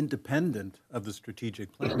independent of the strategic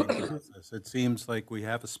planning process. It seems like we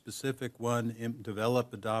have a specific one,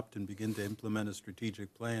 develop, adopt, and begin to implement a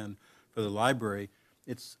strategic plan for the library.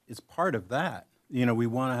 It's part of that. We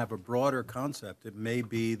want to have a broader concept. It may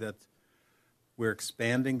be that we're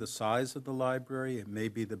expanding the size of the library. It may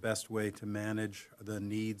be the best way to manage the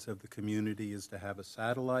needs of the community is to have a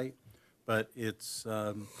satellite. But it's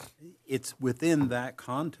within that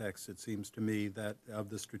context, it seems to me, that of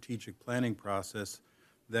the strategic planning process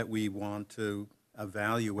that we want to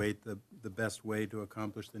evaluate the best way to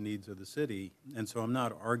accomplish the needs of the city. And so I'm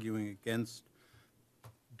not arguing against,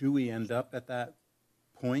 do we end up at that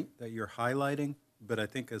point that you're highlighting? But I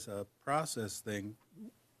think as a process thing,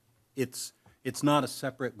 it's not a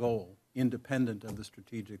separate goal, independent of the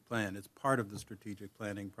strategic plan. It's part of the strategic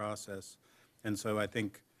planning process. And so I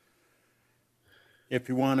think if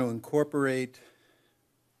you want to incorporate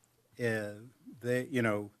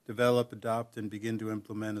develop, adopt, and begin to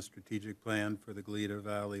implement a strategic plan for the Goleta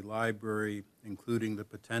Valley Library, including the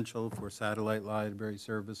potential for satellite library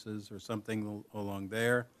services or something along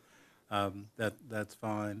there, that's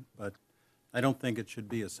fine. But I don't think it should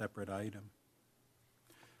be a separate item.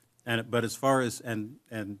 But as far as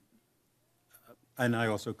and I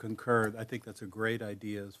also concur. I think that's a great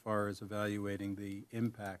idea as far as evaluating the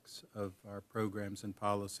impacts of our programs and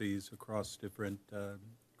policies across different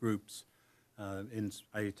groups.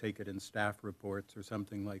 I take it in staff reports or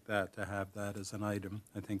something like that, to have that as an item.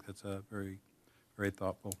 I think that's a very, very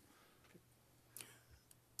thoughtful.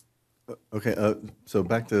 Okay, so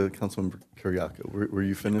back to Councilmember Kiriakou. Were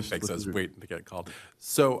you finished? Thanks, I was waiting to get called.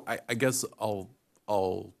 So I guess I'll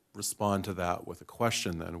respond to that with a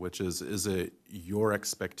question then, which is it your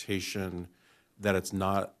expectation that it's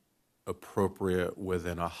not appropriate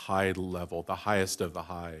within a high level, the highest of the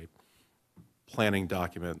high planning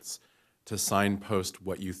documents, to signpost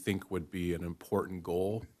what you think would be an important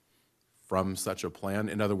goal from such a plan?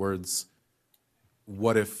 In other words,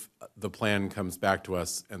 what if the plan comes back to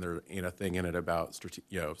us and there ain't a thing in it about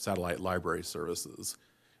satellite library services,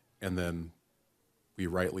 and then we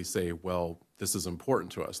rightly say, well, this is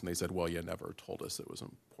important to us, and they said, well, you never told us it was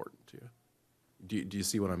important to you. Do you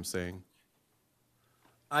see what I'm saying?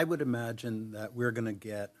 I would imagine that we're going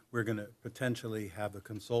to potentially have a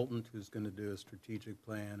consultant who's going to do a strategic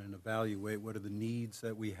plan and evaluate what are the needs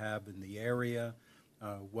that we have in the area,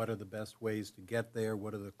 what are the best ways to get there,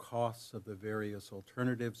 what are the costs of the various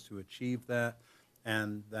alternatives to achieve that,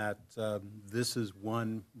 and that this is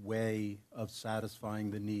one way of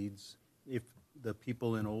satisfying the needs. If the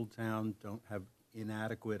people in Old Town don't have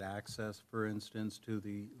inadequate access, for instance, to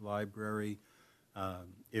the library,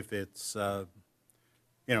 if it's that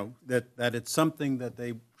it's something that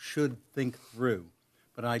they should think through.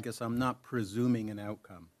 But I guess I'm not presuming an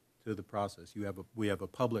outcome to the process. We have a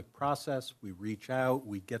public process, we reach out,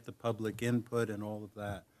 we get the public input and all of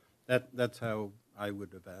that. That's how I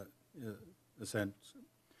would have assent.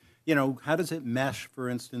 How does it mesh, for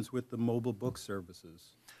instance, with the mobile book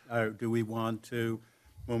services? Do we want to,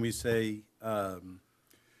 when we say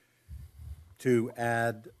to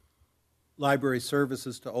add library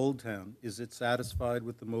services to Old Town, is it satisfied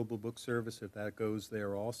with the mobile book service if that goes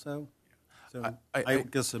there also? So I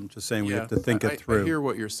guess I'm just saying we have to think it through. I hear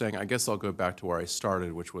what you're saying. I guess I'll go back to where I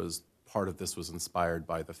started, which was part of this was inspired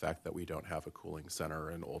by the fact that we don't have a cooling center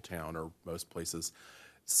in Old Town or most places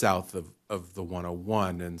south of the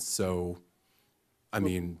 101. And so, I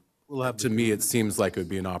mean, to me, it seems like it would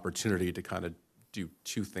be an opportunity to kind of do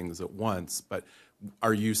two things at once. But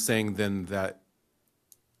are you saying then that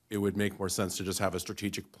it would make more sense to just have a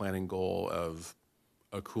strategic planning goal of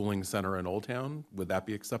a cooling center in Old Town? Would that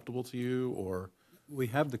be acceptable to you, or? We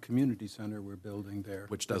have the community center we're building there.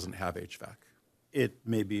 Which doesn't have HVAC.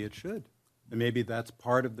 Maybe it should. And maybe that's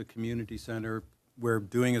part of the community center. We're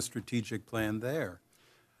doing a strategic plan there.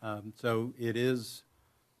 So it is,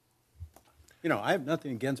 I have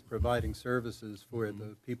nothing against providing services for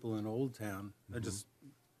the people in Old Town. I just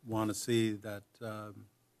want to see that,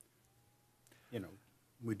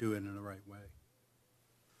 we do it in the right way.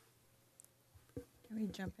 Can we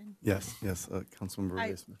jump in? Yes, Councilmember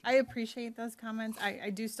Reyes. I appreciate those comments.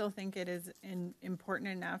 I do still think it is important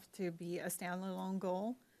enough to be a standalone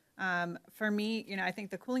goal. For me, I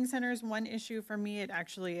think the cooling center is one issue. For me, it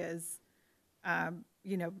actually is,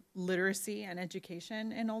 literacy and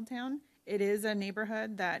education in Old Town. It is a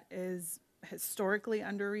neighborhood that is historically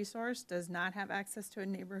under-resourced, does not have access to a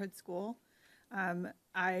neighborhood school.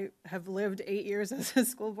 I have lived 8 years as a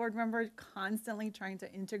school board member, constantly trying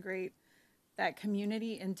to integrate that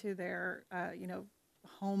community into their,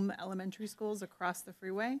 home elementary schools across the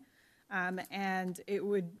freeway. And it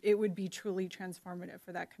would be truly transformative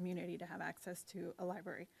for that community to have access to a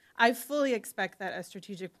library. I fully expect that a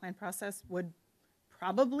strategic plan process would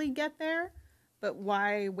probably get there, but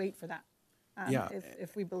why wait for that?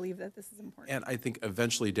 If we believe that this is important. And I think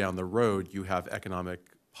eventually down the road, you have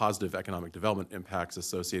positive economic development impacts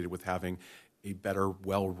associated with having a better,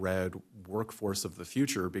 well-read workforce of the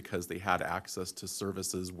future because they had access to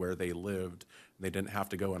services where they lived. And they didn't have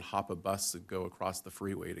to go and hop a bus and go across the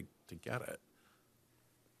freeway to get it.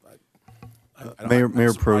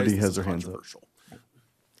 Mayor Prodi has her hands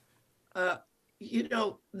up.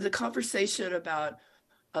 The conversation about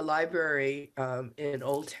a library in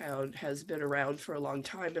Old Town has been around for a long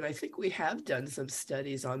time, and I think we have done some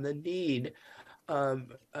studies on the need.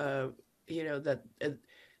 That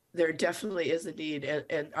there definitely is a need,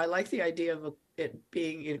 and I like the idea of it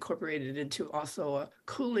being incorporated into also a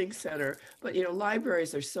cooling center. But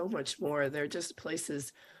libraries are so much more. They're just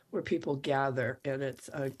places where people gather, and it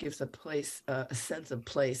gives a sense of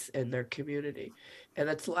place in their community, and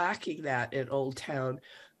it's lacking that in Old Town.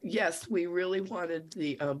 Yes, we really wanted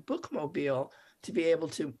the bookmobile to be able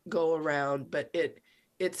to go around, but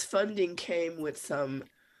its funding came with some,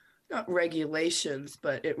 not regulations,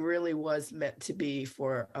 but it really was meant to be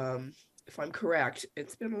for, if I'm correct,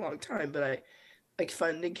 it's been a long time, but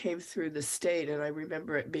funding came through the state, and I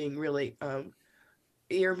remember it being really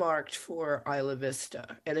earmarked for Isla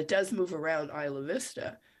Vista, and it does move around Isla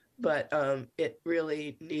Vista, but it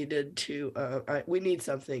really needed to, we need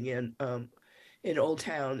something in Old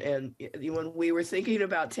Town. And when we were thinking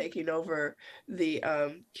about taking over the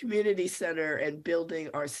community center and building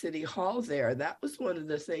our city hall there, that was one of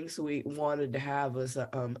the things we wanted to have was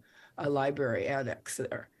a library annex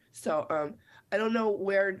there. So I don't know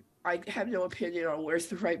where, I have no opinion on where's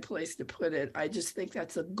the right place to put it. I just think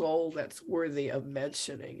that's a goal that's worthy of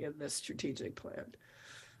mentioning in this strategic plan.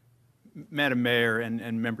 Madam Mayor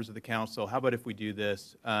and members of the council, how about if we do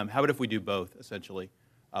this? How about if we do both, essentially?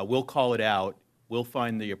 We'll call it out. We'll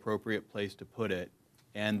find the appropriate place to put it,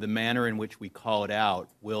 and the manner in which we call it out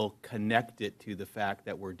will connect it to the fact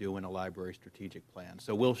that we're doing a library strategic plan.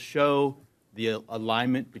 So we'll show the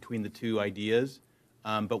alignment between the two ideas,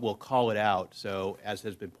 but we'll call it out so, as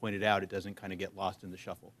has been pointed out, it doesn't kind of get lost in the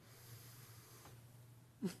shuffle.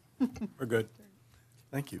 We're good.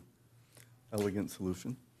 Thank you. Elegant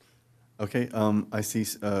solution. Okay, I see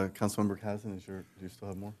Councilmember Kazan, do you still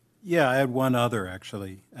have more? Yeah, I had one other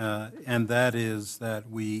actually, and that is that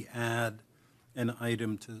we add an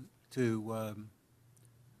item to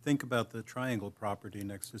think about the Triangle property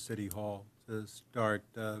next to City Hall, to start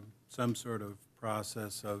some sort of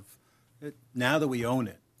process of it. Now that we own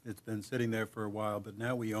it, it's been sitting there for a while, but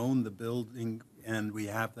now we own the building and we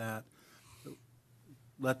have that.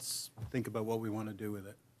 Let's think about what we want to do with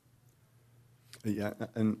it. Yeah,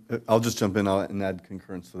 and I'll just jump in and add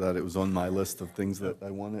concurrence to that. It was on my list of things that I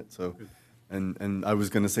wanted, so. And I was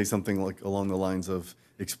going to say something like along the lines of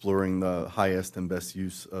exploring the highest and best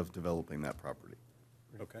use of developing that property.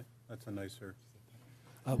 Okay, that's a nicer.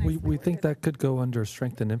 We think that could go under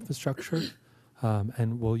strength and infrastructure,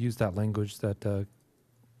 and we'll use that language that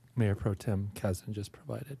Mayor Pro Tem Kazan just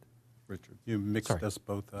provided. Richard. You mixed us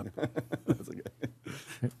both up. That's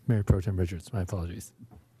okay. Mayor Pro Tem Richards, my apologies.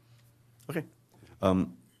 Okay.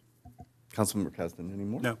 Councilmember Kasdan, any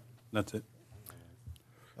more? No, that's it.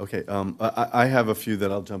 Okay, I have a few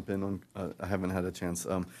that I'll jump in on. I haven't had a chance.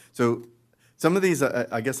 So some of these,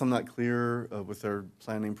 I guess I'm not clear with our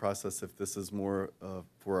planning process if this is more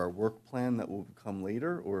for our work plan that will come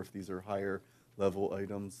later, or if these are higher level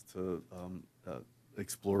items to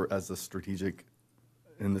explore as a strategic,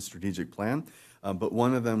 in the strategic plan. But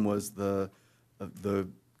one of them was the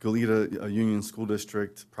Goleta Union School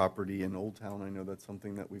District property in Old Town. I know that's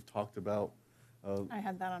something that we've talked about. I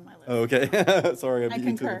had that on my list. Okay, sorry, I beat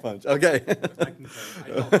you to the punch. Okay.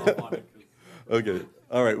 Okay,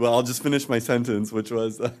 all right, well, I'll just finish my sentence, which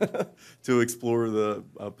was to explore the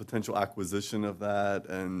potential acquisition of that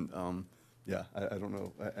and, yeah, I don't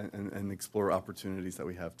know, and explore opportunities that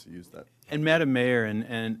we have to use that. And Madam Mayor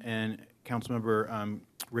and Councilmember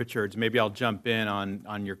Richards, maybe I'll jump in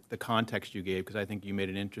on the context you gave, because I think you made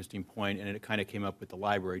an interesting point, and it kind of came up with the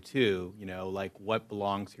library too, you know, like what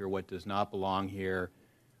belongs here, what does not belong here.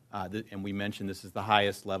 And we mentioned this is the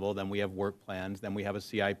highest level, then we have work plans, then we have a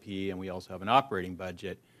CIP, and we also have an operating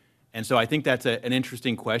budget. And so I think that's an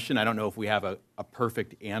interesting question. I don't know if we have a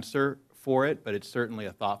perfect answer for it, but it's certainly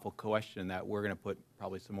a thoughtful question that we're going to put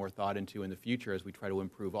probably some more thought into in the future as we try to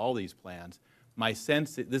improve all these plans. My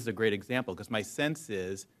sense, this is a great example, because my sense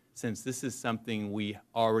is, since this is something we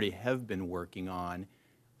already have been working on,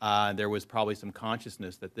 there was probably some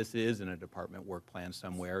consciousness that this is in a department work plan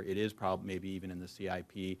somewhere. It is probably maybe even in the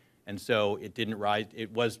CIP, and so it didn't rise. It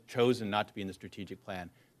was chosen not to be in the strategic plan.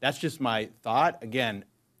 That's just my thought. Again,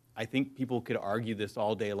 I think people could argue this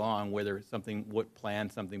all day long, whether what plan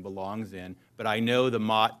something belongs in, but I know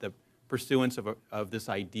the pursuance of this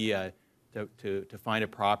idea to find a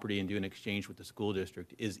property and do an exchange with the school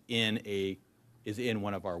district is in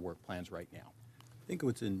one of our work plans right now. I think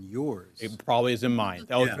it's in yours. It probably is in mine.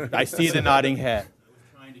 Yeah. I see the nodding head. I was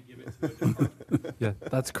trying to give it to Yeah,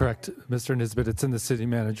 that's correct, Mr. Nisbet. It's in the city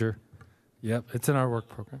manager. Yep, it's in our work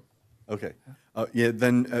program. Okay. Yeah,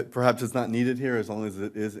 then perhaps it's not needed here as long as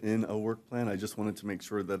it is in a work plan. I just wanted to make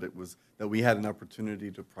sure that that we had an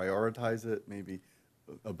opportunity to prioritize it, maybe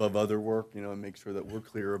above other work, you know, and make sure that we're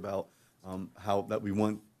clear about how that we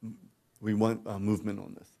want movement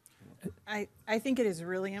on this. I think it is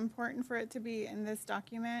really important for it to be in this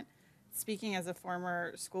document. Speaking as a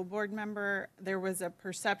former school board member, there was a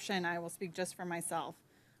perception, I will speak just for myself,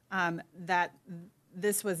 that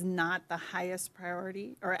this was not the highest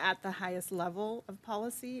priority or at the highest level of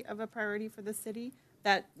policy of a priority for the city.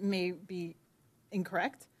 That may be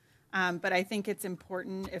incorrect, but I think it's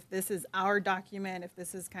important, if this is our document, if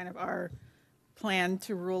this is kind of our plan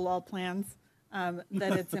to rule all plans,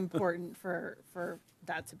 that it's important for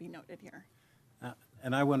that to be noted here.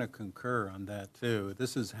 And I want to concur on that too.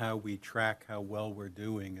 This is how we track how well we're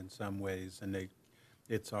doing in some ways, and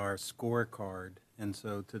it's our scorecard. And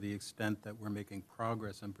so to the extent that we're making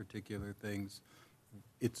progress on particular things,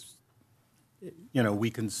 it's, you know, we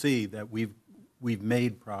can see that we've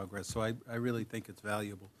made progress. So I really think it's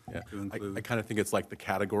valuable to include. I kind of think it's like the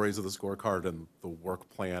categories of the scorecard and the work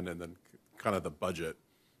plan, and then kind of the budget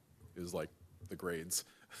is like the grades.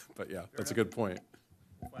 But yeah, that's a good point.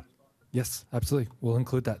 Yes, absolutely. We'll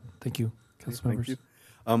include that. Thank you, council members.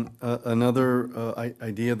 Thank you. Another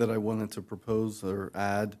idea that I wanted to propose or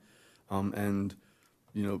add, and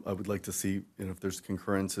you know, I would like to see, you know, if there's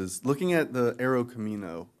concurrences, looking at the Arroyo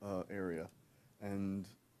Camino area, and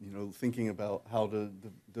you know, thinking about how to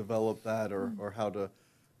develop that, or how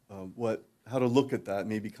to look at that,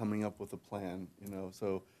 maybe coming up with a plan. You know,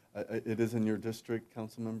 so. It is in your district,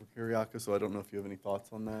 Councilmember Kiriaka, so I don't know if you have any thoughts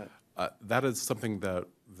on that. That is something that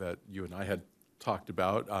you and I had talked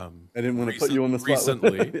about. I didn't want to put you on the spot.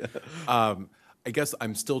 Recently. I guess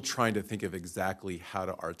I'm still trying to think of exactly how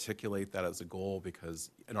to articulate that as a goal, because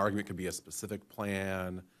an argument could be a specific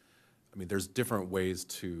plan. I mean, there's different ways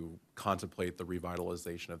to contemplate the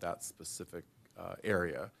revitalization of that specific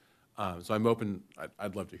area. So I'm open,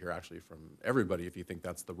 I'd love to hear actually from everybody if you think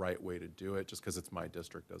that's the right way to do it. Just because it's my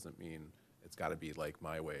district doesn't mean it's got to be like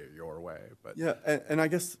my way or your way. But Yeah, and I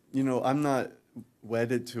guess, you know, I'm not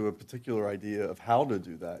wedded to a particular idea of how to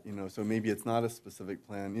do that, you know, so maybe it's not a specific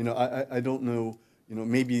plan. You know, I don't know, you know,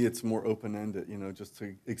 maybe it's more open-ended, you know, just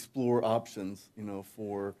to explore options, you know,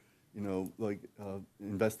 for, you know, like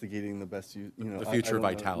investigating the best use, you know. The I future don't know,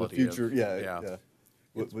 vitality The of- future, yeah, yeah. yeah.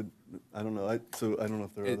 What would, I don't know, so I don't know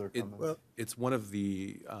if there are other comments. It's one of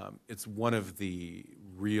the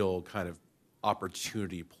real kind of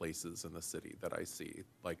opportunity places in the city that I see.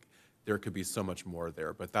 Like, there could be so much more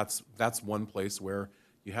there, but that's one place where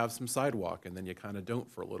you have some sidewalk and then you kind of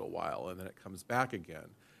don't for a little while and then it comes back again.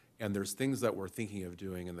 And there's things that we're thinking of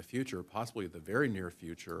doing in the future, possibly the very near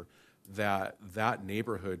future, that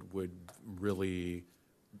neighborhood would really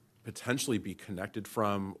potentially be connected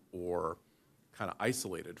from or kind of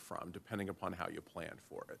isolated from, depending upon how you plan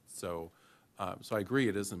for it. So I agree,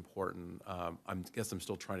 it is important. I guess I'm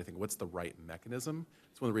still trying to think, what's the right mechanism?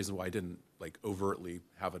 It's one of the reasons why I didn't like overtly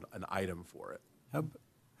have an item for it. How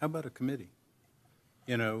about a committee?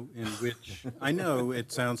 You know, in which, I know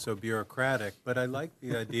it sounds so bureaucratic, but I like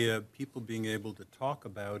the idea of people being able to talk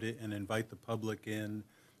about it and invite the public in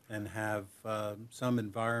and have some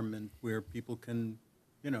environment where people can,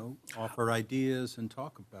 you know, offer ideas and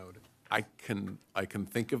talk about it. I can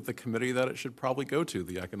think of the committee that it should probably go to,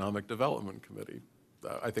 the Economic Development Committee.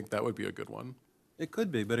 I think that would be a good one. It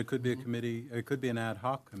could be, but it could be a committee, it could be an ad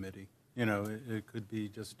hoc committee. You know, it could be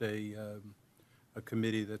just a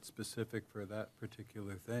committee that's specific for that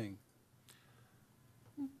particular thing.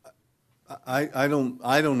 I don't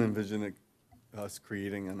envision us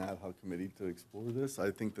creating an ad hoc committee to explore this.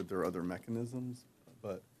 I think that there are other mechanisms,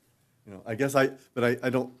 but, you know, I guess I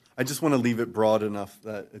just want to leave it broad enough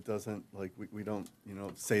that it doesn't, like, we don't, you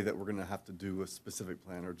know, say that we're going to have to do a specific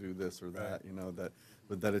plan or do this or that, Right. you know,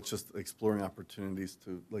 but that it's just exploring opportunities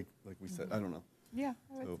to, like we said, I don't know. Yeah,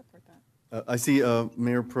 I would So, support that. I see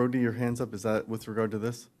Mayor Prodi, your hand's up. Is that with regard to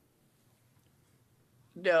this?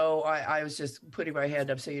 No, I was just putting my hand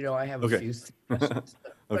up so you know I have a Okay. few questions.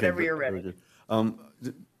 Whenever you're very ready.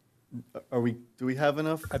 good. Do we have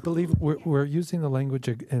enough? I believe we're using the language,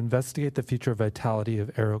 investigate the future vitality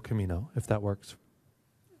of Arrow Camino, if that works.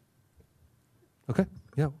 Okay,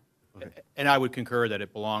 yeah. And I would concur that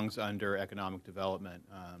it belongs under economic development.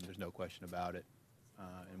 There's no question about it.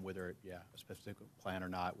 And whether it, a specific plan or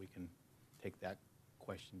not, we can take that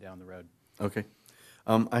question down the road. Okay.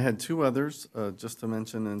 I had two others just to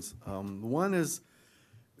mention. And one is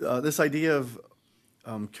this idea of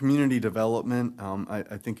community development.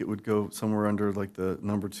 I think it would go somewhere under like the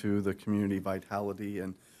number 2, the community vitality.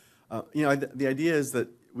 And, you know, the idea is that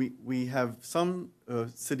we have some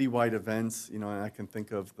citywide events, you know, and I can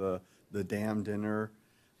think of the Dam Dinner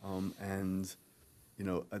and, you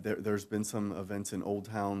know, there's been some events in Old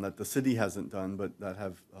Town that the city hasn't done, but that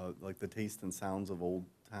have like the taste and sounds of Old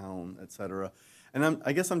Town, et cetera. And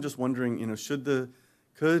I guess I'm just wondering, you know, should the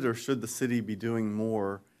city be doing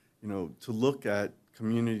more, you know, to look at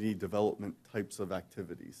community development types of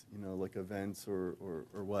activities, you know, like events or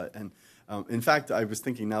what? And in fact, I was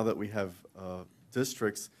thinking now that we have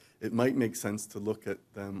districts, it might make sense to look at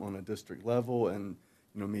them on a district level and,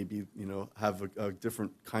 you know, maybe, you know, have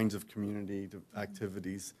different kinds of community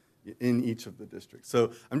activities in each of the districts.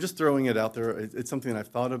 So I'm just throwing it out there. It's something I've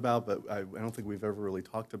thought about, but I don't think we've ever really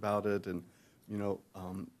talked about it. And, you know,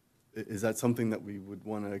 is that something that we would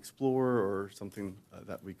want to explore or something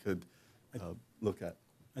that we could look at?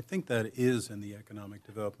 I think that is in the Economic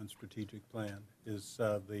Development Strategic Plan, is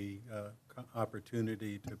the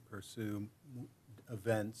opportunity to pursue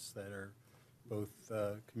events that are both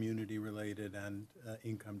community-related and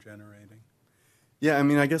income-generating. Yeah, I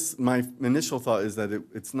mean, I guess my initial thought is that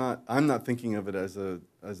it's not, I'm not thinking of it as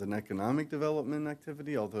an economic development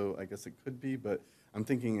activity, although I guess it could be, but I'm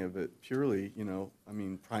thinking of it purely, you know, I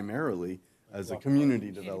mean, primarily as a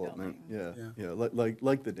community development. Yeah,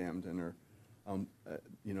 like the Dam Dinner.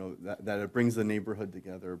 You know, that it brings the neighborhood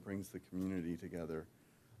together, brings the community together.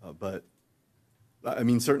 But I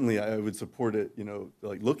mean, certainly I would support it, you know,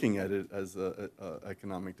 like looking at it as a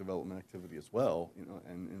economic development activity as well, you know,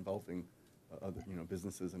 and involving other, you know,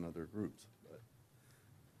 businesses and other groups.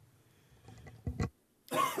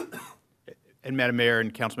 And Madam Mayor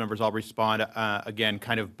and council members, I'll respond again,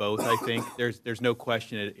 kind of both. I think there's no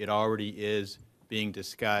question it already is being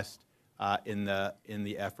discussed in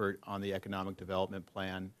the effort on the economic development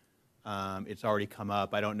plan. It's already come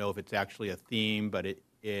up. I don't know if it's actually a theme, but it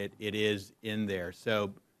is in there.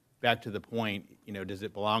 So back to the point, you know, does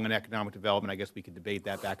it belong in economic development? I guess we could debate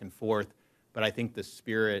that back and forth. But I think the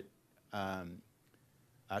spirit,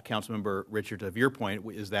 Councilmember Richards, of your point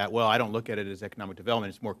is that, well, I don't look at it as economic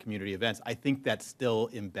development, it's more community events. I think that's still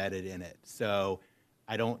embedded in it. So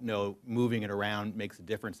I don't know, moving it around makes a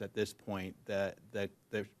difference at this point. The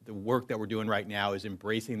work that we're doing right now is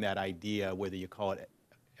embracing that idea, whether you call it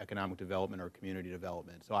economic development or community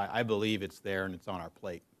development. So I believe it's there and it's on our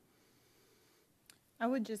plate. I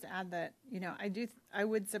would just add that, you know, I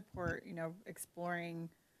would support, you know, exploring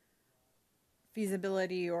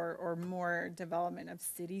feasibility or more development of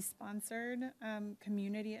city-sponsored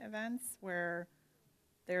community events where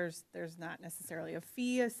there's not necessarily a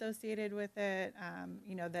fee associated with it,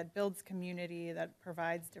 you know, that builds community, that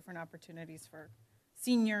provides different opportunities for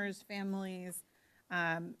seniors, families.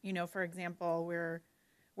 You know, for example, we're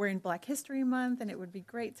in Black History Month, and it would be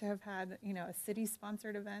great to have had, you know, a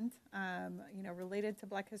city-sponsored event, you know, related to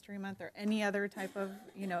Black History Month or any other type of,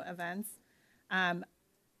 you know, events.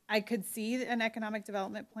 I could see an economic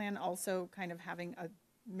development plan also kind of having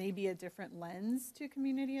maybe a different lens to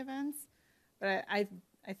community events, but I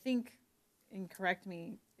think, and correct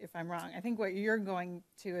me if I'm wrong, I think what you're going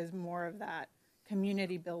to is more of that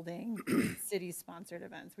community building, city-sponsored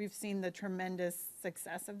events. We've seen the tremendous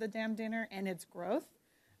success of the Dam Dinner and its growth.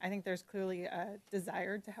 I think there's clearly a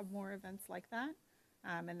desire to have more events like that,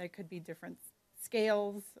 and there could be different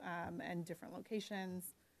scales and different locations.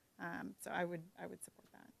 So I would support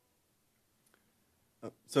that.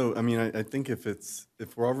 So, I mean, I think if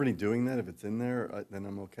we're already doing that, if it's in there, then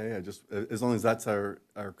I'm okay. As long as that's our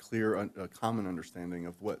clear, common understanding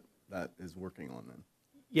of what that is working on then.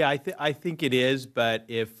 Yeah, I think it is, but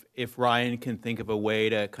if Ryan can think of a way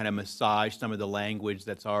to kind of massage some of the language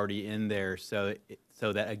that's already in there so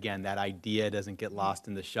that, again, that idea doesn't get lost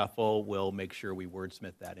in the shuffle, we'll make sure we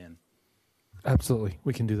wordsmith that in. Absolutely,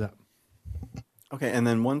 we can do that. Okay, and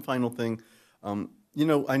then one final thing. You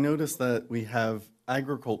know, I noticed that we have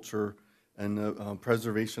agriculture and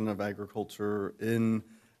preservation of agriculture in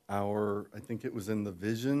our, I think it was in the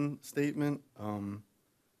vision statement,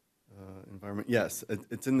 environment. Yes,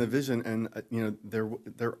 it's in the vision, and you know,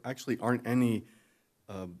 there actually aren't any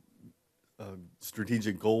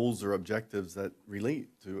strategic goals or objectives that relate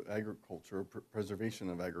to agriculture, preservation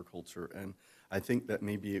of agriculture, and I think that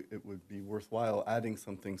maybe it would be worthwhile adding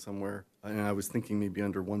something somewhere. And I was thinking maybe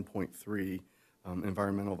under 1.3.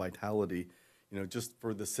 Environmental vitality, you know, just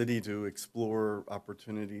for the city to explore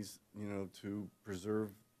opportunities, you know, to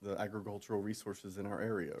preserve the agricultural resources in our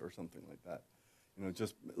area or something like that. You know,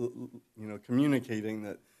 just, you know, communicating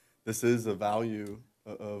that this is a value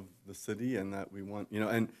of the city and that we want, you know,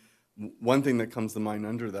 and one thing that comes to mind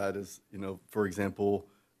under that is, you know, for example,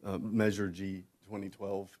 Measure G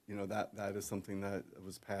 2012, you know, that is something that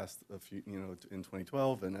was passed in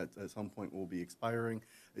 2012 and at some point will be expiring.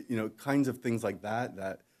 You know, kinds of things like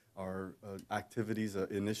that are activities,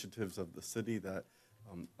 initiatives of the city that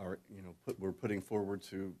are, you know, we're putting forward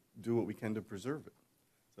to do what we can to preserve it.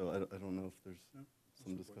 So I don't know if there's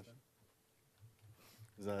some discussion.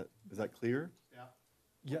 Is that clear?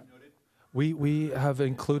 Yeah. We have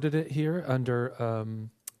included it here under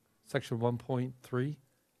section 1.3.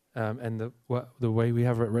 And the way we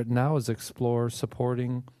have it written now is explore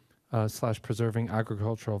supporting / preserving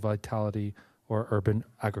agricultural vitality or urban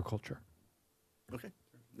agriculture. Okay,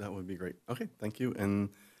 that would be great. Okay, thank you. And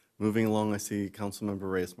moving along, I see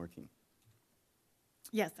Councilmember Reyes-Martin.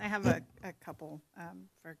 Yes, I have a couple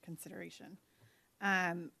for consideration.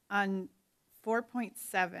 On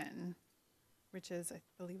 4.7, which is, I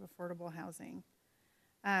believe, affordable housing,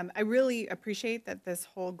 I really appreciate that this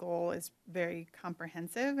whole goal is very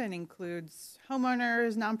comprehensive and includes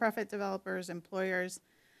homeowners, nonprofit developers, employers.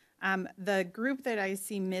 The group that I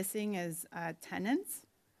see missing is tenants,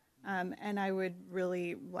 and I would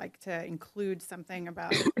really like to include something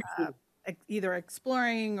about either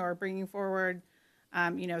exploring or bringing forward,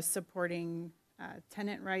 you know, supporting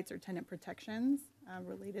tenant rights or tenant protections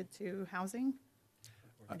related to housing.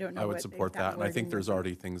 I don't know. I would support that, and I think there's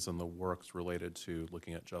already things in the works related to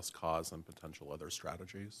looking at just cause and potential other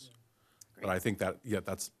strategies. But I think that, yeah,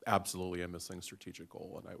 that's absolutely a missing strategic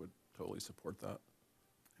goal, and I would totally support that.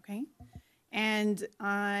 Okay. And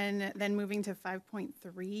then moving to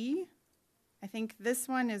 5.3, I think this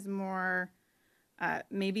one is more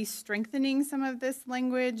maybe strengthening some of this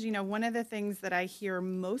language. You know, one of the things that I hear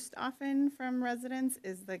most often from residents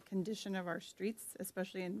is the condition of our streets,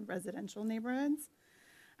 especially in residential neighborhoods.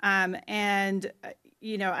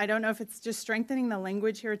 You know, I don't know if it's just strengthening the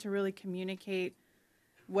language here to really communicate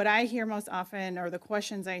what I hear most often, or the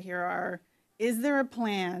questions I hear are, is there a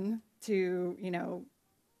plan to,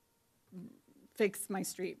 fix my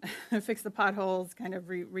street, fix the potholes, kind of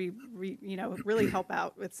really help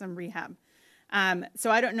out with some rehab. So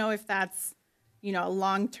I don't know if that's, a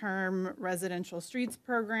long-term residential streets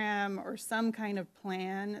program or some kind of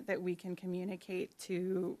plan that we can communicate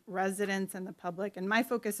to residents and the public. And my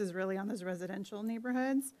focus is really on those residential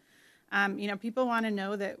neighborhoods. People want to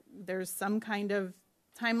know that there's some kind of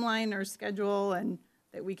timeline or schedule and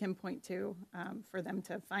that we can point to for them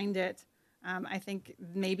to find it. I think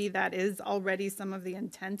maybe that is already some of the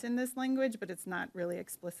intent in this language, but it's not really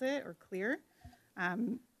explicit or clear.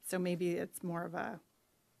 So maybe it's more of a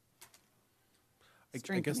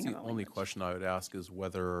I guess the only question I would ask is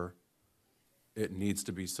whether it needs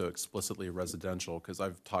to be so explicitly residential, because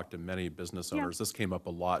I've talked to many business owners. This came up a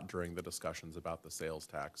lot during the discussions about the sales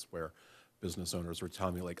tax, where business owners were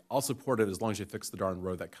telling me, like, I'll support it as long as you fix the darn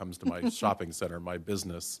road that comes to my shopping center, my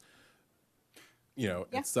business,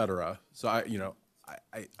 et cetera. So I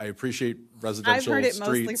appreciate residential streets. I've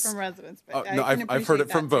heard it mostly from residents, but no, I've heard it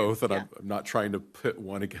from both, and yeah. I'm not trying to pit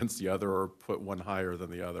one against the other or put one higher than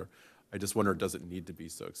the other. I just wonder, does it need to be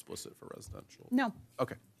so explicit for residential? No.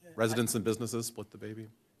 Okay. Residents and businesses, split the baby?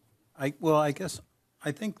 I guess,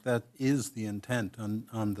 I think that is the intent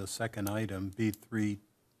on the second item,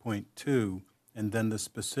 B3.2, and then the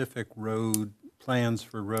specific road plans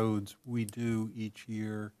for roads we do each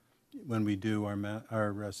year when we do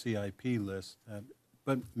our CIP list.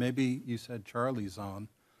 But maybe you said Charlie's on,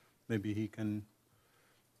 maybe he can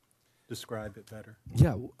describe it better.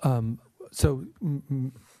 Yeah. So,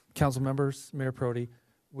 council members, Mayor Prodi,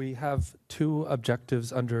 we have two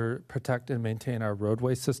objectives under protect and maintain our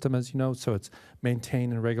roadway system, as you know. So it's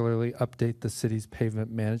maintain and regularly update the city's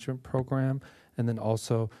pavement management program, and then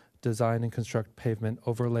also design and construct pavement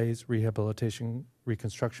overlays, rehabilitation,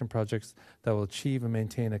 reconstruction projects that will achieve and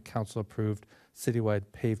maintain a council-approved citywide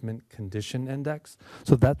pavement condition index.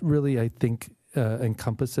 So that really, I think,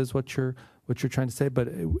 encompasses what you're trying to say. But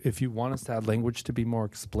if you want us to add language to be more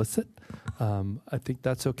explicit, I think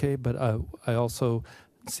that's okay. But I also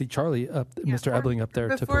see Charlie Mr. Ebling up there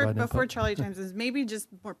to provide input. Before Charlie chimes in, maybe just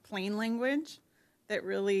more plain language that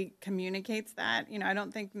really communicates that. I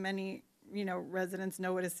don't think many residents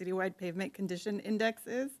know what a citywide pavement condition index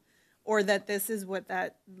is, or that this is what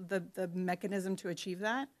the mechanism to achieve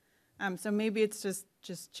that. So maybe it's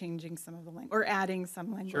just changing some of the language or adding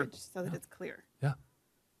some language so that it's clear. Yeah.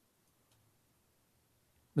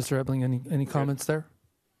 Mr. Ebling, any comments there?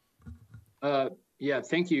 Yeah,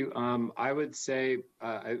 thank you. I would say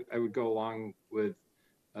I would go along with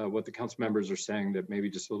what the council members are saying, that maybe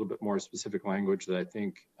just a little bit more specific language that I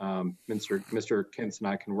think Mr. Kintz and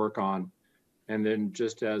I can work on. And then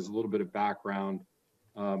just as a little bit of background,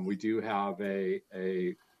 we do have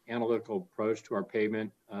a analytical approach to our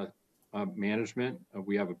pavement management.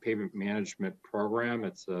 We have a pavement management program.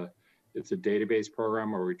 It's a database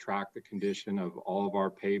program where we track the condition of all of our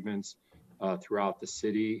pavements throughout the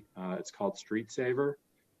city. It's called Street Saver.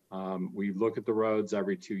 We look at the roads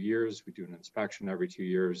every 2 years. We do an inspection every 2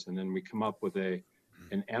 years, and then we come up with an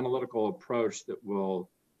analytical approach that will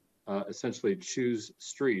essentially choose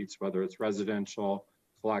streets, whether it's residential,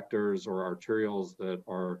 collectors, or arterials that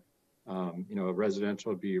are,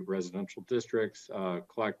 residential would be residential districts,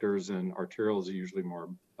 collectors and arterials are usually more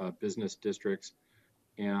business districts,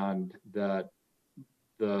 and that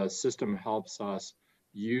the system helps us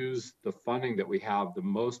use the funding that we have the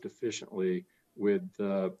most efficiently with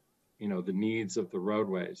the needs of the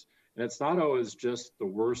roadways. And it's not always just the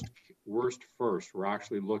worst first. We're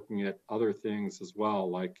actually looking at other things as well,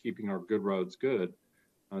 like keeping our good roads good.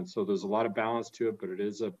 And so there's a lot of balance to it, but it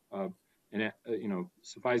is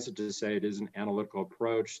suffice it to say, it is an analytical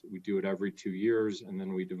approach. We do it every 2 years, and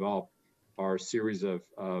then we develop our series of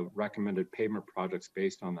recommended pavement projects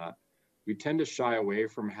based on that. We tend to shy away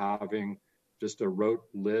from having just a rote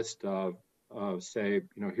list of say,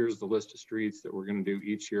 here's the list of streets that we're going to do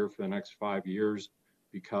each year for the next 5 years,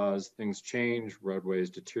 because things change, roadways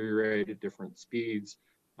deteriorate at different speeds.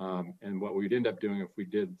 And what we'd end up doing if we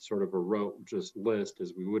did sort of a rote just list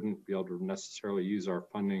is we wouldn't be able to necessarily use our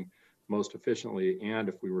funding most efficiently. And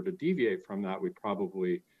if we were to deviate from that, we'd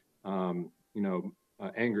probably,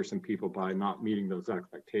 anger some people by not meeting those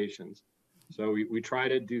expectations. So we try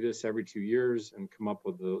to do this every 2 years and come up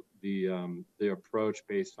with the approach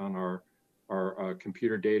based on our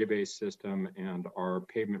computer database system and our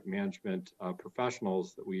pavement management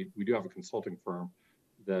professionals. That we do have a consulting firm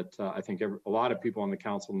that I think a lot of people on the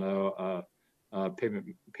council know,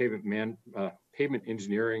 pavement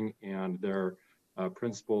engineering, and their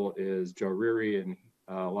principal is Joe Reary, and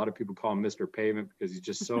A lot of people call him Mr. Pavement because he's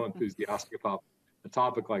just so enthusiastic about a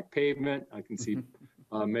topic like pavement. I can see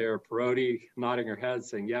Mayor Perotti nodding her head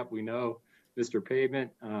saying, yep, we know Mr.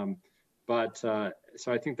 Pavement. So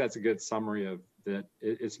I think that's a good summary of that.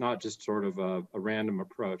 It's not just sort of a random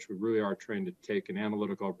approach. We really are trying to take an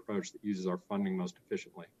analytical approach that uses our funding most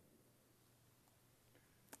efficiently.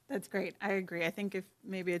 That's great. I agree. I think if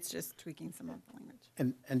maybe it's just tweaking some of the language.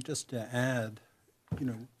 And just to add,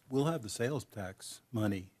 we'll have the sales tax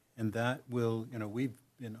money, and that will, we've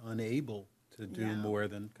been unable to do more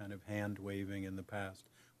than kind of hand waving in the past.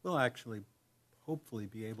 We'll actually hopefully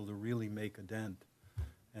be able to really make a dent.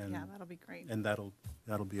 And, yeah, that'll be great. And that'll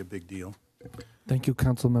be a big deal. Thank you,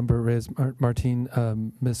 Councilmember Reyes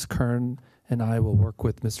Martin. Ms. Kern and I will work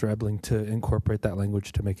with Mr. Ebling to incorporate that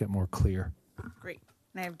language to make it more clear. Great.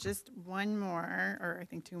 And I have just one more, or I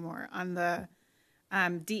think two more, on the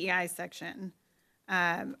DEI section.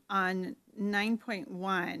 On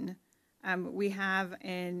 9.1, we have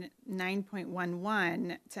in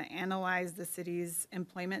 9.11 to analyze the city's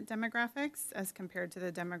employment demographics as compared to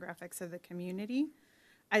the demographics of the community.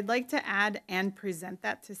 I'd like to add and present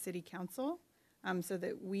that to City Council so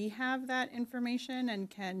that we have that information and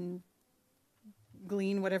can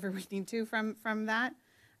glean whatever we need to from that.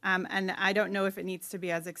 And I don't know if it needs to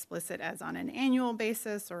be as explicit as on an annual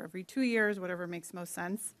basis or every 2 years, whatever makes most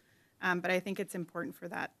sense. But I think it's important for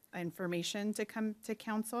that information to come to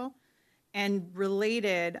council. And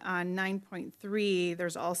related on 9.3,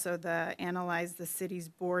 there's also the analyze the city's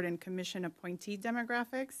board and commission appointee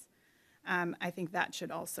demographics. I think that should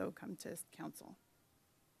also come to council.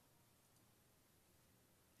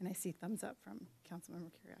 And I see thumbs up from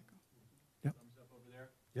Councilmember Kiriakou. Yep. Thumbs up over there.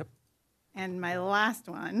 Yep. And my last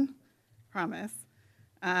one, promise,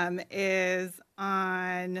 is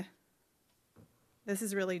on, this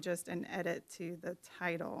is really just an edit to the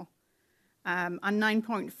title. On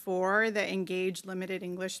 9.4, the engage limited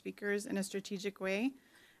English speakers in a strategic way.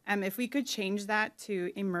 If we could change that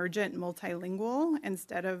to emergent multilingual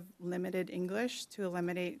instead of limited English to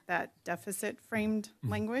eliminate that deficit framed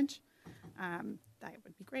language, that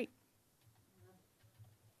would be great.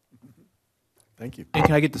 Thank you. And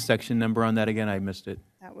can I get the section number on that again? I missed it.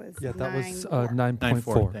 That was Yeah, that was 9.4.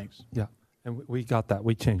 9.4. Thanks. Yeah, and we got that.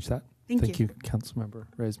 We changed that. Thank you, Councilmember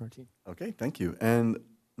Reyes Martin. Okay, thank you. And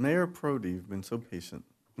Mayor Perotti, you've been so patient.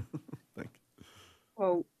 Thank you.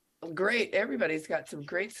 Well, great. Everybody's got some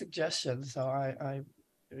great suggestions. So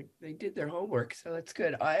they did their homework. So that's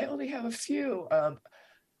good. I only have a few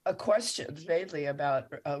questions mainly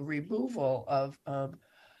about removal of,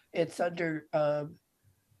 it's under,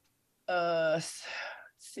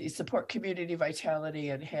 support community vitality,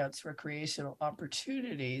 enhance recreational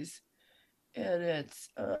opportunities. And it's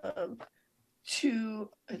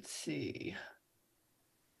let's see.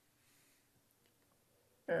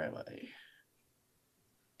 Where am I?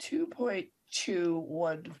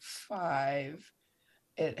 2.215,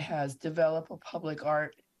 it has develop a public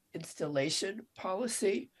art installation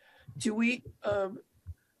policy. Do we have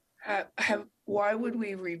why would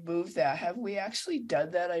we remove that? Have we actually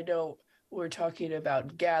done that? I know we're talking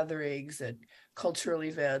about gatherings and cultural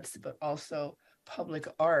events, but also public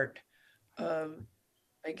art. I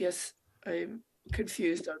guess I'm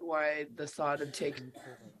confused on why the thought of taking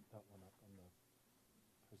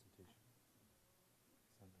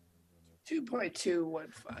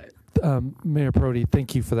 2.215. Mayor Perotti,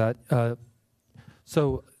 thank you for that.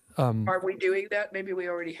 Are we doing that? Maybe we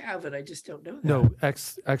already have it. I just don't know that. No,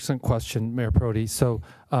 excellent question, Mayor Perotti. So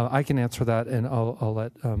I can answer that, and I'll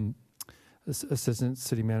let Assistant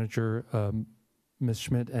City Manager Ms.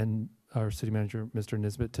 Schmidt and our City Manager Mr.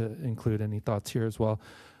 Nisbet to include any thoughts here as well.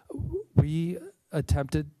 We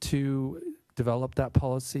attempted to develop that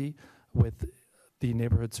policy with the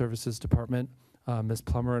Neighborhood Services Department. Ms.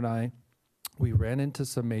 Plummer and I, we ran into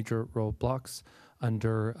some major roadblocks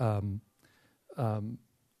under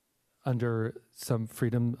some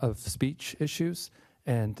freedom of speech issues,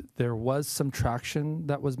 and there was some traction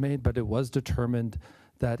that was made, but it was determined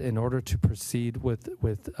that in order to proceed with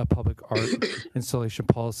a public art installation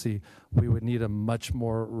policy, we would need a much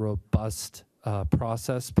more robust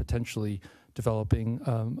process, potentially developing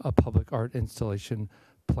a public art installation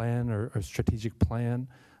plan or strategic plan.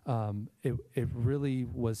 It really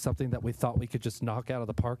was something that we thought we could just knock out of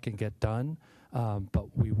the park and get done,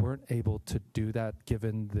 but we weren't able to do that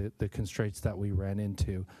given the constraints that we ran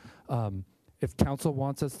into. If council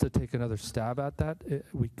wants us to take another stab at that,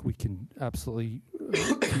 we can absolutely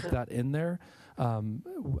keep that in there.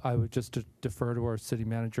 I would just defer to our city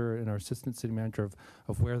manager and our assistant city manager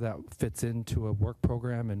of where that fits into a work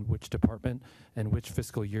program and which department and which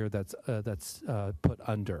fiscal year that's put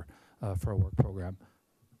under for a work program.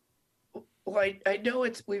 Well, I know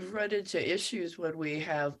we've run into issues when we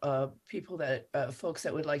have people that folks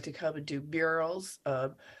that would like to come and do murals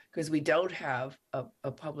because we don't have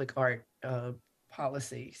a public art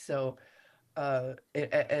policy. So,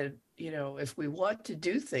 and you know, if we want to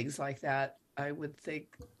do things like that, I would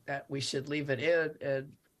think that we should leave it in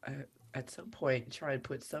and at some point try and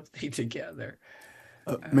put something together.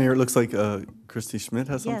 Mayor, it looks like Christy Schmidt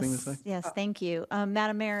has something to Yes, say. yes, thank you.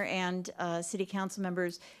 Madam Mayor and city council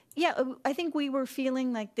members, yeah, I think we were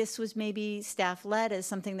feeling like this was maybe staff-led as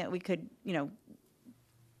something that we could, you know,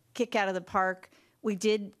 kick out of the park. We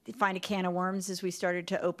did find a can of worms as we started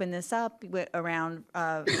to open this up around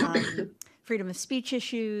freedom of speech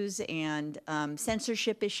issues and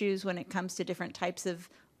censorship issues when it comes to different types of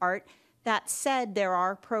art. That said, there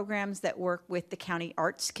are programs that work with the County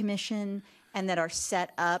Arts Commission and that are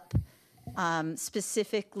set up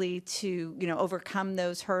specifically to, you know, overcome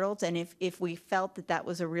those hurdles. And if we felt that that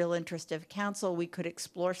was a real interest of council, we could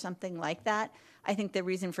explore something like that. I think the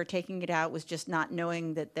reason for taking it out was just not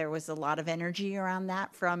knowing that there was a lot of energy around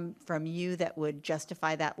that from you that would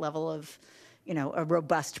justify that level of, you know, a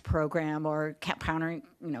robust program or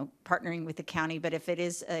partnering with the county. But if it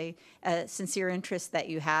is a sincere interest that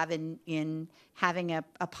you have in having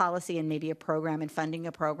a policy and maybe a program and funding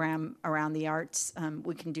a program around the arts,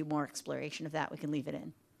 we can do more exploration of that. We can leave it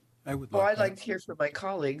in. Well, I'd like to hear from my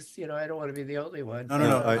colleagues. You know, I don't want to be the only one.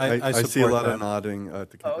 No. I see a support lot that. of nodding.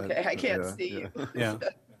 Okay, I can't see you. Yeah,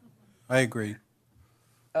 I agree.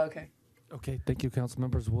 Okay. Okay, thank you, council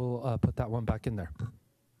members. We'll put that one back in there.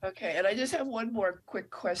 Okay, and I just have one more quick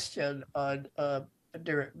question on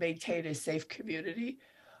under maintain a safe community,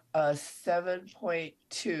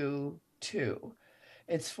 7.22.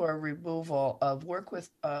 It's for removal of work with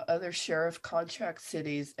other sheriff contract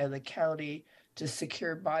cities and the county to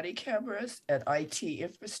secure body cameras and IT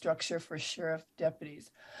infrastructure for sheriff deputies.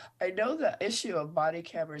 I know the issue of body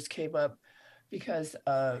cameras came up because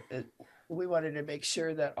we wanted to make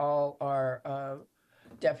sure that all our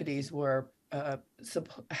deputies were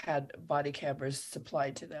had body cameras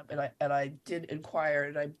supplied to them, and I did inquire,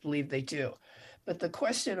 and I believe they do. But the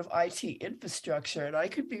question of IT infrastructure, and I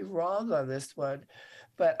could be wrong on this one,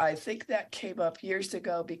 but I think that came up years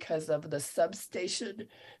ago because of the substation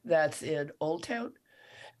that's in Old Town.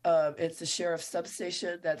 It's a sheriff's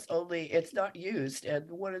substation that's it's not used,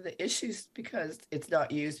 and one of the issues because it's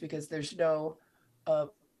not used because there's no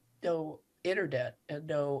internet and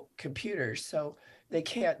no computers, so they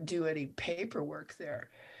can't do any paperwork there.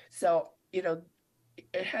 So, you know,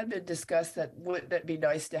 it had been discussed that wouldn't it be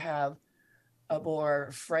nice to have a more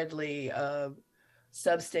friendly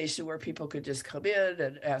substation where people could just come in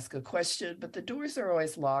and ask a question, but the doors are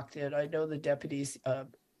always locked in. I know the deputies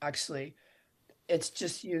actually, it's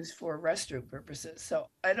just used for restroom purposes. So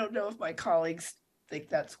I don't know if my colleagues think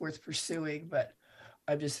that's worth pursuing, but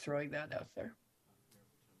I'm just throwing that out there.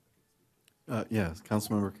 Yes,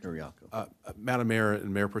 Councilmember Kiriakou. Madam Mayor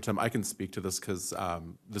and Mayor Pro Tem, I can speak to this because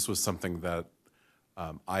this was something that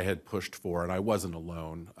I had pushed for, and I wasn't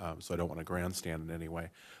alone, so I don't want to grandstand in any way.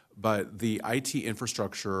 But the IT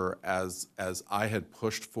infrastructure, as I had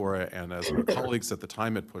pushed for it, and as my colleagues at the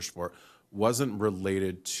time had pushed for it, wasn't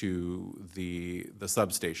related to the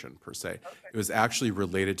substation per se. Okay. It was actually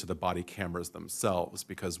related to the body cameras themselves,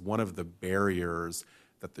 because one of the barriers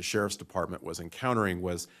that the Sheriff's Department was encountering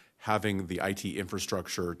was having the IT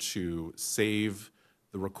infrastructure to save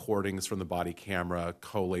the recordings from the body camera,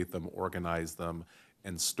 collate them, organize them,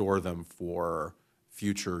 and store them for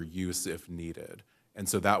future use if needed. And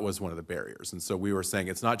so that was one of the barriers. And so we were saying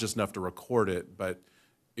it's not just enough to record it, but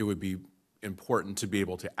it would be important to be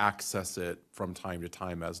able to access it from time to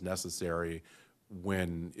time as necessary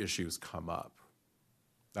when issues come up.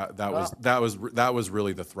 That was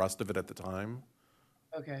really the thrust of it at the time.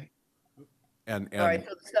 Okay. And all right,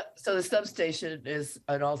 so the substation is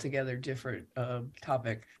an altogether different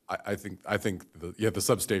topic. I think the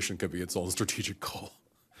substation could be its own strategic goal.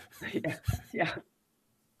 Yeah.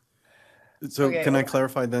 So okay, can I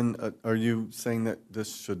clarify then? Are you saying that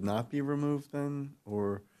this should not be removed then,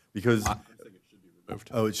 or because? I think it should be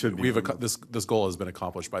removed. Oh, it should be. This goal has been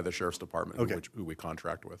accomplished by the Sheriff's Department, okay. who we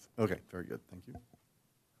contract with. Okay, very good. Thank you.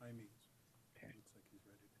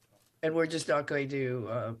 And we're just not going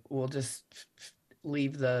to, we'll just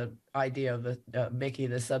leave the idea of making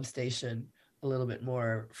the substation a little bit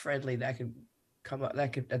more friendly. That could come up,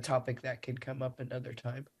 a topic that could come up another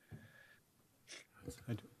time.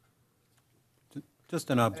 Just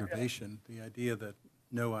an observation, the idea that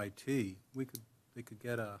no IT, they could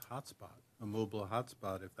get a hotspot, a mobile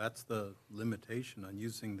hotspot. If that's the limitation on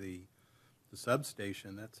using the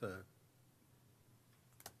substation, that's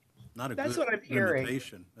not a That's good what I'm hearing.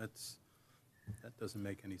 limitation. That's That doesn't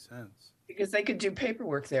make any sense. Because they could do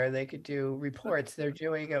paperwork there, they could do reports. They're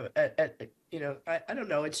doing I don't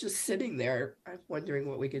know. It's just sitting there. I'm wondering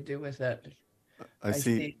what we could do with it. I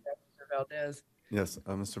see. Mr. Valdez. Yes,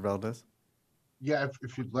 Mr. Valdez? Yeah,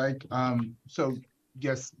 if you'd like. So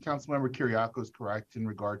yes, Councilmember Kiriakou is correct in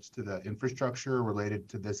regards to the infrastructure related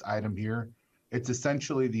to this item here. It's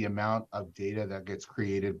essentially the amount of data that gets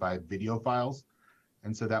created by video files.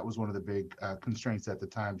 And so that was one of the big constraints at the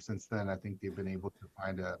time. Since then, I think they've been able to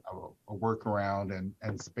find a workaround,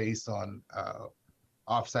 and space on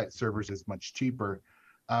offsite servers is much cheaper.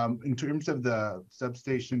 In terms of the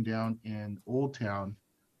substation down in Old Town,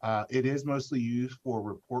 it is mostly used for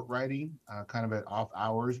report writing, kind of at off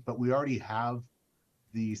hours, but we already have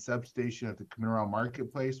the substation at the Mineral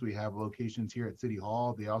Marketplace. We have locations here at City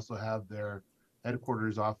Hall. They also have their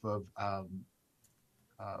headquarters off of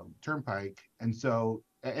Turnpike. And so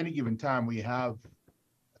at any given time, we have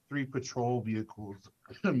 3 patrol vehicles.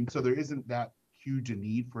 So there isn't that huge a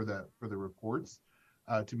need for the reports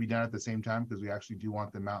to be done at the same time, because we actually do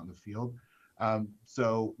want them out in the field.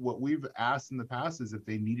 So what we've asked in the past is if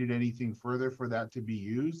they needed anything further for that to be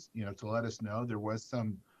used, to let us know. There was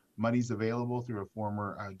some monies available through a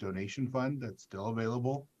former donation fund that's still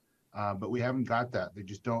available, but we haven't got that.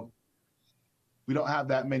 We don't have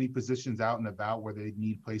that many positions out and about where they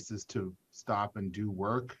need places to stop and do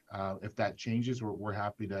work. If that changes, we're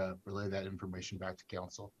happy to relay that information back to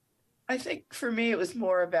council. I think for me, it was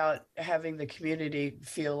more about having the community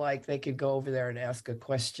feel like they could go over there and ask a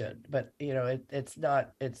question. But, it's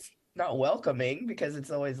not welcoming because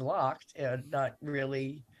it's always locked and not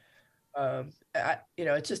really,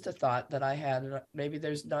 it's just a thought that I had. And maybe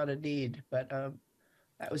there's not a need, but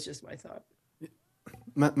that was just my thought.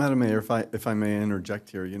 Madam Mayor, if I may interject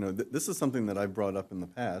here, this is something that I've brought up in the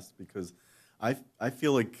past, because I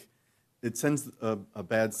feel like it sends a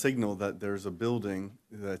bad signal that there's a building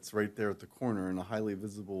that's right there at the corner in a highly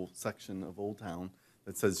visible section of Old Town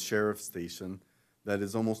that says Sheriff's Station that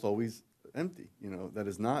is almost always empty, that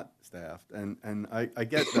is not staffed. And I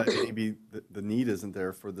get that maybe the need isn't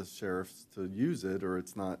there for the sheriffs to use it, or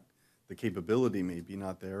it's not, the capability maybe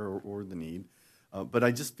not there, or the need. But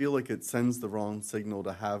I just feel like it sends the wrong signal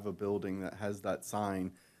to have a building that has that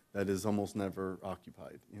sign that is almost never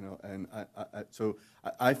occupied, and so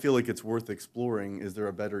I feel like it's worth exploring. Is there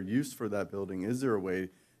a better use for that building? Is there a way,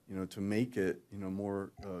 to make it,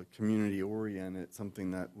 more community oriented,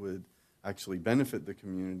 something that would actually benefit the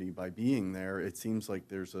community by being there? It seems like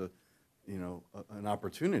there's an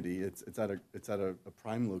opportunity. It's at a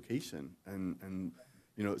prime location, and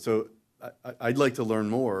so I'd like to learn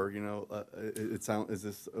more. Is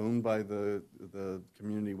this owned by the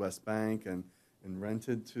Community West Bank and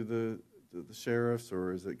rented to the sheriffs,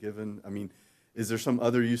 or is it given? I mean, is there some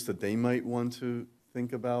other use that they might want to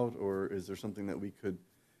think about, or is there something that we could,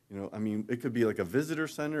 it could be like a visitor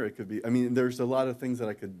center. It could be, there's a lot of things that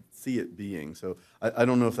I could see it being. So I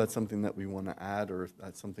don't know if that's something that we want to add, or if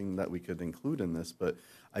that's something that we could include in this, but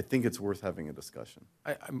I think it's worth having a discussion.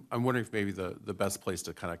 I'm wondering if maybe the best place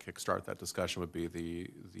to kind of kickstart that discussion would be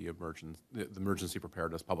the Emergency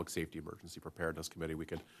Preparedness, Public Safety Emergency Preparedness Committee. We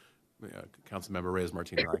could, Councilmember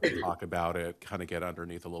Reyes-Martinez and I could talk about it, kind of get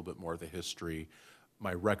underneath a little bit more of the history.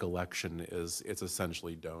 My recollection is it's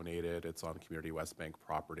essentially donated. It's on Community West Bank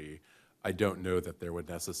property. I don't know that there would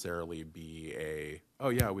necessarily be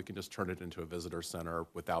we can just turn it into a visitor center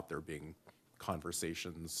without there being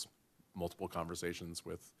multiple conversations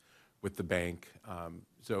with the bank.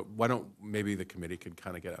 So why don't maybe the committee could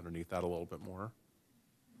kind of get underneath that a little bit more?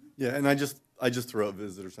 Yeah, and I just throw out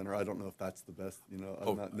visitor center. I don't know if that's the best.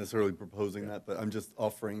 I'm not necessarily proposing that, but I'm just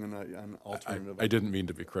offering an alternative. I didn't mean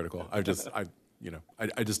to be critical. I just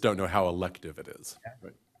don't know how elective it is. Yeah.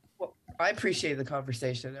 Right. Well, I appreciate the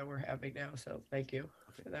conversation that we're having now, so thank you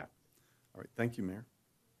for that. All right, thank you, Mayor.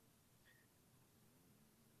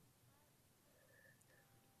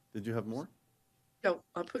 Did you have more? No,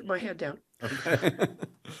 I'm putting my head down. Okay.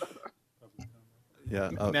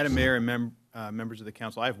 Yeah. Madam Mayor and members of the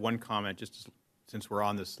council, I have one comment, just since we're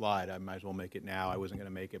on this slide. I might as well make it now. I wasn't going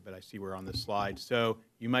to make it, but I see we're on this slide. So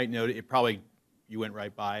you might note you went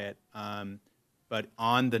right by it. But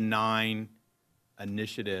on the 9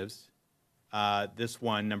 initiatives, this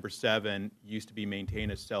one, number 7, used to be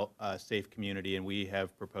maintain a safe community, and we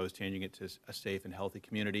have proposed changing it to a safe and healthy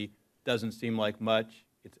community. Doesn't seem like much.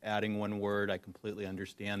 It's adding one word. I completely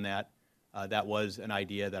understand that. That was an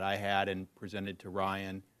idea that I had and presented to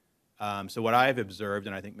Ryan. So what I've observed,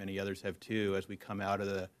 and I think many others have too, as we come out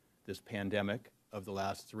of this pandemic of the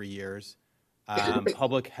last 3 years,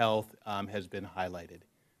 public health has been highlighted.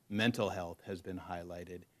 Mental health has been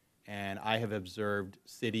highlighted. And I have observed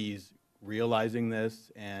cities realizing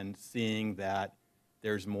this and seeing that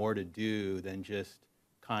there's more to do than just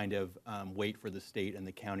kind of wait for the state and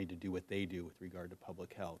the county to do what they do with regard to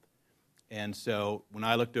public health. And so when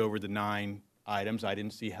I looked over the 9 items, I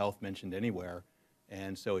didn't see health mentioned anywhere.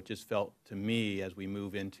 And so it just felt to me, as we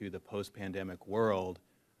move into the post-pandemic world,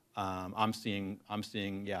 I'm seeing,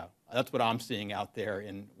 yeah, that's what I'm seeing out there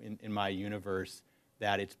in my universe,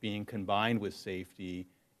 that it's being combined with safety,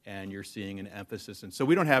 and you're seeing an emphasis. And so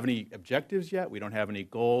we don't have any objectives yet, we don't have any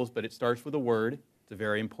goals, but it starts with a word. It's a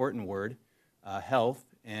very important word, health,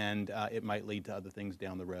 and it might lead to other things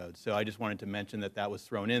down the road. So I just wanted to mention that that was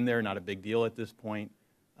thrown in there, not a big deal at this point,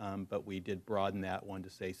 but we did broaden that one to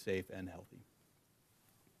say safe and healthy.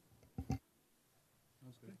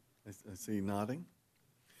 I see you nodding.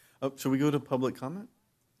 Oh, shall we go to public comment?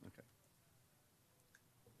 Okay.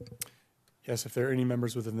 Yes, if there are any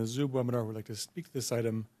members within the Zoom webinar who would like to speak to this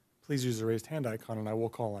item, please use the raised hand icon and I will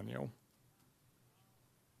call on you.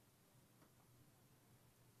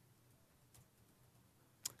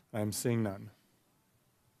 I'm seeing none.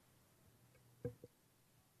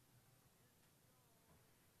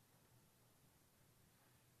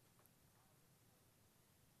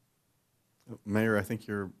 Mayor, I think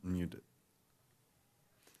you're muted.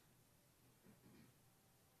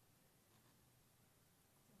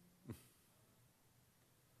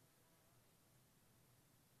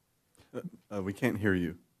 We can't hear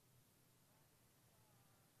you.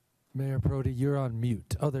 Mayor Prodi, you're on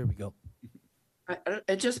mute. Oh, there we go.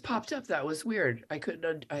 It just popped up. That was weird. I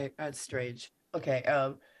couldn't. That's strange. Okay.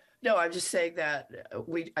 No, I'm just saying that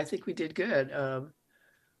I think we did good.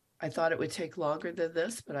 I thought it would take longer than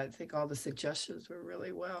this, but I think all the suggestions were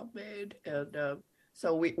really well made, and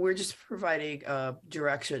so we're just providing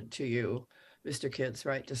direction to you, Mr. Kintz,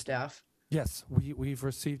 right, to staff. Yes, we've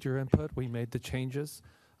received your input. We made the changes,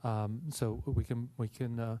 so we can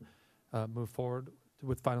move forward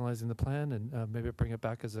with finalizing the plan and maybe bring it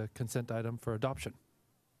back as a consent item for adoption.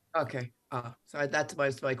 Okay. So that's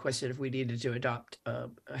my question. If we needed to adopt,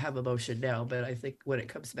 have a motion now, but I think when it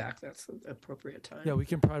comes back, that's the appropriate time. Yeah, we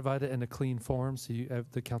can provide it in a clean form so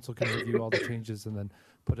the council can review all the changes and then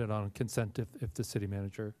put it on consent if the city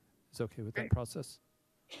manager is okay with that process.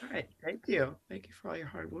 All right. Thank you. Thank you for all your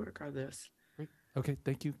hard work on this. Great. Okay.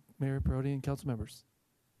 Thank you, Mayor Prodi and council members.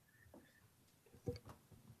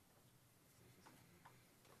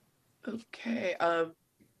 Okay.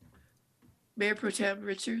 Mayor Pro Tem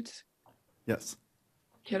Richards, Yes.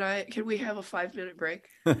 can we have a 5-minute break?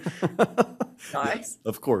 Yes,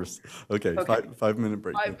 of course. Okay, Okay. 5-minute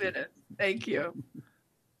break. 5 minutes. Thank you. It's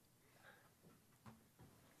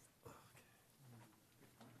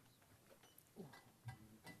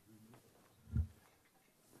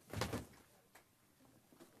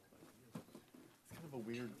kind of a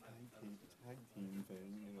weird tag team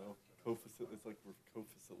thing, you know. It's like we're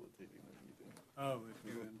co-facilitating the meeting. Oh, if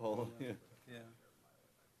you With Paul, yeah. Yeah.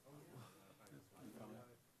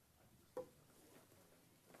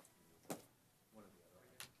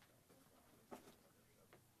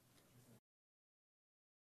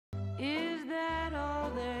 Is that all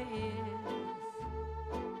there is?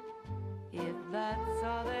 If that's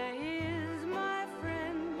all there is, my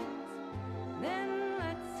friends, then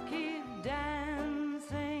let's keep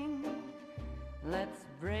dancing. Let's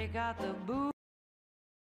break out the booze.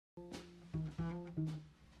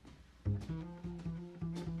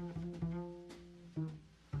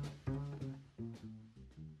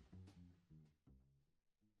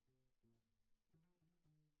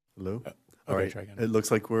 Hello? Okay, All right, try again. it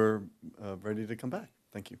looks like we're ready to come back.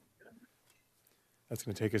 Thank you. That's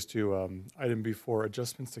going to take us to item B4,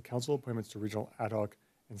 adjustments to council appointments to regional ad hoc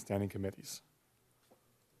and standing committees.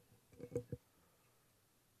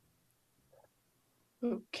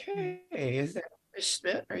 Okay. Is that Ms.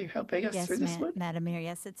 Schmidt? Are you helping us Yes, through this one? Madam Mayor.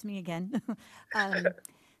 Yes, it's me again.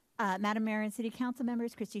 Madam Mayor and City Council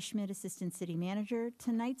members, Christy Schmidt, Assistant City Manager.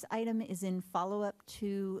 Tonight's item is in follow-up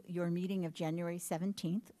to your meeting of January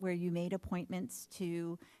 17th, where you made appointments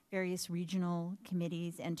to various regional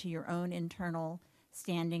committees and to your own internal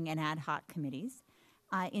standing and ad hoc committees.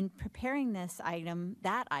 In preparing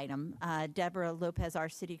that item, Deborah Lopez, our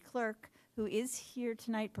city clerk, who is here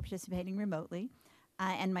tonight participating remotely,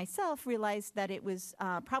 and myself realized that it was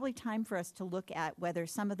probably time for us to look at whether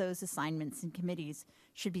some of those assignments and committees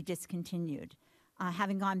should be discontinued.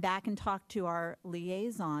 Having gone back and talked to our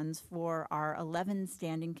liaisons for our 11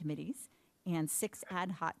 standing committees and 6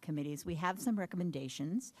 ad hoc committees, we have some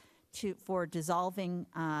recommendations for dissolving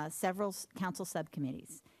several council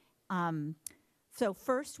subcommittees. So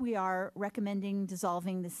first, we are recommending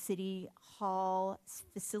dissolving the City Hall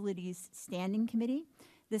Facilities Standing Committee.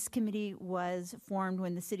 This committee was formed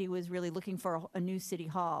when the city was really looking for a new city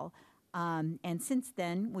hall. And since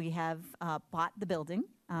then, we have bought the building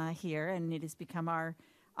here, and it has become our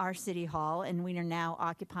city hall, and we are now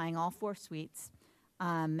occupying all 4 suites.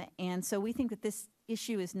 And so we think that this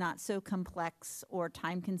issue is not so complex or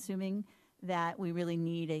time-consuming that we really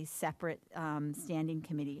need a separate standing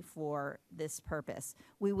committee for this purpose.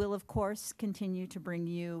 We will, of course, continue to bring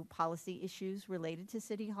you policy issues related to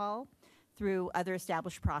City Hall through other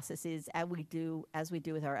established processes as we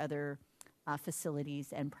do with our other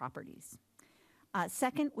facilities and properties.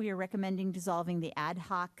 Second, we are recommending dissolving the ad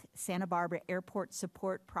hoc Santa Barbara Airport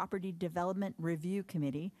Support Property Development Review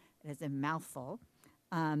Committee. It is a mouthful.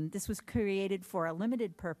 This was created for a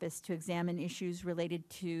limited purpose to examine issues related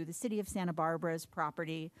to the City of Santa Barbara's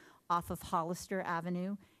property off of Hollister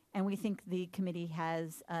Avenue, and we think the committee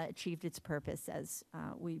has achieved its purpose, as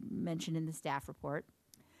we mentioned in the staff report.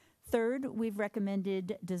 Third, we've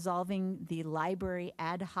recommended dissolving the Library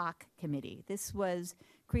Ad Hoc Committee. This was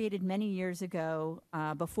created many years ago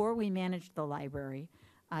before we managed the library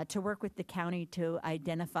to work with the county to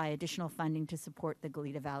identify additional funding to support the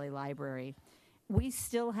Goleta Valley Library. We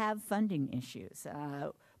still have funding issues,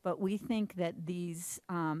 but we think that these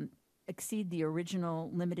exceed the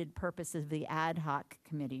original limited purpose of the ad hoc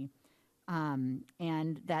committee,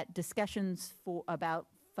 and that discussions about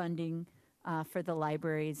funding for the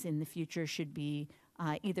libraries in the future should be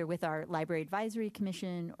either with our Library Advisory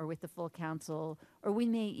Commission or with the full council, or we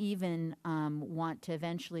may even want to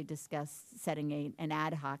eventually discuss setting a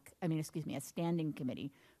standing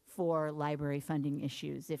committee for library funding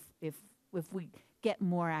issues if we get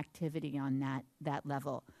more activity on that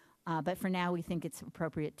level. But for now, we think it's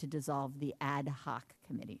appropriate to dissolve the ad hoc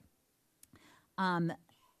committee.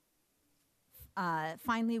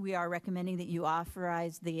 Finally, we are recommending that you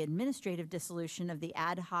authorize the administrative dissolution of the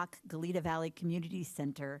ad hoc Goleta Valley Community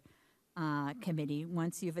Center committee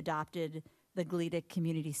once you've adopted the Goleta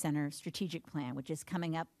Community Center strategic plan, which is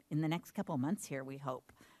coming up in the next couple of months here, we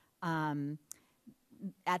hope.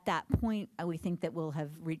 At that point, we think that we'll have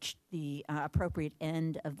reached the appropriate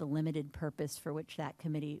end of the limited purpose for which that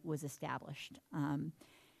committee was established.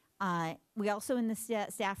 We also, in the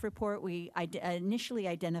staff report, we initially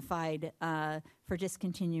identified for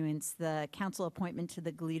discontinuance the council appointment to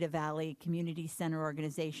the Goleta Valley Community Center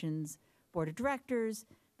Organization's Board of Directors,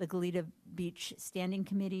 the Goleta Beach Standing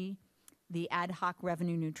Committee, the Ad Hoc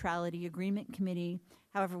Revenue Neutrality Agreement Committee.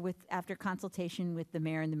 However, after consultation with the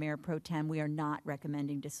mayor and the mayor pro tem, we are not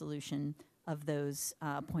recommending dissolution of those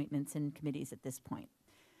appointments and committees at this point.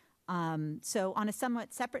 So on a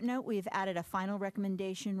somewhat separate note, we have added a final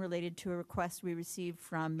recommendation related to a request we received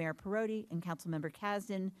from Mayor Perotti and Councilmember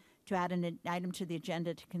Kasdan to add an item to the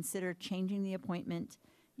agenda to consider changing the appointment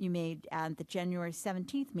you made at the January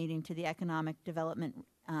 17th meeting to the Economic Development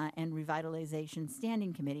and Revitalization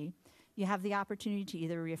Standing Committee. You have the opportunity to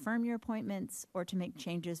either reaffirm your appointments or to make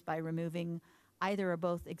changes by removing either or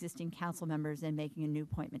both existing council members and making a new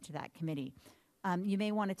appointment to that committee. You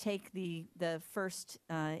may want to take the first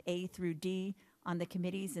A through D on the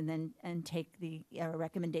committees and take the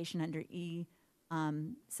recommendation under E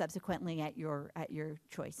subsequently at your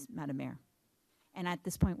choice, Madam Mayor. And at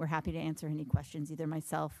this point, we're happy to answer any questions, either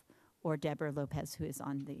myself or Deborah Lopez, who is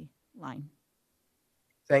on the line.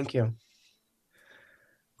 Thank you.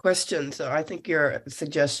 Questions? I think your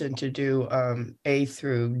suggestion to do A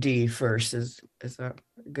through D first is a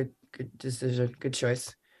good decision, good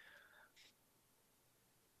choice.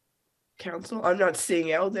 Council, I'm not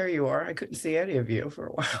seeing. Oh, there you are. I couldn't see any of you for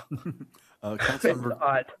a while.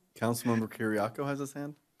 Councilmember Kiriakou has his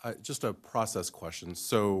hand. Just a process question.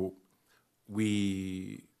 So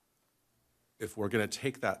if we're going to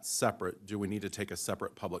take that separate, do we need to take a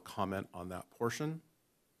separate public comment on that portion?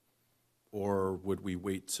 Or would we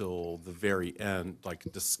wait till the very end, like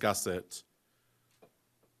discuss it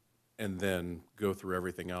and then go through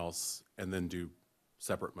everything else and then do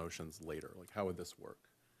separate motions later? Like, how would this work?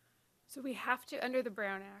 So we have to, under the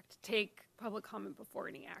Brown Act, take public comment before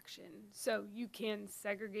any action. So you can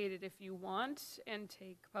segregate it if you want and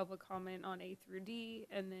take public comment on A through D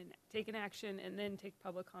and then take an action and then take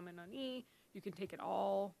public comment on E. You can take it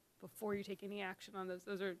all before you take any action on those.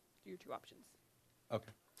 Those are your two options.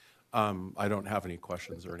 Okay. I don't have any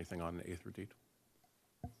questions or anything on A through D.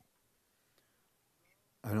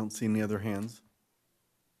 I don't see any other hands.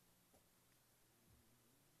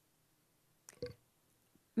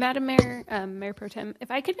 Madam Mayor, Mayor Pro Tem, if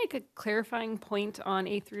I could make a clarifying point on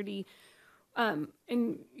A through D, and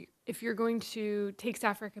if you're going to take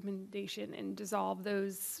staff recommendation and dissolve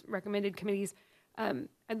those recommended committees,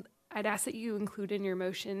 I'd ask that you include in your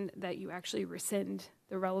motion that you actually rescind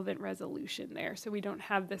the relevant resolution there, so we don't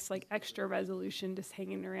have this like extra resolution just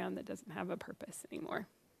hanging around that doesn't have a purpose anymore.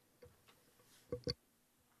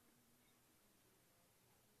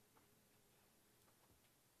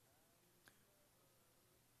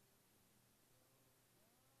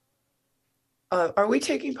 Are we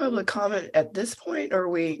taking public comment at this point, or are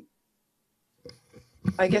we?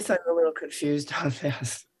 I guess I'm a little confused on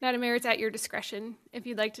this. Madam Mayor, it's at your discretion. If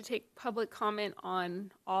you'd like to take public comment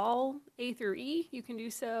on all A through E, you can do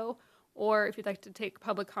so. Or if you'd like to take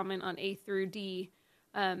public comment on A through D,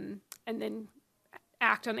 and then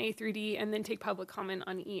act on A through D, and then take public comment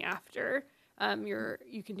on E after,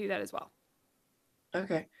 you can do that as well.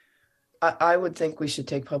 Okay. I would think we should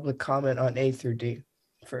take public comment on A through D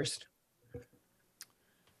first.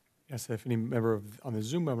 Yes, if any member on the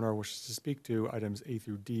Zoom webinar wishes to speak to items A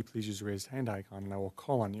through D, please use the raised hand icon and I will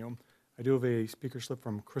call on you. I do have a speaker slip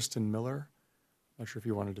from Kristen Miller. Not sure if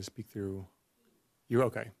you wanted to speak through you.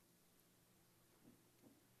 Okay.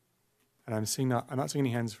 And I'm not seeing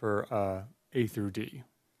any hands for A through D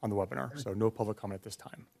on the webinar, so no public comment at this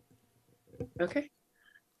time. Okay.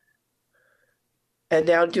 And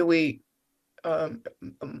now do we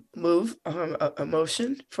move a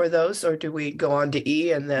motion for those, or do we go on to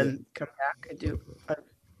E and then come back and do?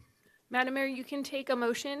 Madam Mayor, you can take a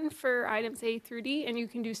motion for items A through D, and you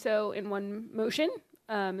can do so in one motion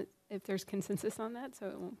if there's consensus on that, so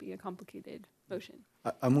it won't be a complicated motion.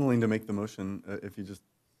 I'm willing to make the motion if you just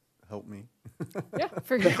help me. Yeah,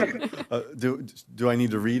 for sure. Do I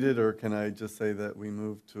need to read it, or can I just say that we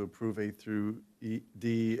move to approve A through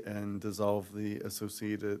D and dissolve the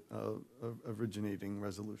associated originating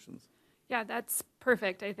resolutions? Yeah, that's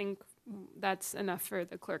perfect. I think that's enough for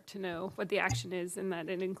the clerk to know what the action is and that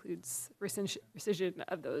it includes rescission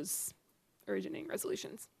of those originating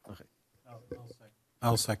resolutions. Okay.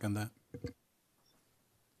 I'll second that.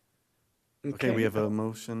 Okay, we have a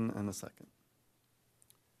motion and a second.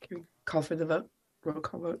 Can we call for the vote? Roll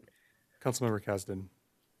call vote. Councilmember Kasdan.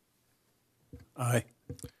 Aye.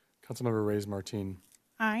 Councilmember Reyes Martin.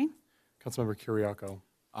 Aye. Councilmember Kiriakou.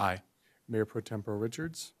 Aye. Mayor Pro Tempore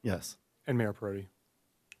Richards. Yes. And Mayor Perotti.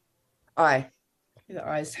 Aye. The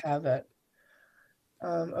ayes have it.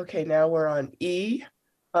 Okay, now we're on E.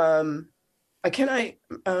 Mayor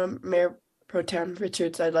Pro Tem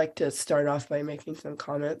Richards, I'd like to start off by making some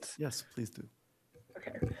comments. Yes, please do.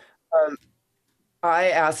 Okay.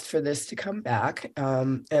 I asked for this to come back,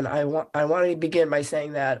 and I want to begin by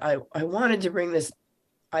saying that I wanted to bring this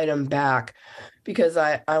item back because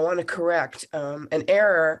I want to correct an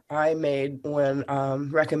error I made when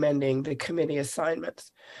recommending the committee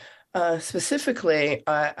assignments. Specifically,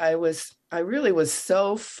 I really was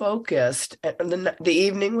so focused, and the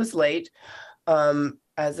evening was late,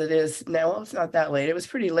 as it is now. Well, it's not that late. It was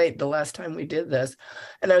pretty late the last time we did this,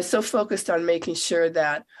 and I was so focused on making sure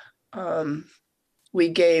that we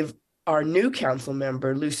gave our new council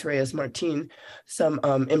member, Luz Reyes Martin, some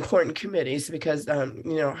important committees because,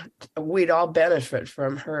 we'd all benefit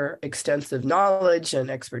from her extensive knowledge and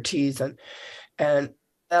expertise, and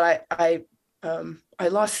that I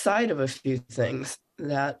lost sight of a few things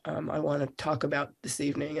that I want to talk about this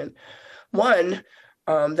evening. And one,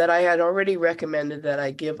 that I had already recommended that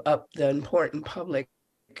I give up the important public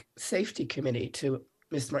safety committee to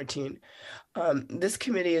Ms. Martin. This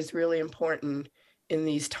committee is really important in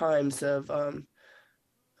these times of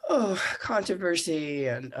controversy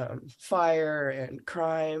and fire and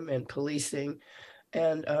crime and policing.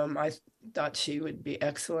 And I thought she would be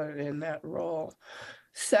excellent in that role.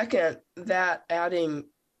 Second, that adding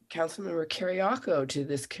Councilmember Kiriakou to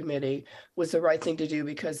this committee was the right thing to do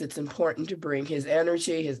because it's important to bring his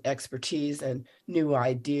energy, his expertise, and new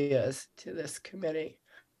ideas to this committee.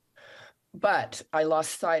 But I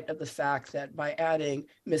lost sight of the fact that by adding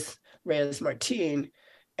Ms. Reyes Martin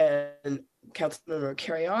and Councilmember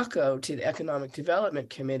Kiriakou to the Economic Development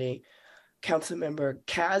Committee, Councilmember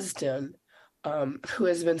Kasdan, who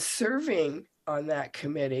has been serving on that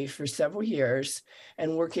committee for several years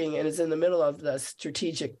and working and is in the middle of the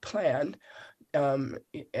strategic plan, we'd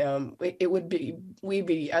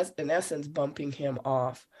be in essence bumping him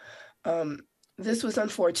off. This was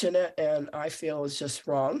unfortunate and I feel is just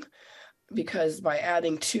wrong because by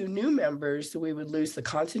adding two new members, we would lose the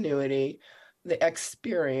continuity, the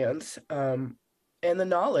experience, and the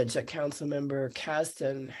knowledge that Councilmember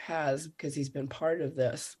Kasdan has because he's been part of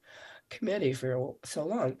this committee for so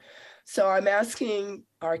long. So I'm asking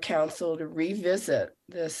our council to revisit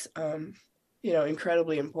this,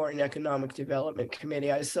 incredibly important Economic Development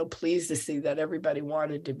Committee. I was so pleased to see that everybody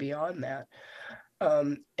wanted to be on that.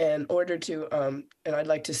 In order to, and I'd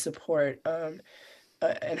like to support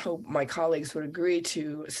and hope my colleagues would agree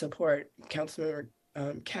to support Councilmember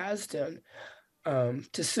Kasdan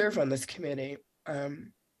to serve on this committee. I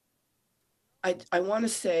want to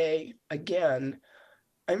say again,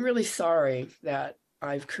 I'm really sorry that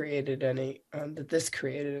I've created any, that this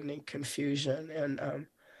created any confusion. And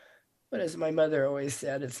but as my mother always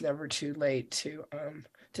said, it's never too late to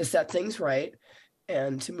set things right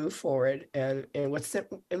and to move forward and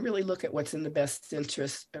really look at what's in the best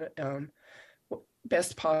interest,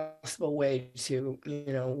 best possible way to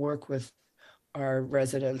work with our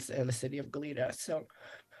residents and the city of Goleta. So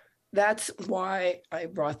that's why I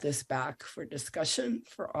brought this back for discussion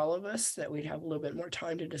for all of us, that we'd have a little bit more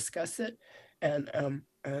time to discuss it. And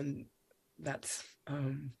that's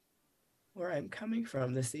where I'm coming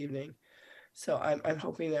from this evening. So I'm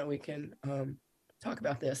hoping that we can talk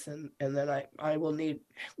about this, and then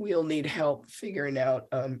we'll need help figuring out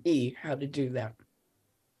how to do that.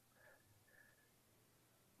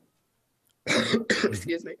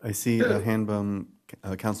 Excuse me. I see a hand from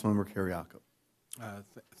Councilmember Kiriakou.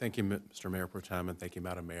 Thank you, Mr. Mayor Pro Tem, and thank you,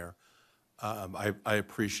 Madam Mayor. I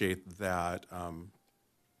appreciate that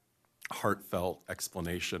heartfelt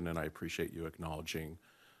explanation, and I appreciate you acknowledging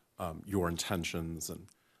your intentions and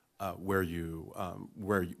where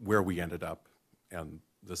we ended up and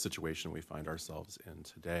the situation we find ourselves in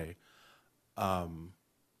today.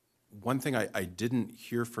 One thing I didn't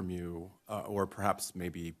hear from you, or perhaps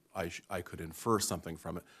maybe I could infer something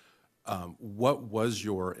from it. What was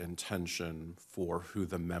your intention for who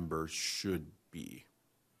the members should be?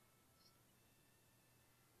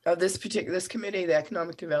 This committee, the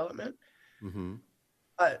economic development. Mm-hmm.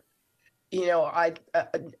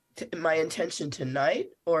 My intention tonight,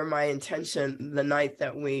 or my intention the night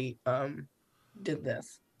that we did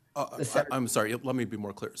this. I'm sorry, let me be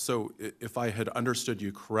more clear. So if I had understood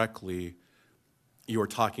you correctly, you were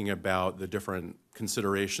talking about the different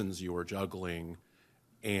considerations you were juggling,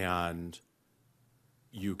 and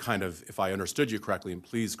you kind of, if I understood you correctly, and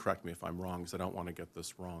please correct me if I'm wrong, because I don't want to get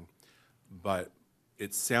this wrong, but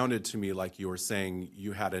it sounded to me like you were saying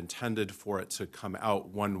you had intended for it to come out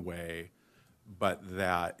one way, but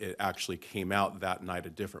that it actually came out that night a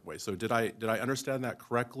different way. So did I understand that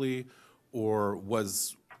correctly, or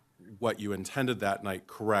was what you intended that night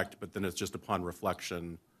correct, but then it's just upon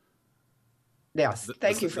reflection? Yes,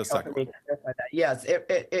 thank you for helping me clarify that. Yes,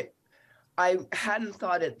 I hadn't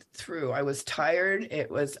thought it through. I was tired. It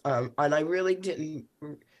was, and I really didn't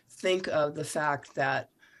think of the fact that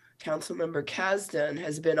Councilmember Kasdan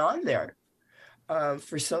has been on there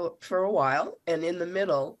for a while and in the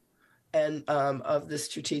middle and of the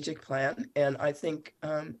strategic plan. And I think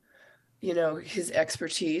his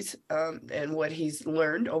expertise and what he's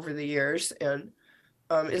learned over the years and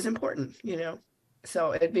is important.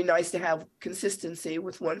 So it'd be nice to have consistency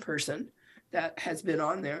with one person that has been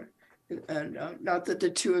on there. And not that the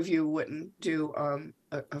two of you wouldn't do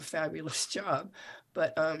a fabulous job,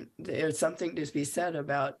 but there's something to be said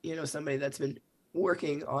about, somebody that's been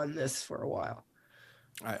working on this for a while.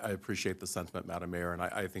 I appreciate the sentiment, Madam Mayor, and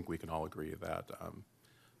I think we can all agree that,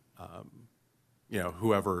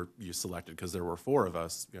 whoever you selected, because there were four of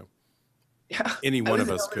us, any one of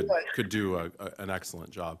us could do an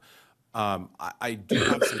excellent job. I do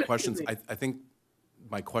have some questions. I think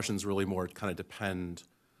my questions really more kind of depend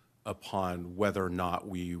upon whether or not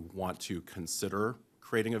we want to consider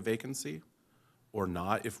creating a vacancy or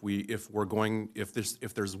not. If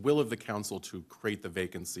there's will of the council to create the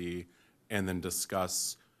vacancy and then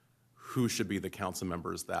discuss who should be the council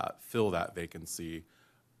members that fill that vacancy,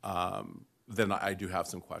 then I do have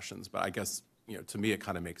some questions. But I guess, to me, it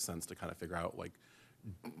kind of makes sense to kind of figure out, like,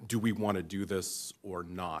 do we want to do this or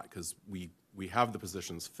not? Because we have the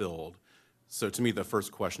positions filled. So to me, the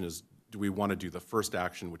first question is, do we want to do the first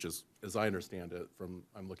action, which is, as I understand it,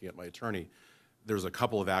 I'm looking at my attorney, there's a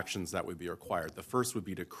couple of actions that would be required. The first would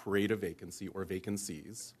be to create a vacancy or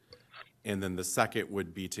vacancies. And then the second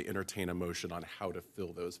would be to entertain a motion on how to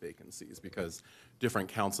fill those vacancies, because different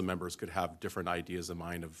council members could have different ideas in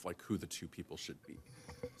mind of like who the two people should be.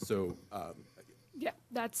 So yeah,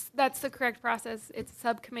 that's the correct process. It's a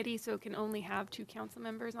subcommittee, so it can only have 2 council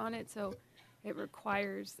members on it. So it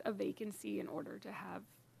requires a vacancy in order to have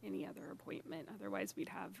any other appointment. Otherwise, we'd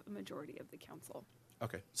have a majority of the council.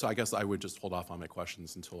 Okay, so I guess I would just hold off on my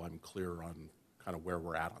questions until I'm clear on kind of where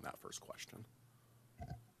we're at on that first question.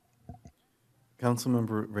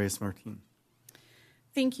 Councilmember Reyes-Martin.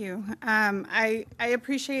 Thank you. I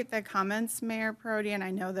appreciate the comments, Mayor Perotti, and I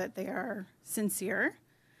know that they are sincere.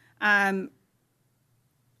 I'll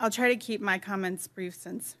try to keep my comments brief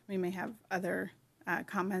since we may have other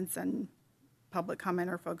comments and public comment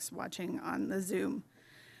or folks watching on the Zoom.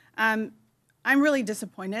 I'm really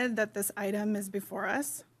disappointed that this item is before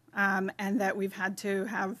us, and that we've had to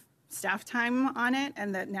have staff time on it,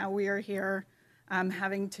 and that now we are here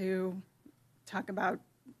having to talk about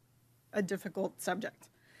a difficult subject.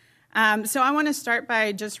 So I want to start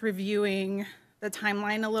by just reviewing the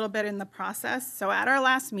timeline a little bit in the process. So at our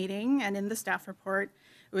last meeting and in the staff report,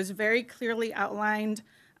 it was very clearly outlined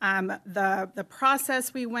the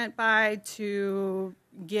process we went by to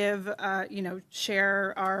give,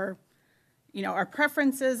 share our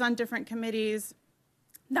preferences on different committees.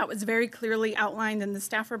 That was very clearly outlined in the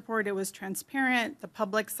staff report. It was transparent. The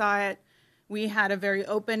public saw it. We had a very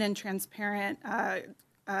open and transparent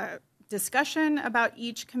discussion about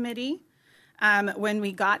each committee. When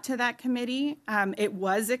we got to that committee, it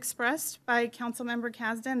was expressed by Councilmember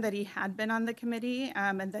Kasdan that he had been on the committee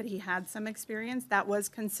and that he had some experience. That was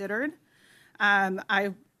considered.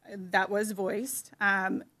 That was voiced.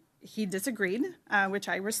 He disagreed, which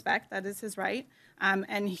I respect. That is his right.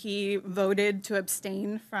 And he voted to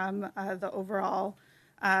abstain from the overall,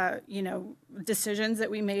 decisions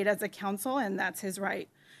that we made as a council, and that's his right.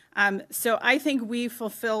 So I think we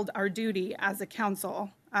fulfilled our duty as a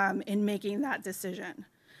council in making that decision.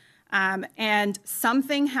 And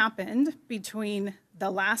something happened between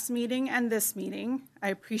the last meeting and this meeting. I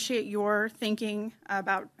appreciate your thinking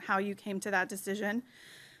about how you came to that decision,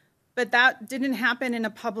 but that didn't happen in a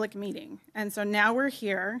public meeting. And so now we're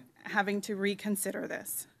here having to reconsider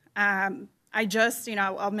this. I just,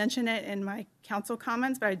 I'll mention it in my council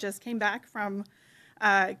comments, but I just came back from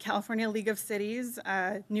California League of Cities,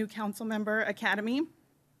 new council member academy.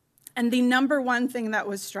 And the number one thing that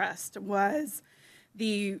was stressed was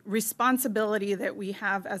the responsibility that we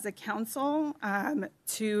have as a council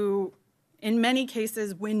to, in many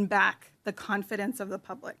cases, win back the confidence of the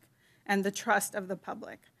public and the trust of the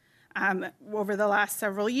public. Over the last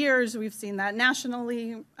several years, we've seen that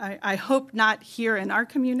nationally. I hope not here in our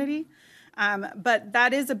community, but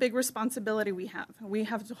that is a big responsibility we have. We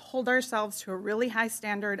have to hold ourselves to a really high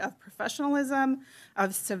standard of professionalism,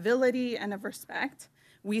 of civility, and of respect.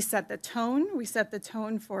 We set the tone. We set the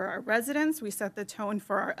tone for our residents. We set the tone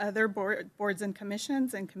for our other boards and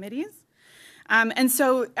commissions and committees. And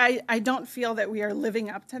so I don't feel that we are living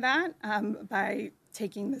up to that by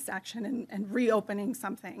taking this action and reopening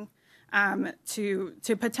something to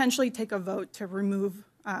potentially take a vote to remove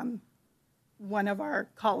one of our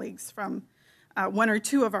colleagues from, one or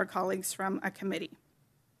two of our colleagues from a committee.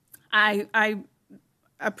 I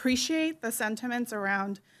appreciate the sentiments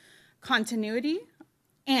around continuity,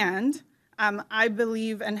 and I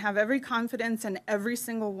believe and have every confidence in every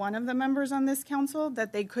single one of the members on this council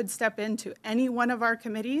that they could step into any one of our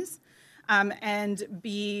committees and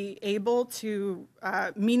be able to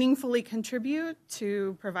meaningfully contribute,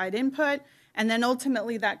 to provide input, and then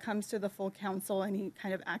ultimately that comes to the full council, any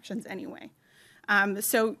kind of actions anyway.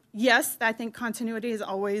 So yes, I think continuity is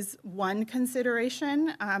always one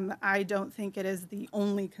consideration. I don't think it is the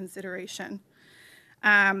only consideration.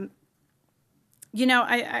 I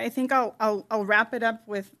think I'll wrap it up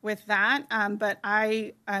with that, but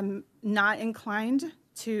I am not inclined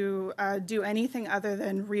to do anything other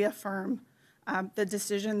than reaffirm the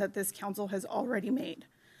decision that this council has already made.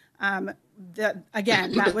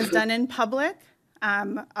 That was done in public.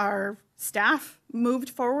 Our staff moved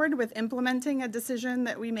forward with implementing a decision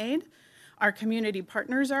that we made. Our community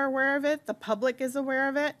partners are aware of it. The public is aware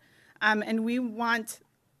of it. And we want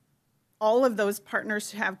all of those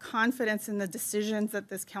partners to have confidence in the decisions that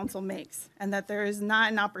this council makes, and that there is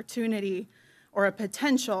not an opportunity or a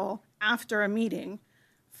potential after a meeting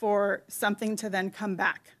for something to then come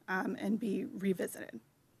back and be revisited.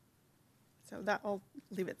 So that, I'll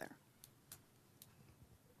leave it there.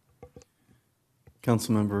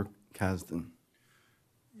 Councilmember Kasdan.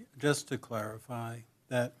 Just to clarify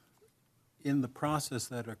that in the process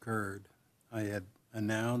that occurred, I had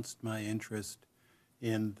announced my interest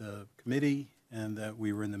in the committee and that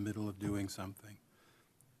we were in the middle of doing something.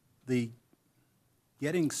 The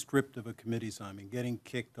getting stripped of a committee assignment, getting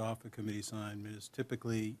kicked off a committee assignment is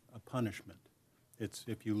typically a punishment. It's,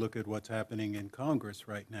 if you look at what's happening in Congress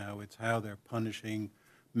right now, it's how they're punishing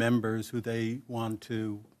members who they want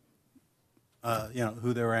to,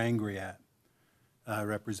 who they're angry at.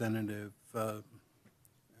 Representative,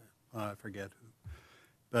 I forget who,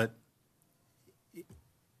 but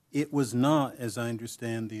it was not, as I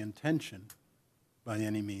understand the intention, by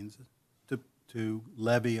any means, to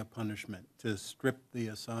levy a punishment, to strip the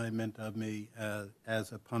assignment of me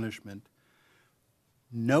as a punishment.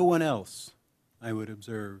 No one else, I would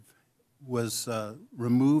observe, was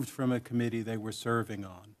removed from a committee they were serving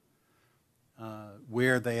on,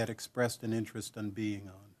 where they had expressed an interest in being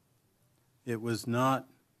on. It was not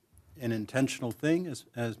an intentional thing,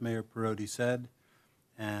 as Mayor Perotti said,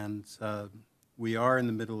 and we are in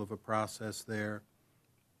the middle of a process there.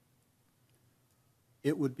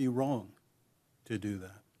 It would be wrong to do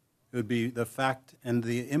that. It would be the fact and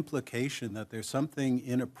the implication that there's something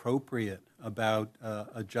inappropriate about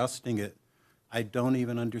adjusting it. I don't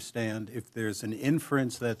even understand if there's an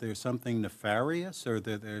inference that there's something nefarious or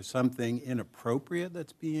that there's something inappropriate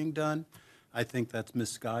that's being done. I think that's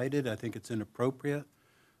misguided. I think it's inappropriate.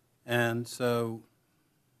 And so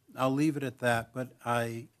I'll leave it at that. But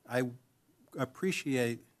I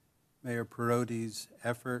appreciate Mayor Perotti's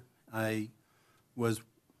effort. I was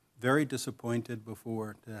very disappointed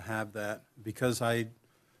before to have that because I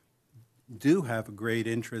do have a great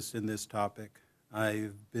interest in this topic.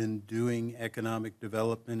 I've been doing economic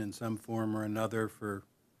development in some form or another for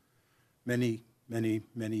many, many,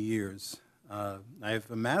 many years. I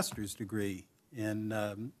have a master's degree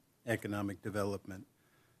in economic development,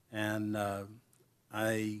 and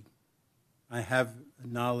I have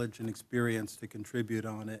knowledge and experience to contribute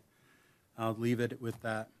on it. I'll leave it with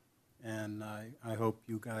that, and I hope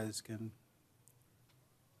you guys can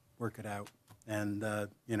work it out and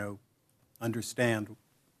understand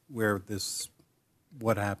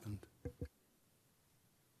what happened.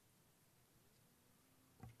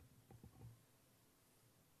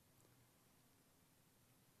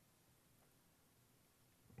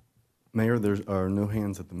 Mayor, there are no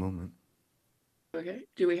hands at the moment. Okay,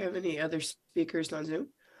 do we have any other speakers on Zoom?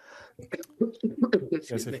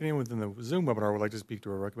 Yes, if anyone within the Zoom webinar would like to speak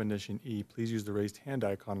to a recommendation E, please use the raised hand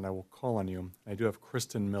icon and I will call on you. I do have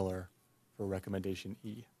Kristen Miller for recommendation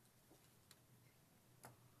E.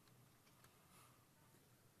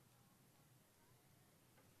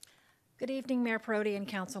 Good evening, Mayor Perotti and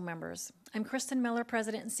council members. I'm Kristen Miller,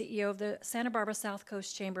 President and CEO of the Santa Barbara South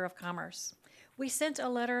Coast Chamber of Commerce. We sent a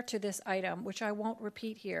letter to this item, which I won't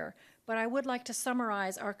repeat here, but I would like to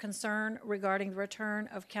summarize our concern regarding the return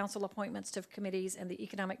of council appointments to committees and the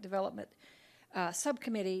Economic Development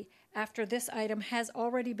Subcommittee after this item has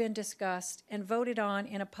already been discussed and voted on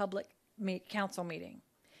in a public council meeting.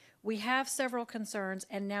 We have several concerns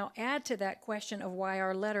and now add to that question of why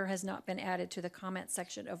our letter has not been added to the comment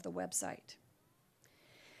section of the website.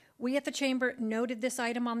 We at the Chamber noted this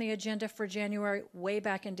item on the agenda for January way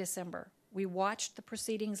back in December. We watched the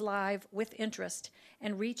proceedings live with interest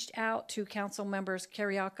and reached out to council members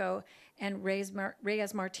Carriaco and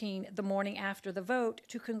Reyes-Martin the morning after the vote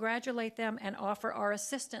to congratulate them and offer our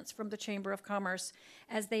assistance from the Chamber of Commerce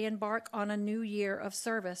as they embark on a new year of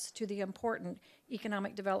service to the important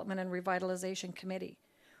Economic Development and Revitalization Committee.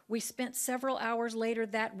 We spent several hours later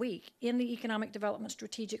that week in the Economic Development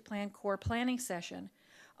Strategic Plan core planning session,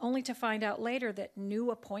 only to find out later that new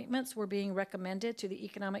appointments were being recommended to the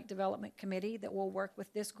Economic Development Committee that will work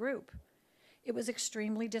with this group. It was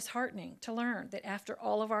extremely disheartening to learn that after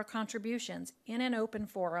all of our contributions in an open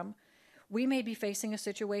forum, we may be facing a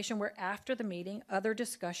situation where after the meeting, other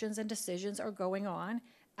discussions and decisions are going on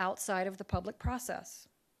outside of the public process.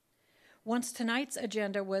 Once tonight's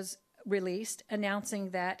agenda was released announcing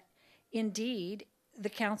that indeed the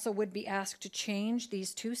council would be asked to change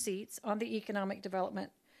these 2 seats on the Economic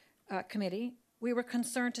Development Committee, we were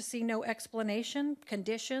concerned to see no explanation,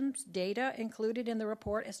 conditions, data included in the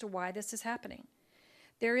report as to why this is happening.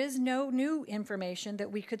 There is no new information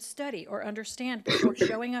that we could study or understand before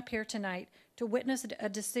showing up here tonight to witness a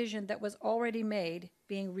decision that was already made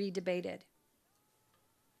being redebated.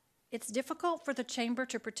 It's difficult for the Chamber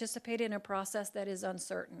to participate in a process that is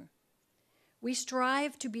uncertain. We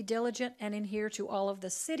strive to be diligent and adhere to all of the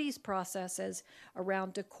city's processes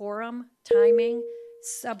around decorum, timing,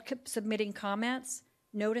 submitting comments,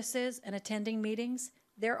 notices, and attending meetings.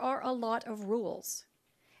 There are a lot of rules.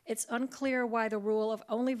 It's unclear why the rule of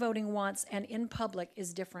only voting once and in public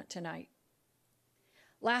is different tonight.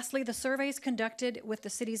 Lastly, the surveys conducted with the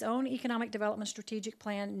city's own Economic Development Strategic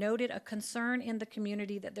Plan noted a concern in the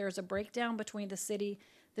community that there is a breakdown between the city,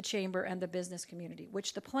 the Chamber, and the business community,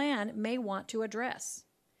 which the plan may want to address.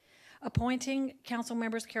 Appointing Council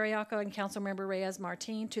Members Carriaco and Council Member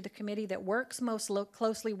Reyes-Martin to the committee that works most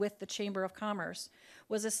closely with the Chamber of Commerce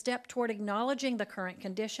was a step toward acknowledging the current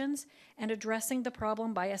conditions and addressing the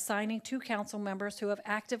problem by assigning 2 council members who have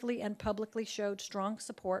actively and publicly showed strong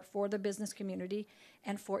support for the business community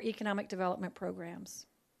and for economic development programs.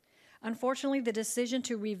 Unfortunately, the decision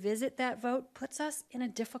to revisit that vote puts us in a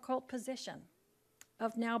difficult position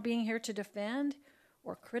of now being here to defend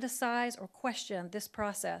or criticize or question this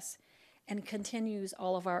process and continues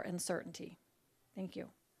all of our uncertainty. Thank you.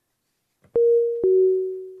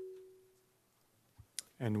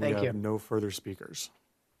 And we have no further speakers.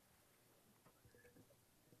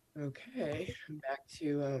 Okay, back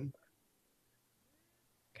to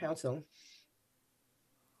council.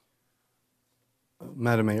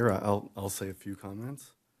 Madam Mayor, I'll say a few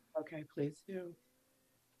comments. Okay, please do.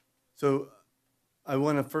 So I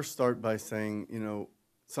want to first start by saying,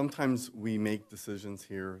 sometimes we make decisions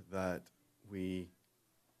here that we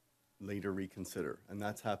later reconsider, and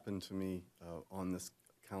that's happened to me on this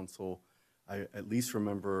council. I at least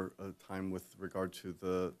remember a time with regard to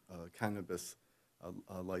the cannabis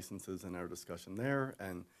licenses and our discussion there,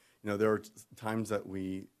 and there are times that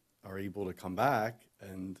we are able to come back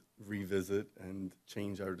and revisit and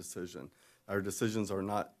change our decision. Our decisions are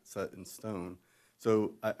not set in stone.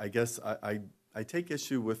 So I guess I take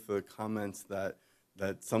issue with the comments that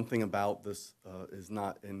something about this is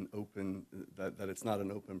not an open, that it's not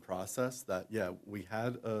an open process, that, yeah, we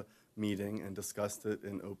had a meeting and discussed it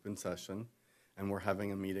in open session, and we're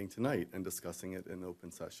having a meeting tonight and discussing it in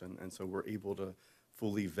open session. And so we're able to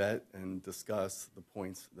fully vet and discuss the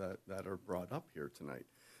points that are brought up here tonight.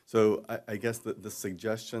 So I guess the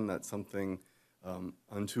suggestion that something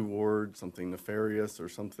untoward, something nefarious, or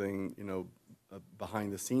something,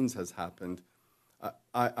 behind the scenes has happened,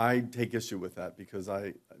 I take issue with that, because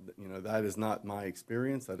that is not my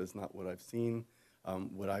experience. That is not what I've seen.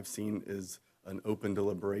 What I've seen is an open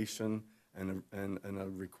deliberation and a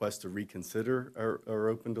request to reconsider our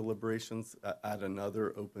open deliberations at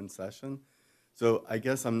another open session. So I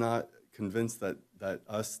guess I'm not convinced that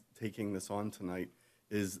us taking this on tonight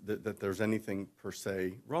is that there's anything per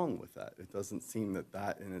se wrong with that. It doesn't seem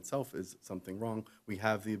that in itself is something wrong. We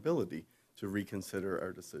have the ability to reconsider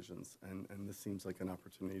our decisions, and this seems like an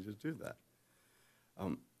opportunity to do that.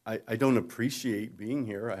 I don't appreciate being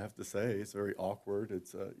here, I have to say. It's very awkward.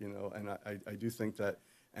 It's, and I do think that,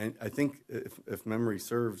 and I think if memory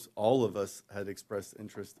serves, all of us had expressed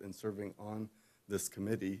interest in serving on this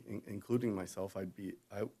committee, including myself. I'd be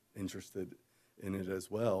interested in it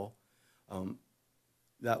as well.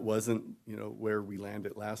 That wasn't, where we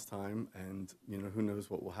landed last time, and, who knows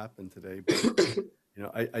what will happen today. But,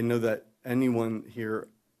 I know that anyone here,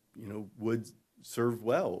 would serve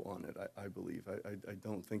well on it, I believe. I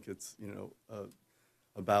don't think it's,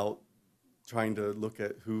 about trying to look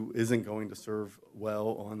at who isn't going to serve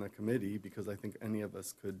well on a committee, because I think any of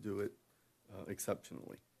us could do it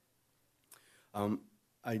exceptionally.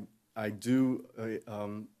 I do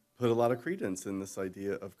put a lot of credence in this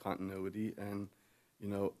idea of continuity, and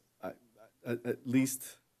at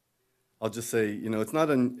least I'll just say, it's not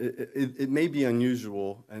it may be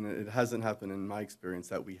unusual, and it hasn't happened in my experience,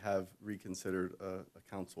 that we have reconsidered a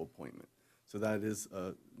council appointment. So that is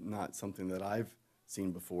not something that I've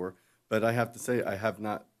seen before. But I have to say, I have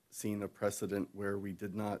not seen a precedent where we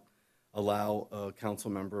did not allow a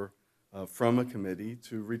council member from a committee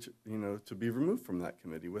to to be removed from that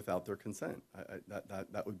committee without their consent.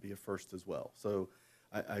 That would be a first as well. So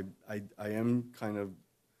I am kind of,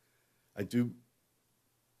 I do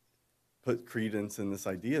put credence in this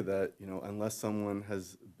idea that, unless someone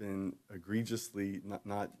has been egregiously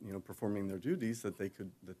not performing their duties, that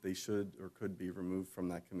they should or could be removed from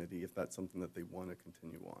that committee if that's something that they want to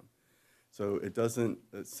continue on. So it doesn't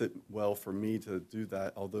sit well for me to do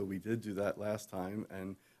that, although we did do that last time,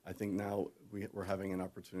 and I think now we're having an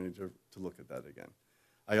opportunity to look at that again.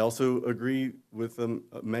 I also agree with the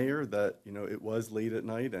mayor that, it was late at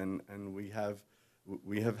night, and we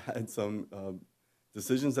have had some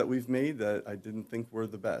decisions that we've made that I didn't think were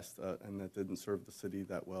the best, and that didn't serve the city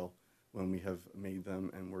that well when we have made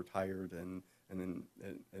them, and we're tired, and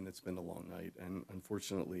it's been a long night. And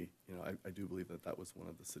unfortunately, I do believe that was one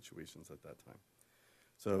of the situations at that time.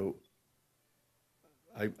 So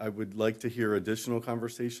I would like to hear additional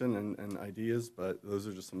conversation and ideas, but those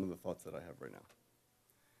are just some of the thoughts that I have right now.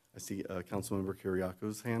 I see Councilmember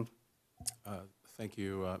Kiriako's hand. Thank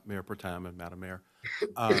you, Mayor Pro Tem and Madam Mayor.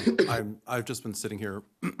 I've just been sitting here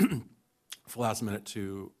for the last minute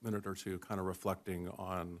or two, kind of reflecting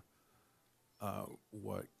on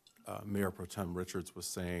what Mayor Pro Tem Richards was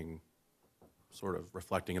saying, sort of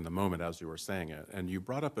reflecting in the moment as you were saying it. And you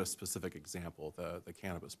brought up a specific example, the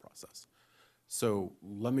cannabis process. So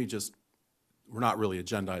let me just, we're not really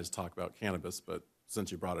agendized to talk about cannabis, but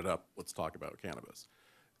since you brought it up, let's talk about cannabis.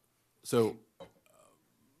 So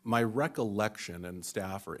my recollection, and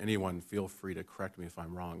staff or anyone feel free to correct me if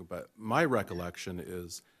I'm wrong, but my recollection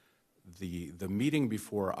is the meeting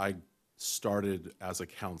before I started as a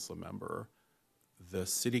council member, the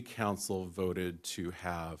city council voted to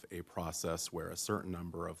have a process where a certain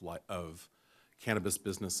number of cannabis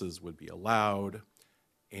businesses would be allowed,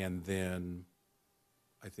 and then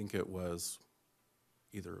I think it was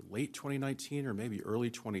either late 2019 or maybe early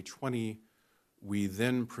 2020, we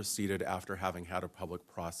then proceeded, after having had a public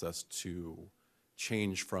process, to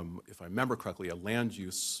change from, if I remember correctly, a land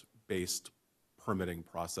use-based permitting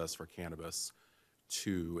process for cannabis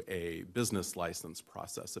to a business license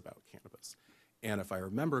process about cannabis. And if I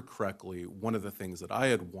remember correctly, one of the things that I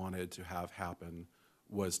had wanted to have happen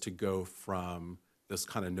was to go from this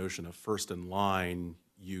kind of notion of first in line,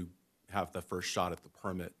 you have the first shot at the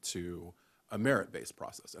permit, to a merit-based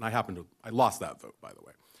process. And I lost that vote, by the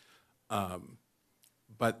way.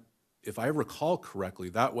 But if I recall correctly,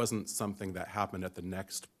 that wasn't something that happened at the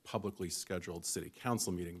next publicly scheduled city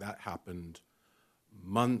council meeting. That happened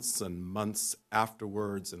months and months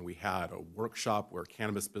afterwards, and we had a workshop where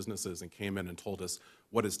cannabis businesses came in and told us,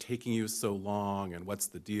 what is taking you so long and what's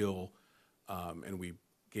the deal? And we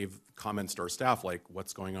gave comments to our staff like,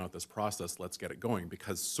 what's going on with this process? Let's get it going,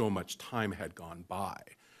 because so much time had gone by.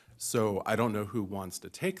 So I don't know who wants to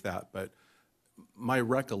take that, but my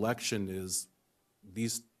recollection is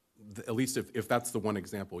these, at least if that's the one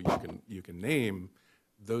example you can name,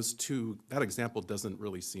 those two, that example doesn't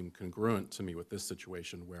really seem congruent to me with this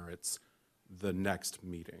situation where it's the next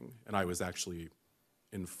meeting. And I was actually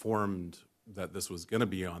informed that this was gonna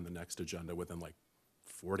be on the next agenda within like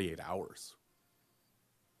 48 hours.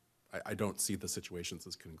 I don't see the situations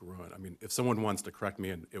as congruent. I mean, if someone wants to correct me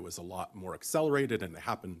and it was a lot more accelerated and it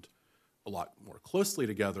happened a lot more closely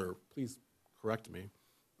together, please correct me,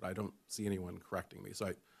 but I don't see anyone correcting me.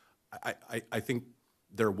 So I think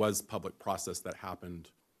there was public process that happened.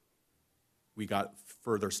 We got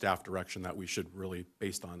further staff direction that we should really,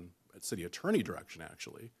 based on city attorney direction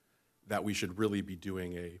actually, that we should really be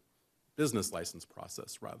doing a business license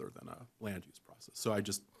process rather than a land use process. So I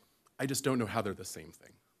just don't know how they're the same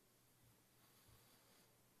thing.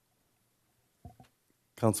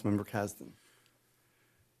 Councilmember Kasdan.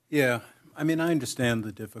 Yeah, I mean, I understand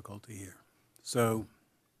the difficulty here. So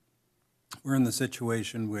we're in the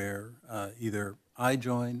situation where either I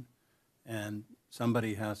join and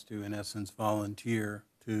somebody has to, in essence, volunteer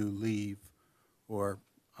to leave, or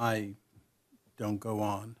I don't go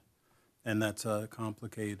on. And that's a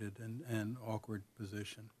complicated and awkward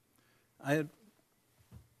position. I had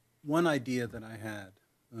one idea that I had,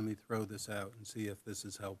 let me throw this out and see if this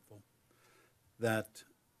is helpful, that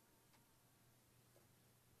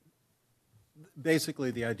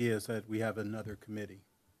basically the idea is that we have another committee,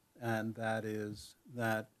 and that is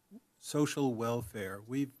that social welfare,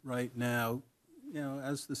 we right now, you know,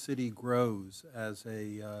 as the city grows, as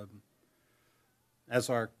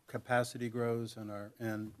our capacity grows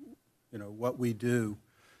and you know what we do,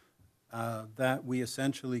 that we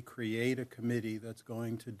essentially create a committee that's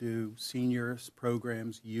going to do seniors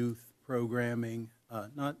programs, youth programming,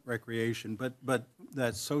 not recreation, but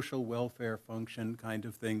that social welfare function kind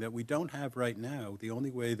of thing that we don't have right now. The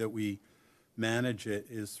only way that we manage it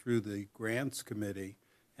is through the grants committee,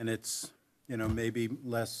 and it's, you know, maybe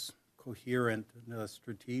less coherent and less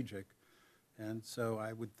strategic. And so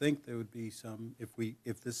I would think there would be some,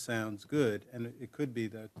 if this sounds good, and it could be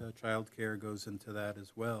that child care goes into that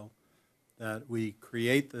as well, that we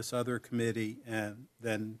create this other committee, and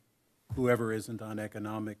then whoever isn't on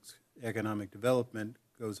economic development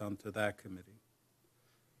goes onto that committee.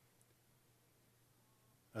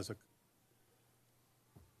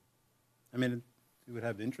 I mean, it would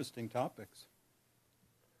have interesting topics.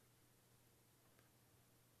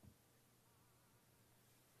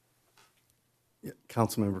 Yeah,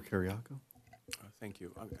 Councilmember Kiriakou. Thank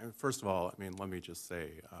you. First of all, I mean, let me just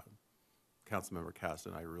say, Councilmember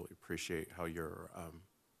Kasdan, I really appreciate how you're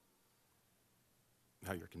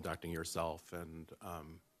conducting yourself and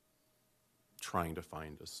trying to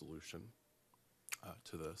find a solution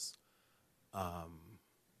to this.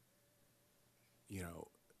 You know,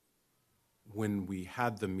 when we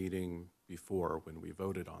had the meeting before, when we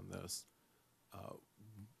voted on this,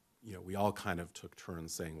 you know, we all kind of took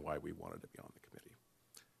turns saying why we wanted to be on the committee.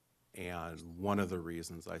 And one of the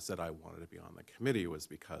reasons I said I wanted to be on the committee was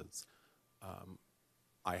because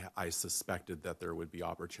I suspected that there would be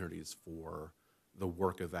opportunities for the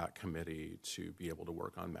work of that committee to be able to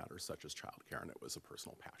work on matters such as childcare, and it was a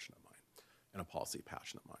personal passion of mine and a policy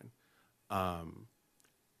passion of mine.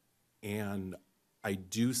 And I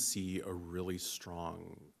do see a really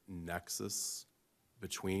strong nexus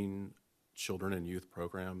between children and youth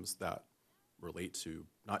programs that relate to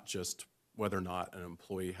not just whether or not an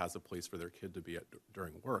employee has a place for their kid to be at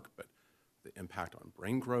during work, but the impact on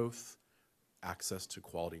brain growth, access to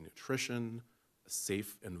quality nutrition, a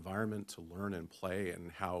safe environment to learn and play,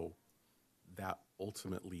 and how that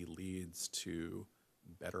ultimately leads to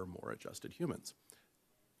better, more adjusted humans.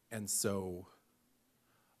 And so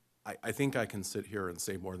I think I can sit here and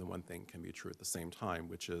say more than one thing can be true at the same time,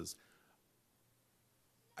 which is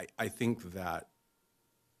I think that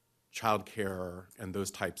childcare and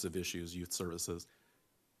those types of issues, youth services,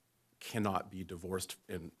 cannot be divorced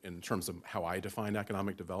in terms of how I define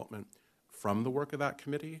economic development from the work of that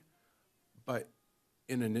committee. But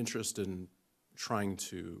in an interest in trying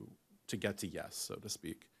to get to yes, so to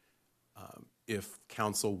speak, if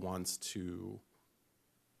council wants to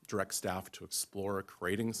direct staff to explore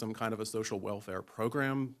creating some kind of a social welfare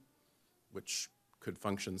program, which could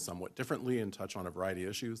function somewhat differently and touch on a variety of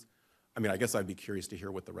issues, I mean, I guess I'd be curious to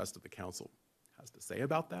hear what the rest of the council has to say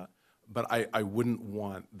about that. But I wouldn't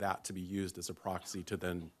want that to be used as a proxy to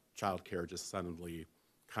then childcare just suddenly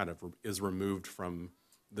kind of is removed from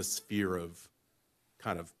the sphere of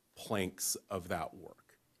kind of planks of that work.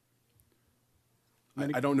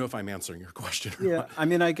 I don't know if I'm answering your question or Yeah, not. I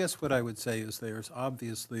mean, I guess what I would say is there's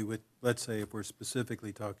obviously with, let's say if we're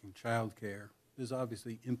specifically talking childcare, there's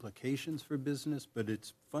obviously implications for business, but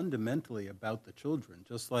it's fundamentally about the children.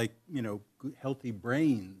 Just like, you know, healthy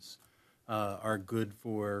brains are good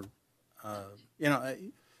for, you know,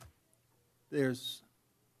 there's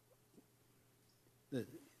a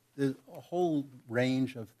whole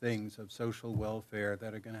range of things of social welfare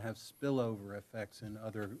that are going to have spillover effects in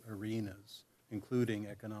other arenas, including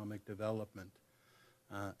economic development.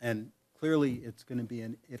 And clearly it's going to be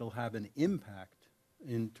it'll have an impact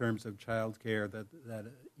in terms of childcare that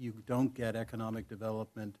you don't get economic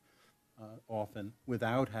development often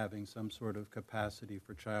without having some sort of capacity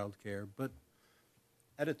for childcare. But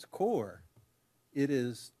at its core, it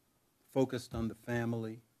is focused on the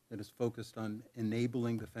family. It is focused on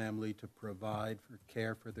enabling the family to provide for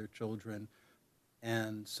care for their children.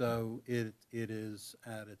 And so it is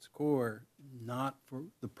at its core not for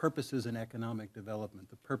the purpose is in economic development.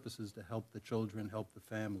 The purpose is to help the children, help the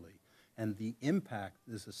family. And the impact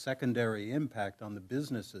is a secondary impact on the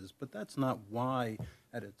businesses, but that's not why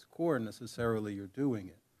at its core necessarily you're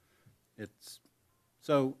doing it.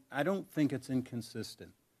 So I don't think it's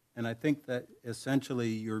inconsistent. And I think that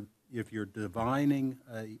essentially if you're devising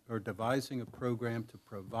a program to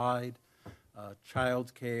provide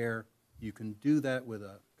child care, you can do that with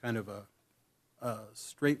a kind of a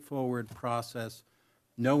straightforward process,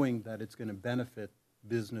 knowing that it's going to benefit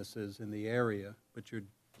businesses in the area.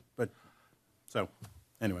 So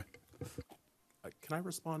anyway. Can I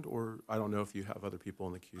respond, or I don't know if you have other people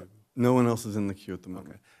in the queue? No one else is in the queue at the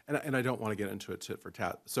moment. Okay. And I don't want to get into a tit for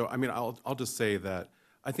tat. So, I mean, I'll just say that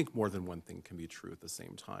I think more than one thing can be true at the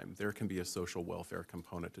same time. There can be a social welfare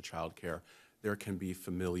component to childcare. There can be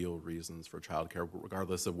familial reasons for childcare,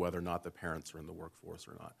 regardless of whether or not the parents are in the workforce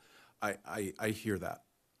or not. I hear that.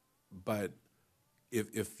 But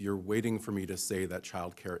if you're waiting for me to say that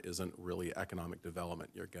childcare isn't really economic development,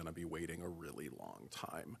 you're going to be waiting a really long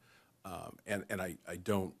time. And I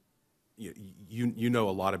don't, you know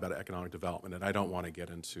a lot about economic development, and I don't want to get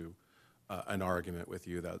into an argument with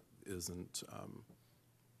you that isn't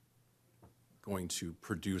going to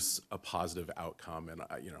produce a positive outcome. And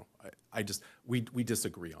we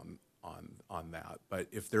disagree on that. But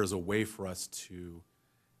if there's a way for us to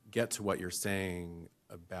get to what you're saying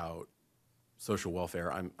about social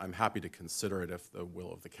welfare, I'm happy to consider it if the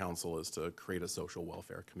will of the council is to create a social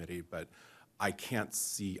welfare committee. But I can't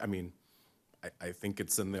see, I mean, I think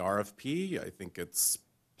it's in the RFP. I think it's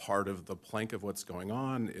part of the plank of what's going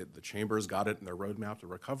on. The chamber's got it in their roadmap to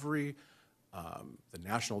recovery. The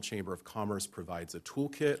National Chamber of Commerce provides a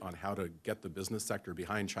toolkit on how to get the business sector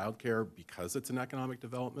behind childcare because it's an economic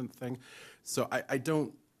development thing. So I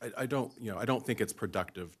don't think it's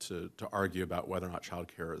productive to argue about whether or not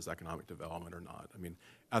childcare is economic development or not. I mean,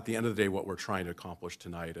 at the end of the day, what we're trying to accomplish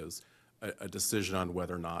tonight is a decision on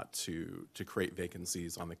whether or not to create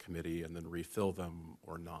vacancies on the committee and then refill them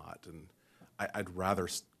or not. And I'd rather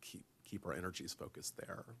keep our energies focused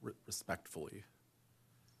there, respectfully.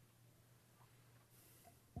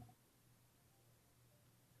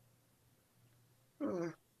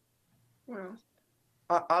 Well,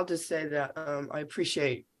 I'll just say that I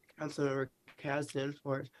appreciate Councilmember Kasdan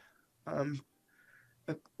for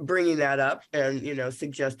bringing that up and,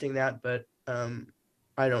 suggesting that, but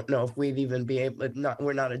I don't know if we'd even be able to,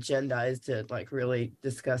 we're not agendized to like really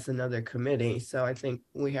discuss another committee. So I think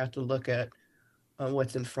we have to look at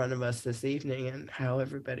what's in front of us this evening and how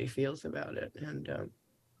everybody feels about it. And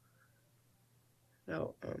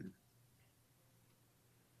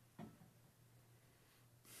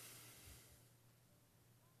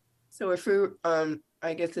so if we,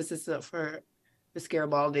 I guess this is for Ms.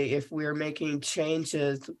 Garibaldi, if we're making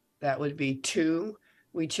changes, that would be 2.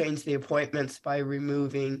 We change the appointments by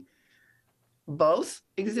removing both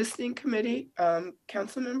existing committee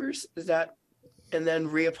council members. Is that, and then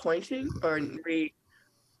reappointing or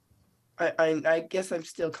I guess I'm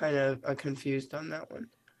still kind of confused on that one.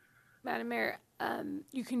 Madam Mayor,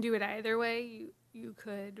 you can do it either way. You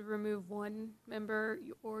could remove one member,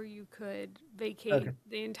 or you could vacate Okay.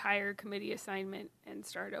 the entire committee assignment and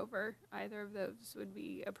start over. Either of those would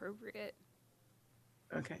be appropriate.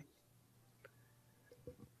 Okay.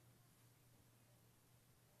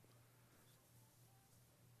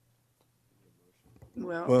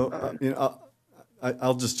 Well, you know,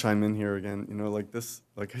 I'll just chime in here again. You know, like this,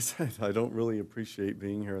 like I said, I don't really appreciate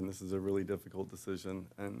being here, and this is a really difficult decision,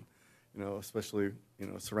 and you know, especially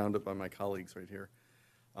surrounded by my colleagues right here.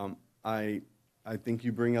 I think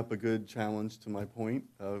you bring up a good challenge to my point,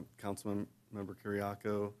 Councilmember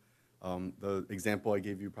Kiriakou. The example I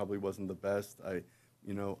gave you probably wasn't the best.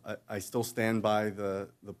 I still stand by the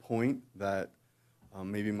point that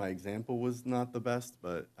maybe my example was not the best,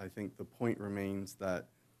 but I think the point remains that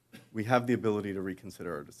we have the ability to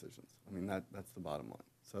reconsider our decisions. I mean, that's the bottom line.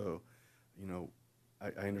 So,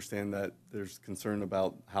 I understand that there's concern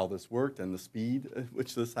about how this worked and the speed at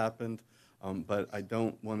which this happened, but I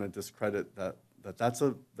don't want to discredit that's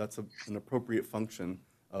an appropriate function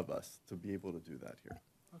of us to be able to do that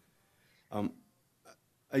here.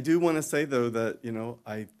 I do want to say, though, that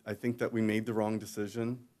I think that we made the wrong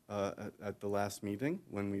decision at the last meeting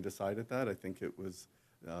when we decided that. I think it was,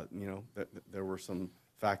 that there were some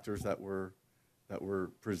factors that were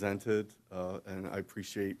presented, and I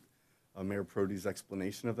appreciate Mayor Prody's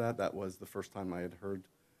explanation of that. That was the first time I had heard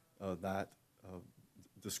that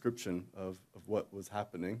description of what was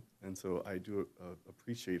happening, and so I do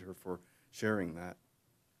appreciate her for sharing that.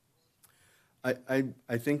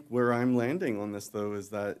 I think where I'm landing on this, though, is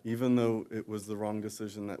that even though it was the wrong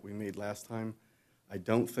decision that we made last time, I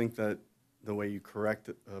don't think that the way you correct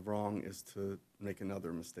a wrong is to make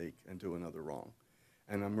another mistake and do another wrong.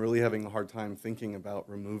 And I'm really having a hard time thinking about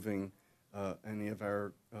removing any of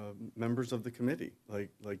our members of the committee.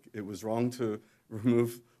 Like it was wrong to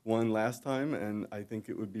remove one last time, and I think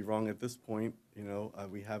it would be wrong at this point.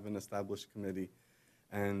 We have an established committee,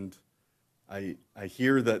 and I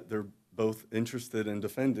hear that they're both interested in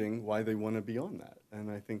defending why they want to be on that, and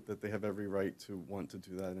I think that they have every right to want to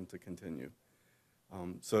do that and to continue.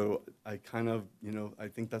 So I kind of, I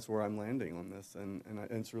think that's where I'm landing on this, and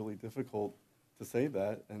it's really difficult to say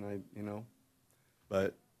that, and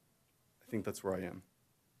but I think that's where I am.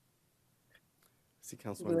 See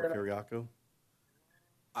Councilmember Kiriakou?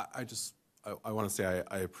 I want to say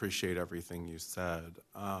I appreciate everything you said.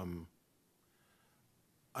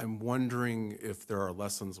 I'm wondering if there are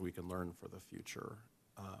lessons we can learn for the future.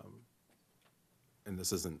 And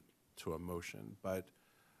this isn't to a motion, but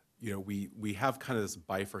we have kind of this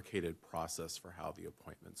bifurcated process for how the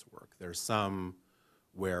appointments work. There's some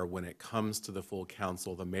where when it comes to the full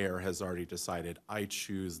council, the mayor has already decided, I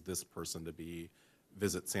choose this person to be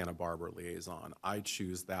Visit Santa Barbara liaison. I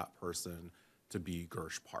choose that person to be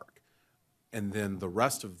Gersh Park. And then the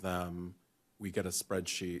rest of them, we get a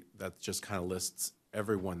spreadsheet that just kind of lists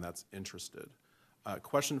everyone that's interested.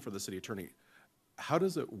 Question for the city attorney, how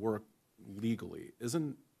does it work legally?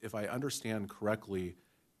 If I understand correctly,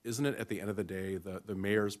 isn't it at the end of the day the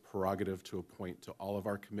mayor's prerogative to appoint to all of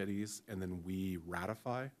our committees and then we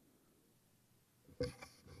ratify?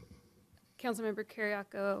 Councilmember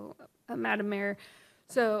Kiriakou, Madam Mayor.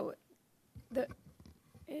 So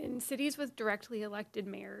in cities with directly elected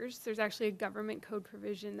mayors, there's actually a government code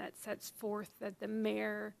provision that sets forth that the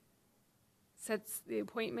mayor sets the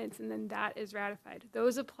appointments and then that is ratified.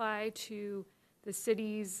 Those apply to the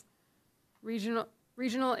city's regional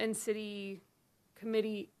and city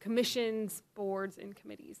commissions, boards, and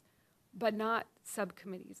committees, but not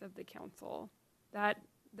subcommittees of the council. That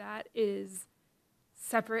is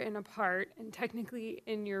separate and apart, and technically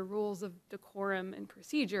in your rules of decorum and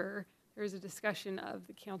procedure, there's a discussion of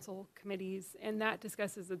the council committees, and that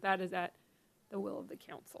discusses that is at the will of the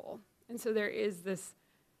council. And so there is this,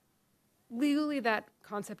 legally that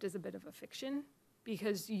concept is a bit of a fiction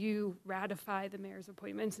because you ratify the mayor's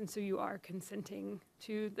appointments, and so you are consenting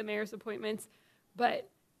to the mayor's appointments. But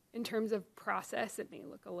in terms of process, it may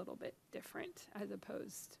look a little bit different as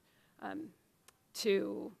opposed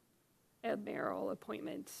to a mayoral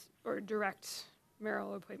appointment or direct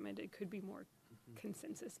mayoral appointment. It could be more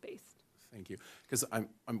consensus-based. Thank you. Because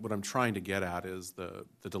what I'm trying to get at is the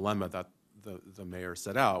dilemma that the mayor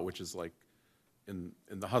set out, which is like in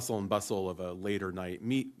the hustle and bustle of a later night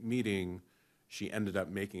meeting, she ended up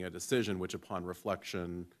making a decision which upon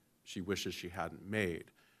reflection she wishes she hadn't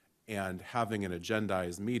made. And having an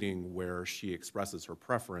agendized meeting where she expresses her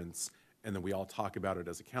preference and then we all talk about it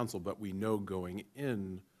as a council, but we know going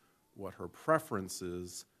in what her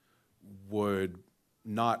preferences would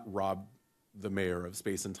not rob the mayor of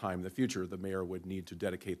space and time in the future. The mayor would need to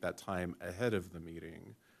dedicate that time ahead of the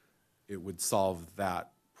meeting. it would solve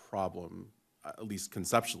that problem, at least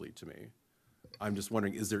conceptually to me. I'm just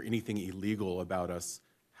wondering, is there anything illegal about us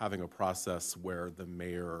having a process where the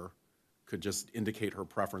mayor could just indicate her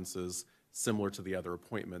preferences similar to the other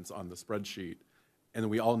appointments on the spreadsheet? And then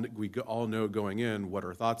we all know going in what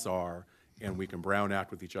our thoughts are, and we can Brown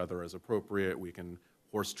Act with each other as appropriate. We can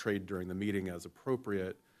horse trade during the meeting as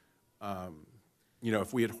appropriate. You know,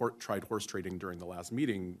 if we had tried horse trading during the last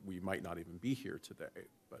meeting, we might not even be here today,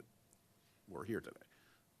 but we're here today.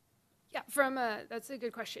 Yeah, that's a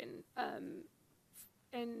good question.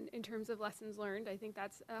 And in terms of lessons learned, I think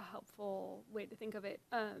that's a helpful way to think of it.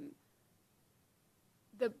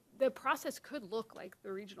 The process could look like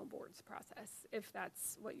the regional board's process, if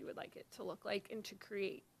that's what you would like it to look like, and to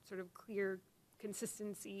create sort of clear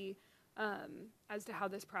consistency as to how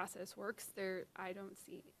this process works. I don't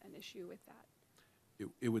see an issue with that.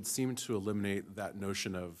 It would seem to eliminate that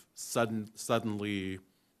notion of suddenly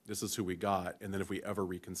this is who we got, and then if we ever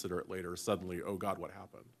reconsider it later, suddenly, oh God, what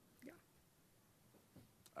happened? Yeah.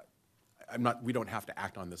 We don't have to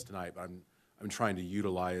act on this tonight, but I'm trying to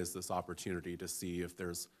utilize this opportunity to see if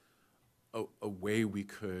there's a way we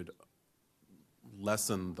could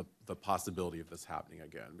lessen the possibility of this happening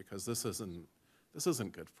again, because this isn't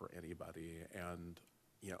good for anybody, and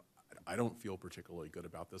you know, I don't feel particularly good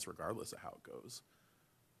about this regardless of how it goes.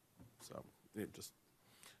 So it just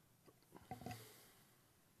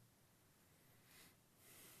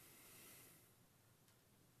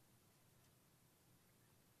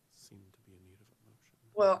seemed to be in need of a motion.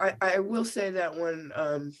 Well, I will say that when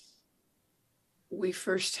we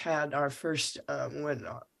first had our when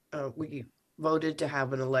we voted to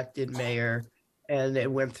have an elected mayor, and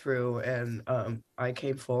it went through, and I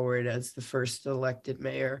came forward as the first elected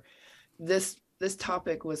mayor, this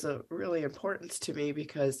topic was a really importance to me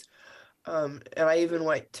because and I even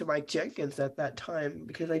went to Mike Jenkins at that time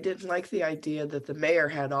because I didn't like the idea that the mayor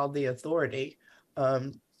had all the authority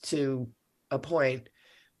to appoint.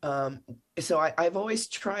 So I've always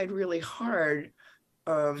tried really hard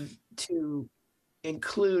to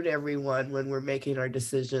include everyone when we're making our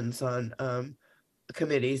decisions on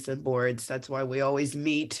committees and boards. That's why we always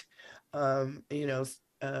meet, and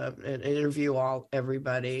interview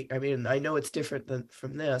everybody. I mean, I know it's different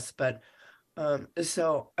from this, but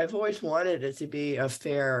so I've always wanted it to be a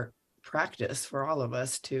fair practice for all of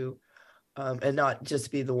us to, and not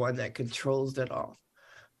just be the one that controls it all.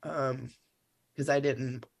 Because I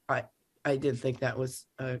didn't think that was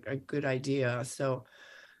a good idea. So,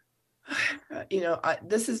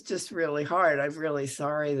 this is just really hard. I'm really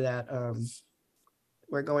sorry that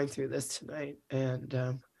we're going through this tonight, and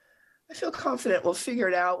I feel confident we'll figure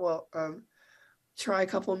it out. We'll try a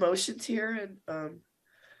couple of motions here and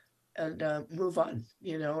move on,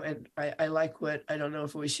 and I like what, I don't know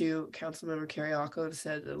if it was you, Councilmember Kyriakou,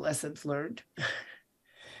 said the lessons learned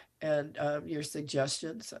and your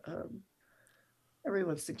suggestions.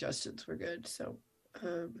 Everyone's suggestions were good. So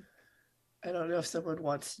I don't know if someone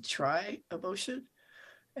wants to try a motion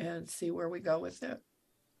and see where we go with it.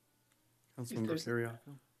 Councilmember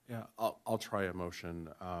Kyriakou? Yeah, I'll try a motion.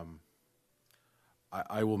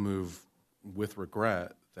 I will move with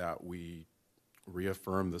regret that we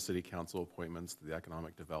reaffirm the city council appointments to the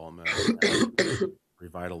Economic Development and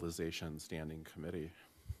Revitalization Standing Committee.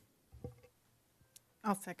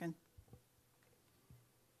 I'll second.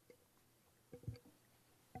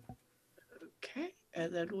 Okay,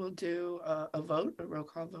 and then we'll do a roll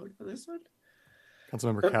call vote for this one.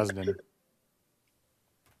 Councilmember Kasdan.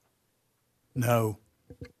 No.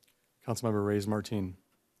 Councilmember Reyes Martin.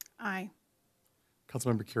 Aye.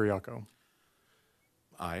 Councilmember Kyriakou.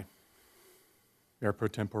 Aye. Mayor Pro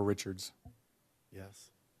Tempore Richards.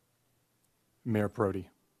 Yes. Mayor Perotti.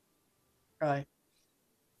 Aye.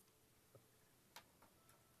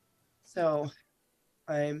 So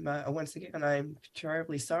I'm once again, I'm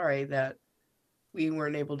terribly sorry that we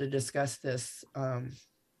weren't able to discuss this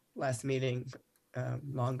last meeting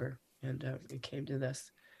longer, and it came to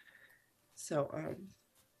this. So,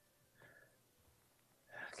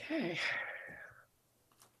 okay.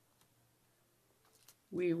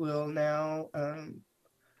 We will now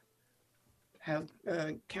have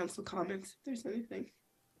council comments if there's anything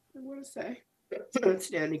I want to say.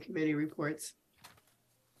 Standing committee reports.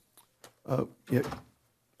 Yeah.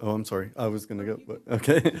 Oh, I'm sorry. I was going to go, but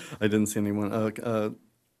okay. I didn't see anyone.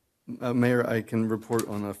 Mayor, I can report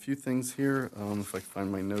on a few things here, if I can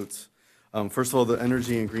find my notes. First of all, the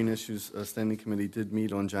Energy and Green Issues Standing Committee did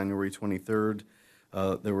meet on January 23rd.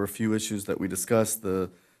 There were a few issues that we discussed, the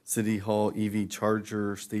City Hall EV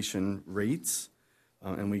charger station rates,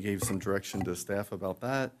 and we gave some direction to staff about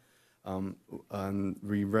that. And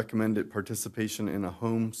we recommended participation in a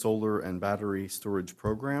home solar and battery storage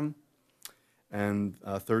program. And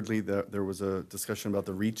thirdly, there was a discussion about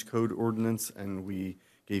the REACH code ordinance, and we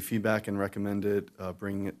gave feedback and recommended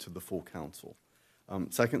bringing it to the full council.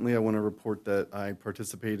 Secondly, I want to report that I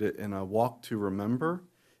participated in a Walk to Remember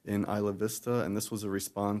in Isla Vista, and this was a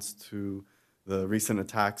response to the recent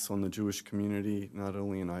attacks on the Jewish community, not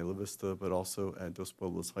only in Isla Vista, but also at Dos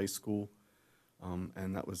Pueblos High School.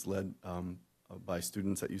 And that was led by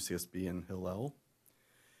students at UCSB and Hillel.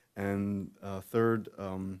 And third,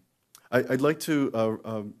 I'd like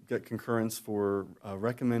to get concurrence for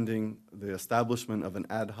recommending the establishment of an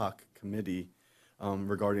ad hoc committee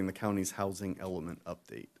regarding the county's housing element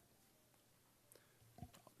update.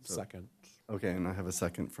 Second. Okay, and I have a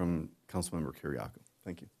second from Councilmember Kiriakou.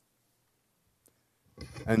 Thank you.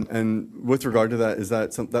 And with regard to that, is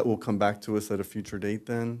that something that will come back to us at a future date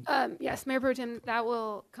then? Yes, Mayor Pro Tem, that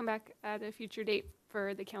will come back at a future date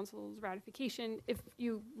for the council's ratification. If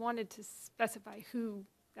you wanted to specify who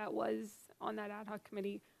that was on that ad hoc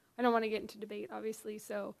committee, I don't want to get into debate, obviously,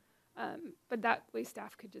 so, but that way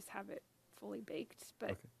staff could just have it fully baked.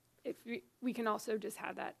 But if we can also just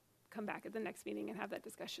have that come back at the next meeting and have that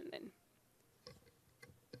discussion then.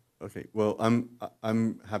 Okay, well,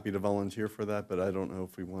 I'm happy to volunteer for that, but I don't know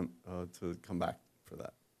if we want to come back for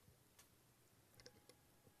that.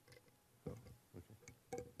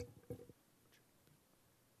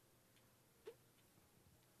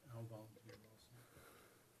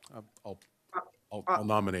 I'll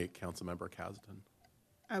nominate Councilmember Kasdan.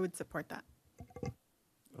 I would support that.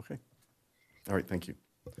 Okay. All right, thank you.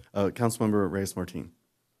 Councilmember Reyes-Martin.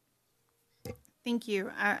 Thank you.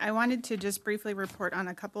 I wanted to just briefly report on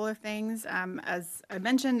a couple of things. As I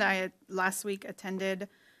mentioned, I had last week attended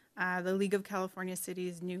the League of California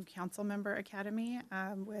Cities new council member academy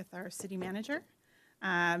with our city manager.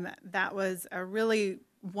 That was a really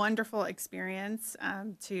wonderful experience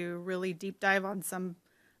to really deep dive on some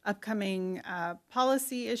upcoming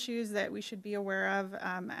policy issues that we should be aware of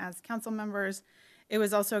as council members. It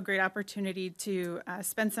was also a great opportunity to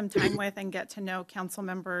spend some time with and get to know council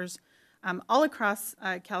members all across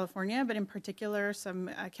California, but in particular some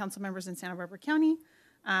council members in Santa Barbara County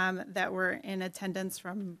that were in attendance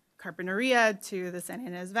from Carpinteria to the San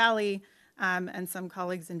Ynez Valley and some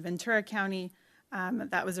colleagues in Ventura County.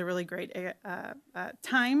 That was a really great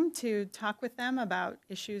time to talk with them about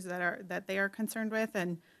issues that they are concerned with,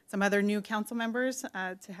 and some other new council members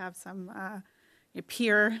to have some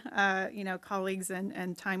peer colleagues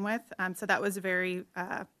and time with. So that was very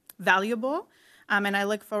valuable. And I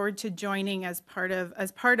look forward to joining as part of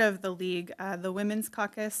the league, the Women's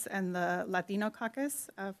Caucus and the Latino Caucus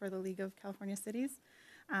for the League of California Cities.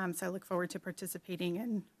 So I look forward to participating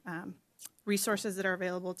in resources that are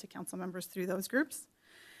available to council members through those groups.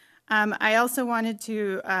 I also wanted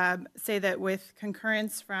to say that with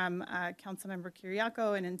concurrence from Councilmember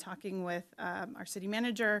Kiriakou and in talking with our city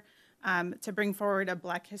manager to bring forward a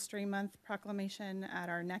Black History Month proclamation at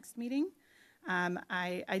our next meeting.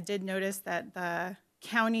 I did notice that the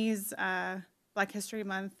county's Black History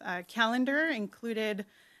Month calendar included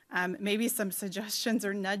maybe some suggestions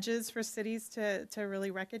or nudges for cities to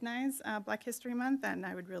really recognize Black History Month, and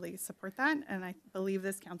I would really support that, and I believe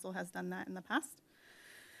this council has done that in the past.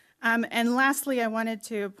 And lastly, I wanted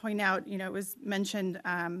to point out, it was mentioned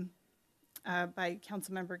by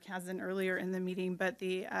Councilmember Kasdan earlier in the meeting, but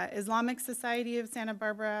the Islamic Society of Santa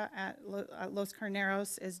Barbara at Los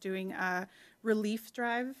Carneros is doing a relief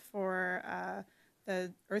drive for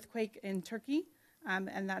the earthquake in Turkey,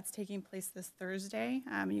 and that's taking place this Thursday.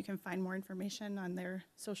 You can find more information on their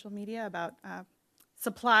social media about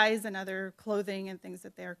supplies and other clothing and things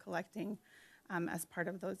that they are collecting as part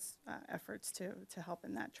of those efforts to help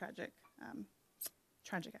in that tragic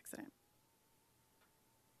accident.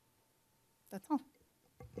 That's all.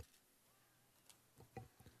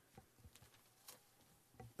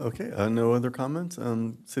 Okay, no other comments?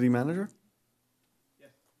 City Manager?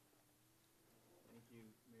 Yes. Thank you,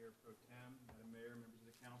 Mayor Pro Tem, Madam Mayor, members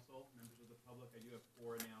of the council, members of the public. I do have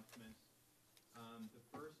 4 announcements. The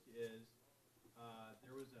first is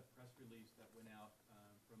there was a press release that went out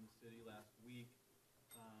from the city last week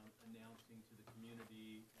announcing to the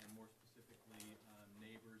community and more specifically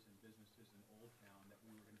neighbors and businesses in Old Town that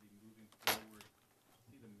we were going to be moving forward. I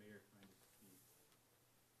see the mayor trying to speak.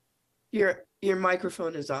 Your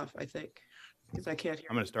microphone is off, I think, because I can't hear.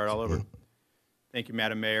 I'm going to start all over. Thank you,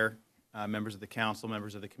 Madam Mayor, members of the council,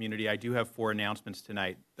 members of the community. I do have 4 announcements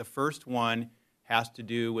tonight. The first one has to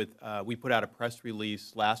do with, we put out a press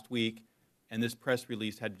release last week, and this press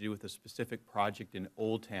release had to do with a specific project in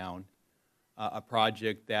Old Town a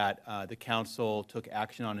project that the council took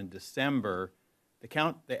action on in December.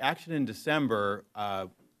 The action in December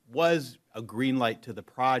was a green light to the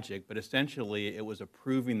project, but essentially it was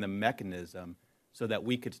approving the mechanism so that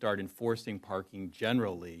we could start enforcing parking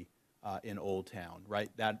generally in Old Town, right?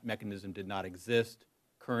 That mechanism did not exist.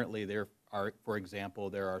 Currently, there are, for example,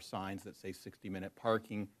 there are signs that say 60-minute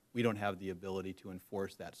parking. We don't have the ability to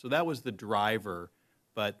enforce that. So that was the driver,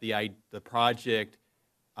 but the project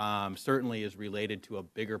certainly is related to a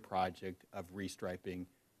bigger project of restriping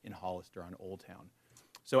in Hollister on Old Town.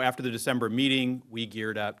 So after the December meeting, we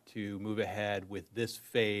geared up to move ahead with this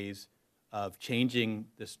phase of changing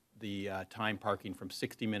the time parking from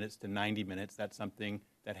 60 minutes to 90 minutes. That's something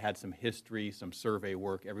that had some history, some survey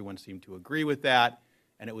work. Everyone seemed to agree with that.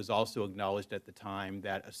 And it was also acknowledged at the time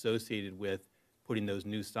that associated with putting those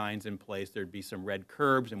new signs in place, there'd be some red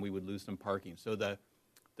curbs and we would lose some parking. So the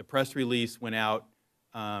press release went out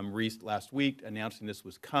last week announcing this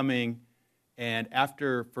was coming. And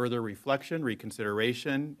after further reflection,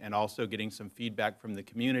 reconsideration, and also getting some feedback from the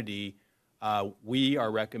community, we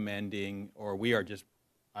are recommending, or we are just,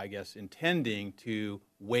 I guess, intending to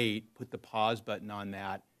wait, put the pause button on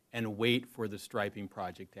that, and wait for the striping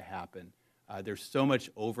project to happen. There's so much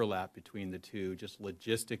overlap between the two, just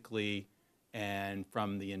logistically and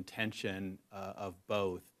from the intention of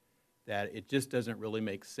both, that it just doesn't really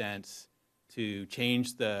make sense to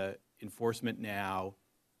change the enforcement now,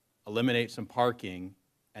 eliminate some parking,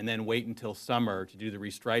 and then wait until summer to do the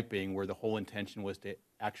restriping where the whole intention was to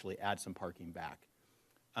actually add some parking back.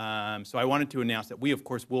 So I wanted to announce that we, of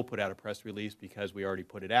course, will put out a press release because we already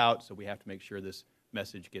put it out, so we have to make sure this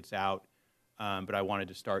message gets out. But I wanted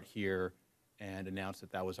to start here and announce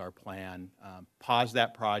that that was our plan. Pause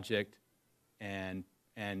that project and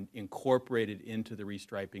incorporate it into the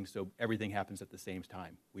restriping so everything happens at the same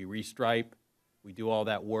time. We restripe, we do all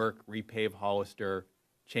that work, repave Hollister,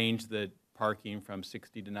 change the parking from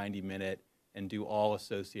 60 to 90 minute, and do all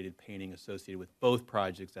associated painting associated with both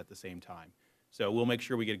projects at the same time. So we'll make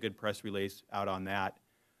sure we get a good press release out on that.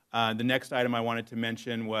 The next item I wanted to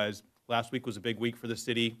mention was last week was a big week for the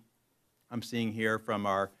city. I'm seeing here from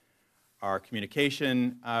our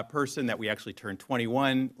communication person that we actually turned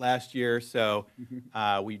 21 last year, so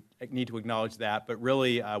we need to acknowledge that. But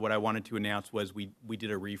really what I wanted to announce was we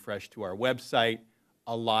did a refresh to our website.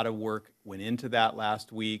 A lot of work went into that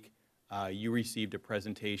last week. You received a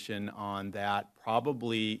presentation on that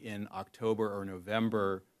probably in October or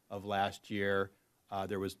November of last year.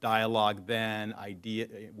 There was dialogue then,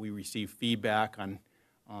 we received feedback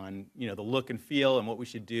on the look and feel and what we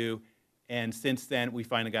should do. And since then, we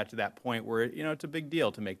finally got to that point where, it's a big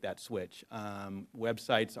deal to make that switch.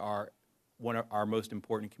 Websites are one of our most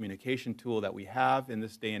important communication tool that we have in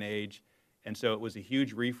this day and age. And so it was a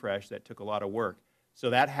huge refresh that took a lot of work. So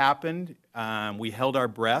that happened. We held our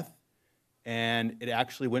breath, and it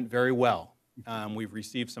actually went very well. We've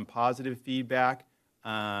received some positive feedback.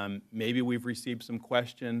 Maybe we've received some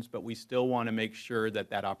questions, but we still want to make sure that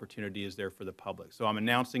that opportunity is there for the public. So I'm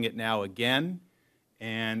announcing it now again.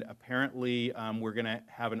 And apparently, we're going to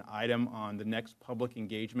have an item on the next Public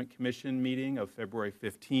Engagement Commission meeting of February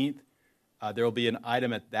 15th. There will be an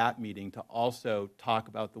item at that meeting to also talk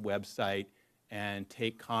about the website and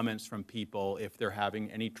take comments from people if they're having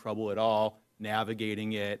any trouble at all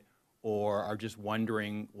navigating it or are just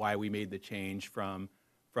wondering why we made the change from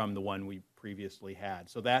the one we previously had.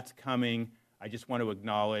 So that's coming. I just want to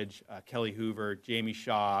acknowledge Kelly Hoover, Jamie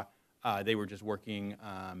Shaw. They were just working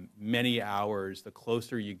many hours. The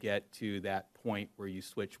closer you get to that point where you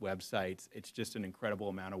switch websites, it's just an incredible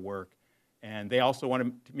amount of work. And they also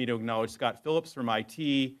wanted me to acknowledge Scott Phillips from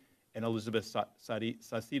IT and Elizabeth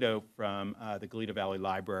Saucedo from the Goleta Valley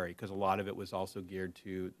Library, because a lot of it was also geared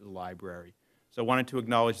to the library. So I wanted to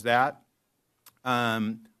acknowledge that.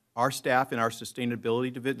 Our staff in our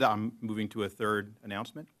sustainability division, I'm moving to a third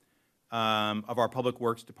announcement, of our Public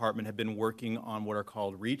Works Department have been working on what are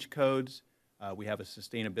called REACH codes. We have a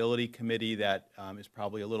sustainability committee that is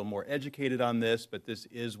probably a little more educated on this, but this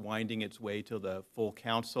is winding its way to the full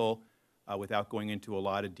council without going into a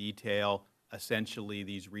lot of detail. Essentially,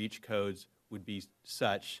 these REACH codes would be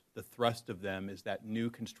such, the thrust of them is that new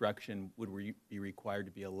construction would be required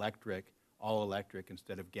to be electric, all electric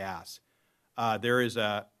instead of gas. There is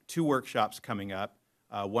 2 workshops coming up.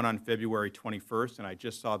 One on February 21st, and I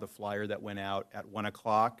just saw the flyer that went out at 1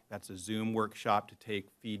 o'clock. That's a Zoom workshop to take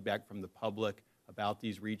feedback from the public about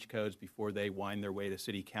these REACH codes before they wind their way to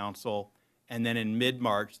City Council. And then in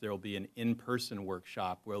mid-March, there will be an in-person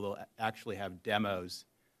workshop where they'll actually have demos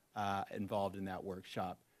involved in that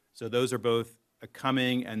workshop. So those are both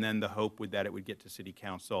coming, and then the hope would that it would get to City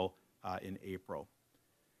Council in April.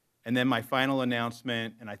 And then my final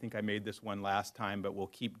announcement, and I think I made this one last time, but we'll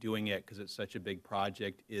keep doing it because it's such a big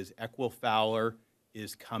project, is Equifowler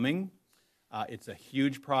is coming. It's a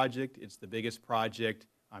huge project. It's the biggest project,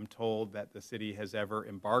 I'm told, that the city has ever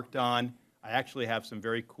embarked on. I actually have some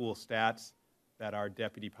very cool stats that our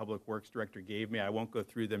Deputy Public Works Director gave me. I won't go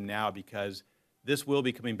through them now because this will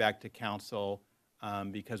be coming back to council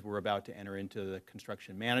because we're about to enter into the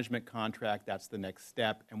construction management contract. That's the next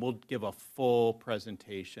step, and we'll give a full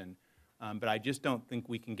presentation. But I just don't think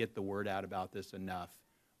we can get the word out about this enough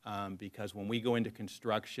because when we go into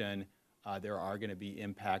construction, there are going to be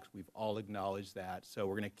impacts. We've all acknowledged that. So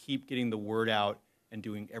we're going to keep getting the word out and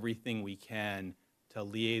doing everything we can to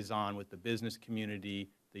liaison with the business community,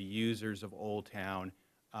 the users of Old Town,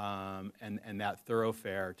 and that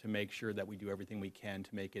thoroughfare to make sure that we do everything we can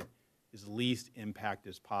to make it as least impact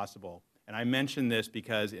as possible. And I mention this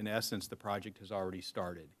because, in essence, the project has already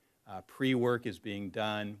started. Pre-work is being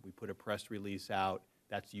done. We put a press release out.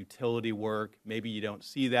 That's utility work. Maybe you don't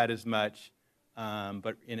see that as much,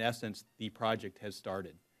 but in essence, the project has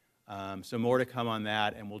started. So more to come on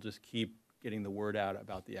that, and we'll just keep getting the word out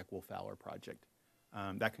about the Equifowler project.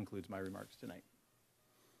 That concludes my remarks tonight.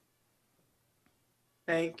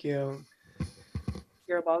 Thank you.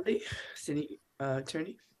 Garibaldi, City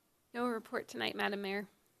Attorney. No report tonight, Madam Mayor.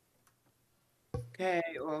 Okay,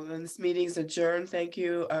 well, then this meeting's adjourned. Thank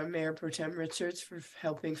you, Mayor Pro Tem Richards, for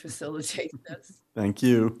helping facilitate this. Thank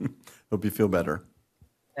you. Hope you feel better.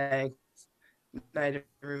 Thanks. Night,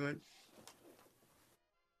 everyone.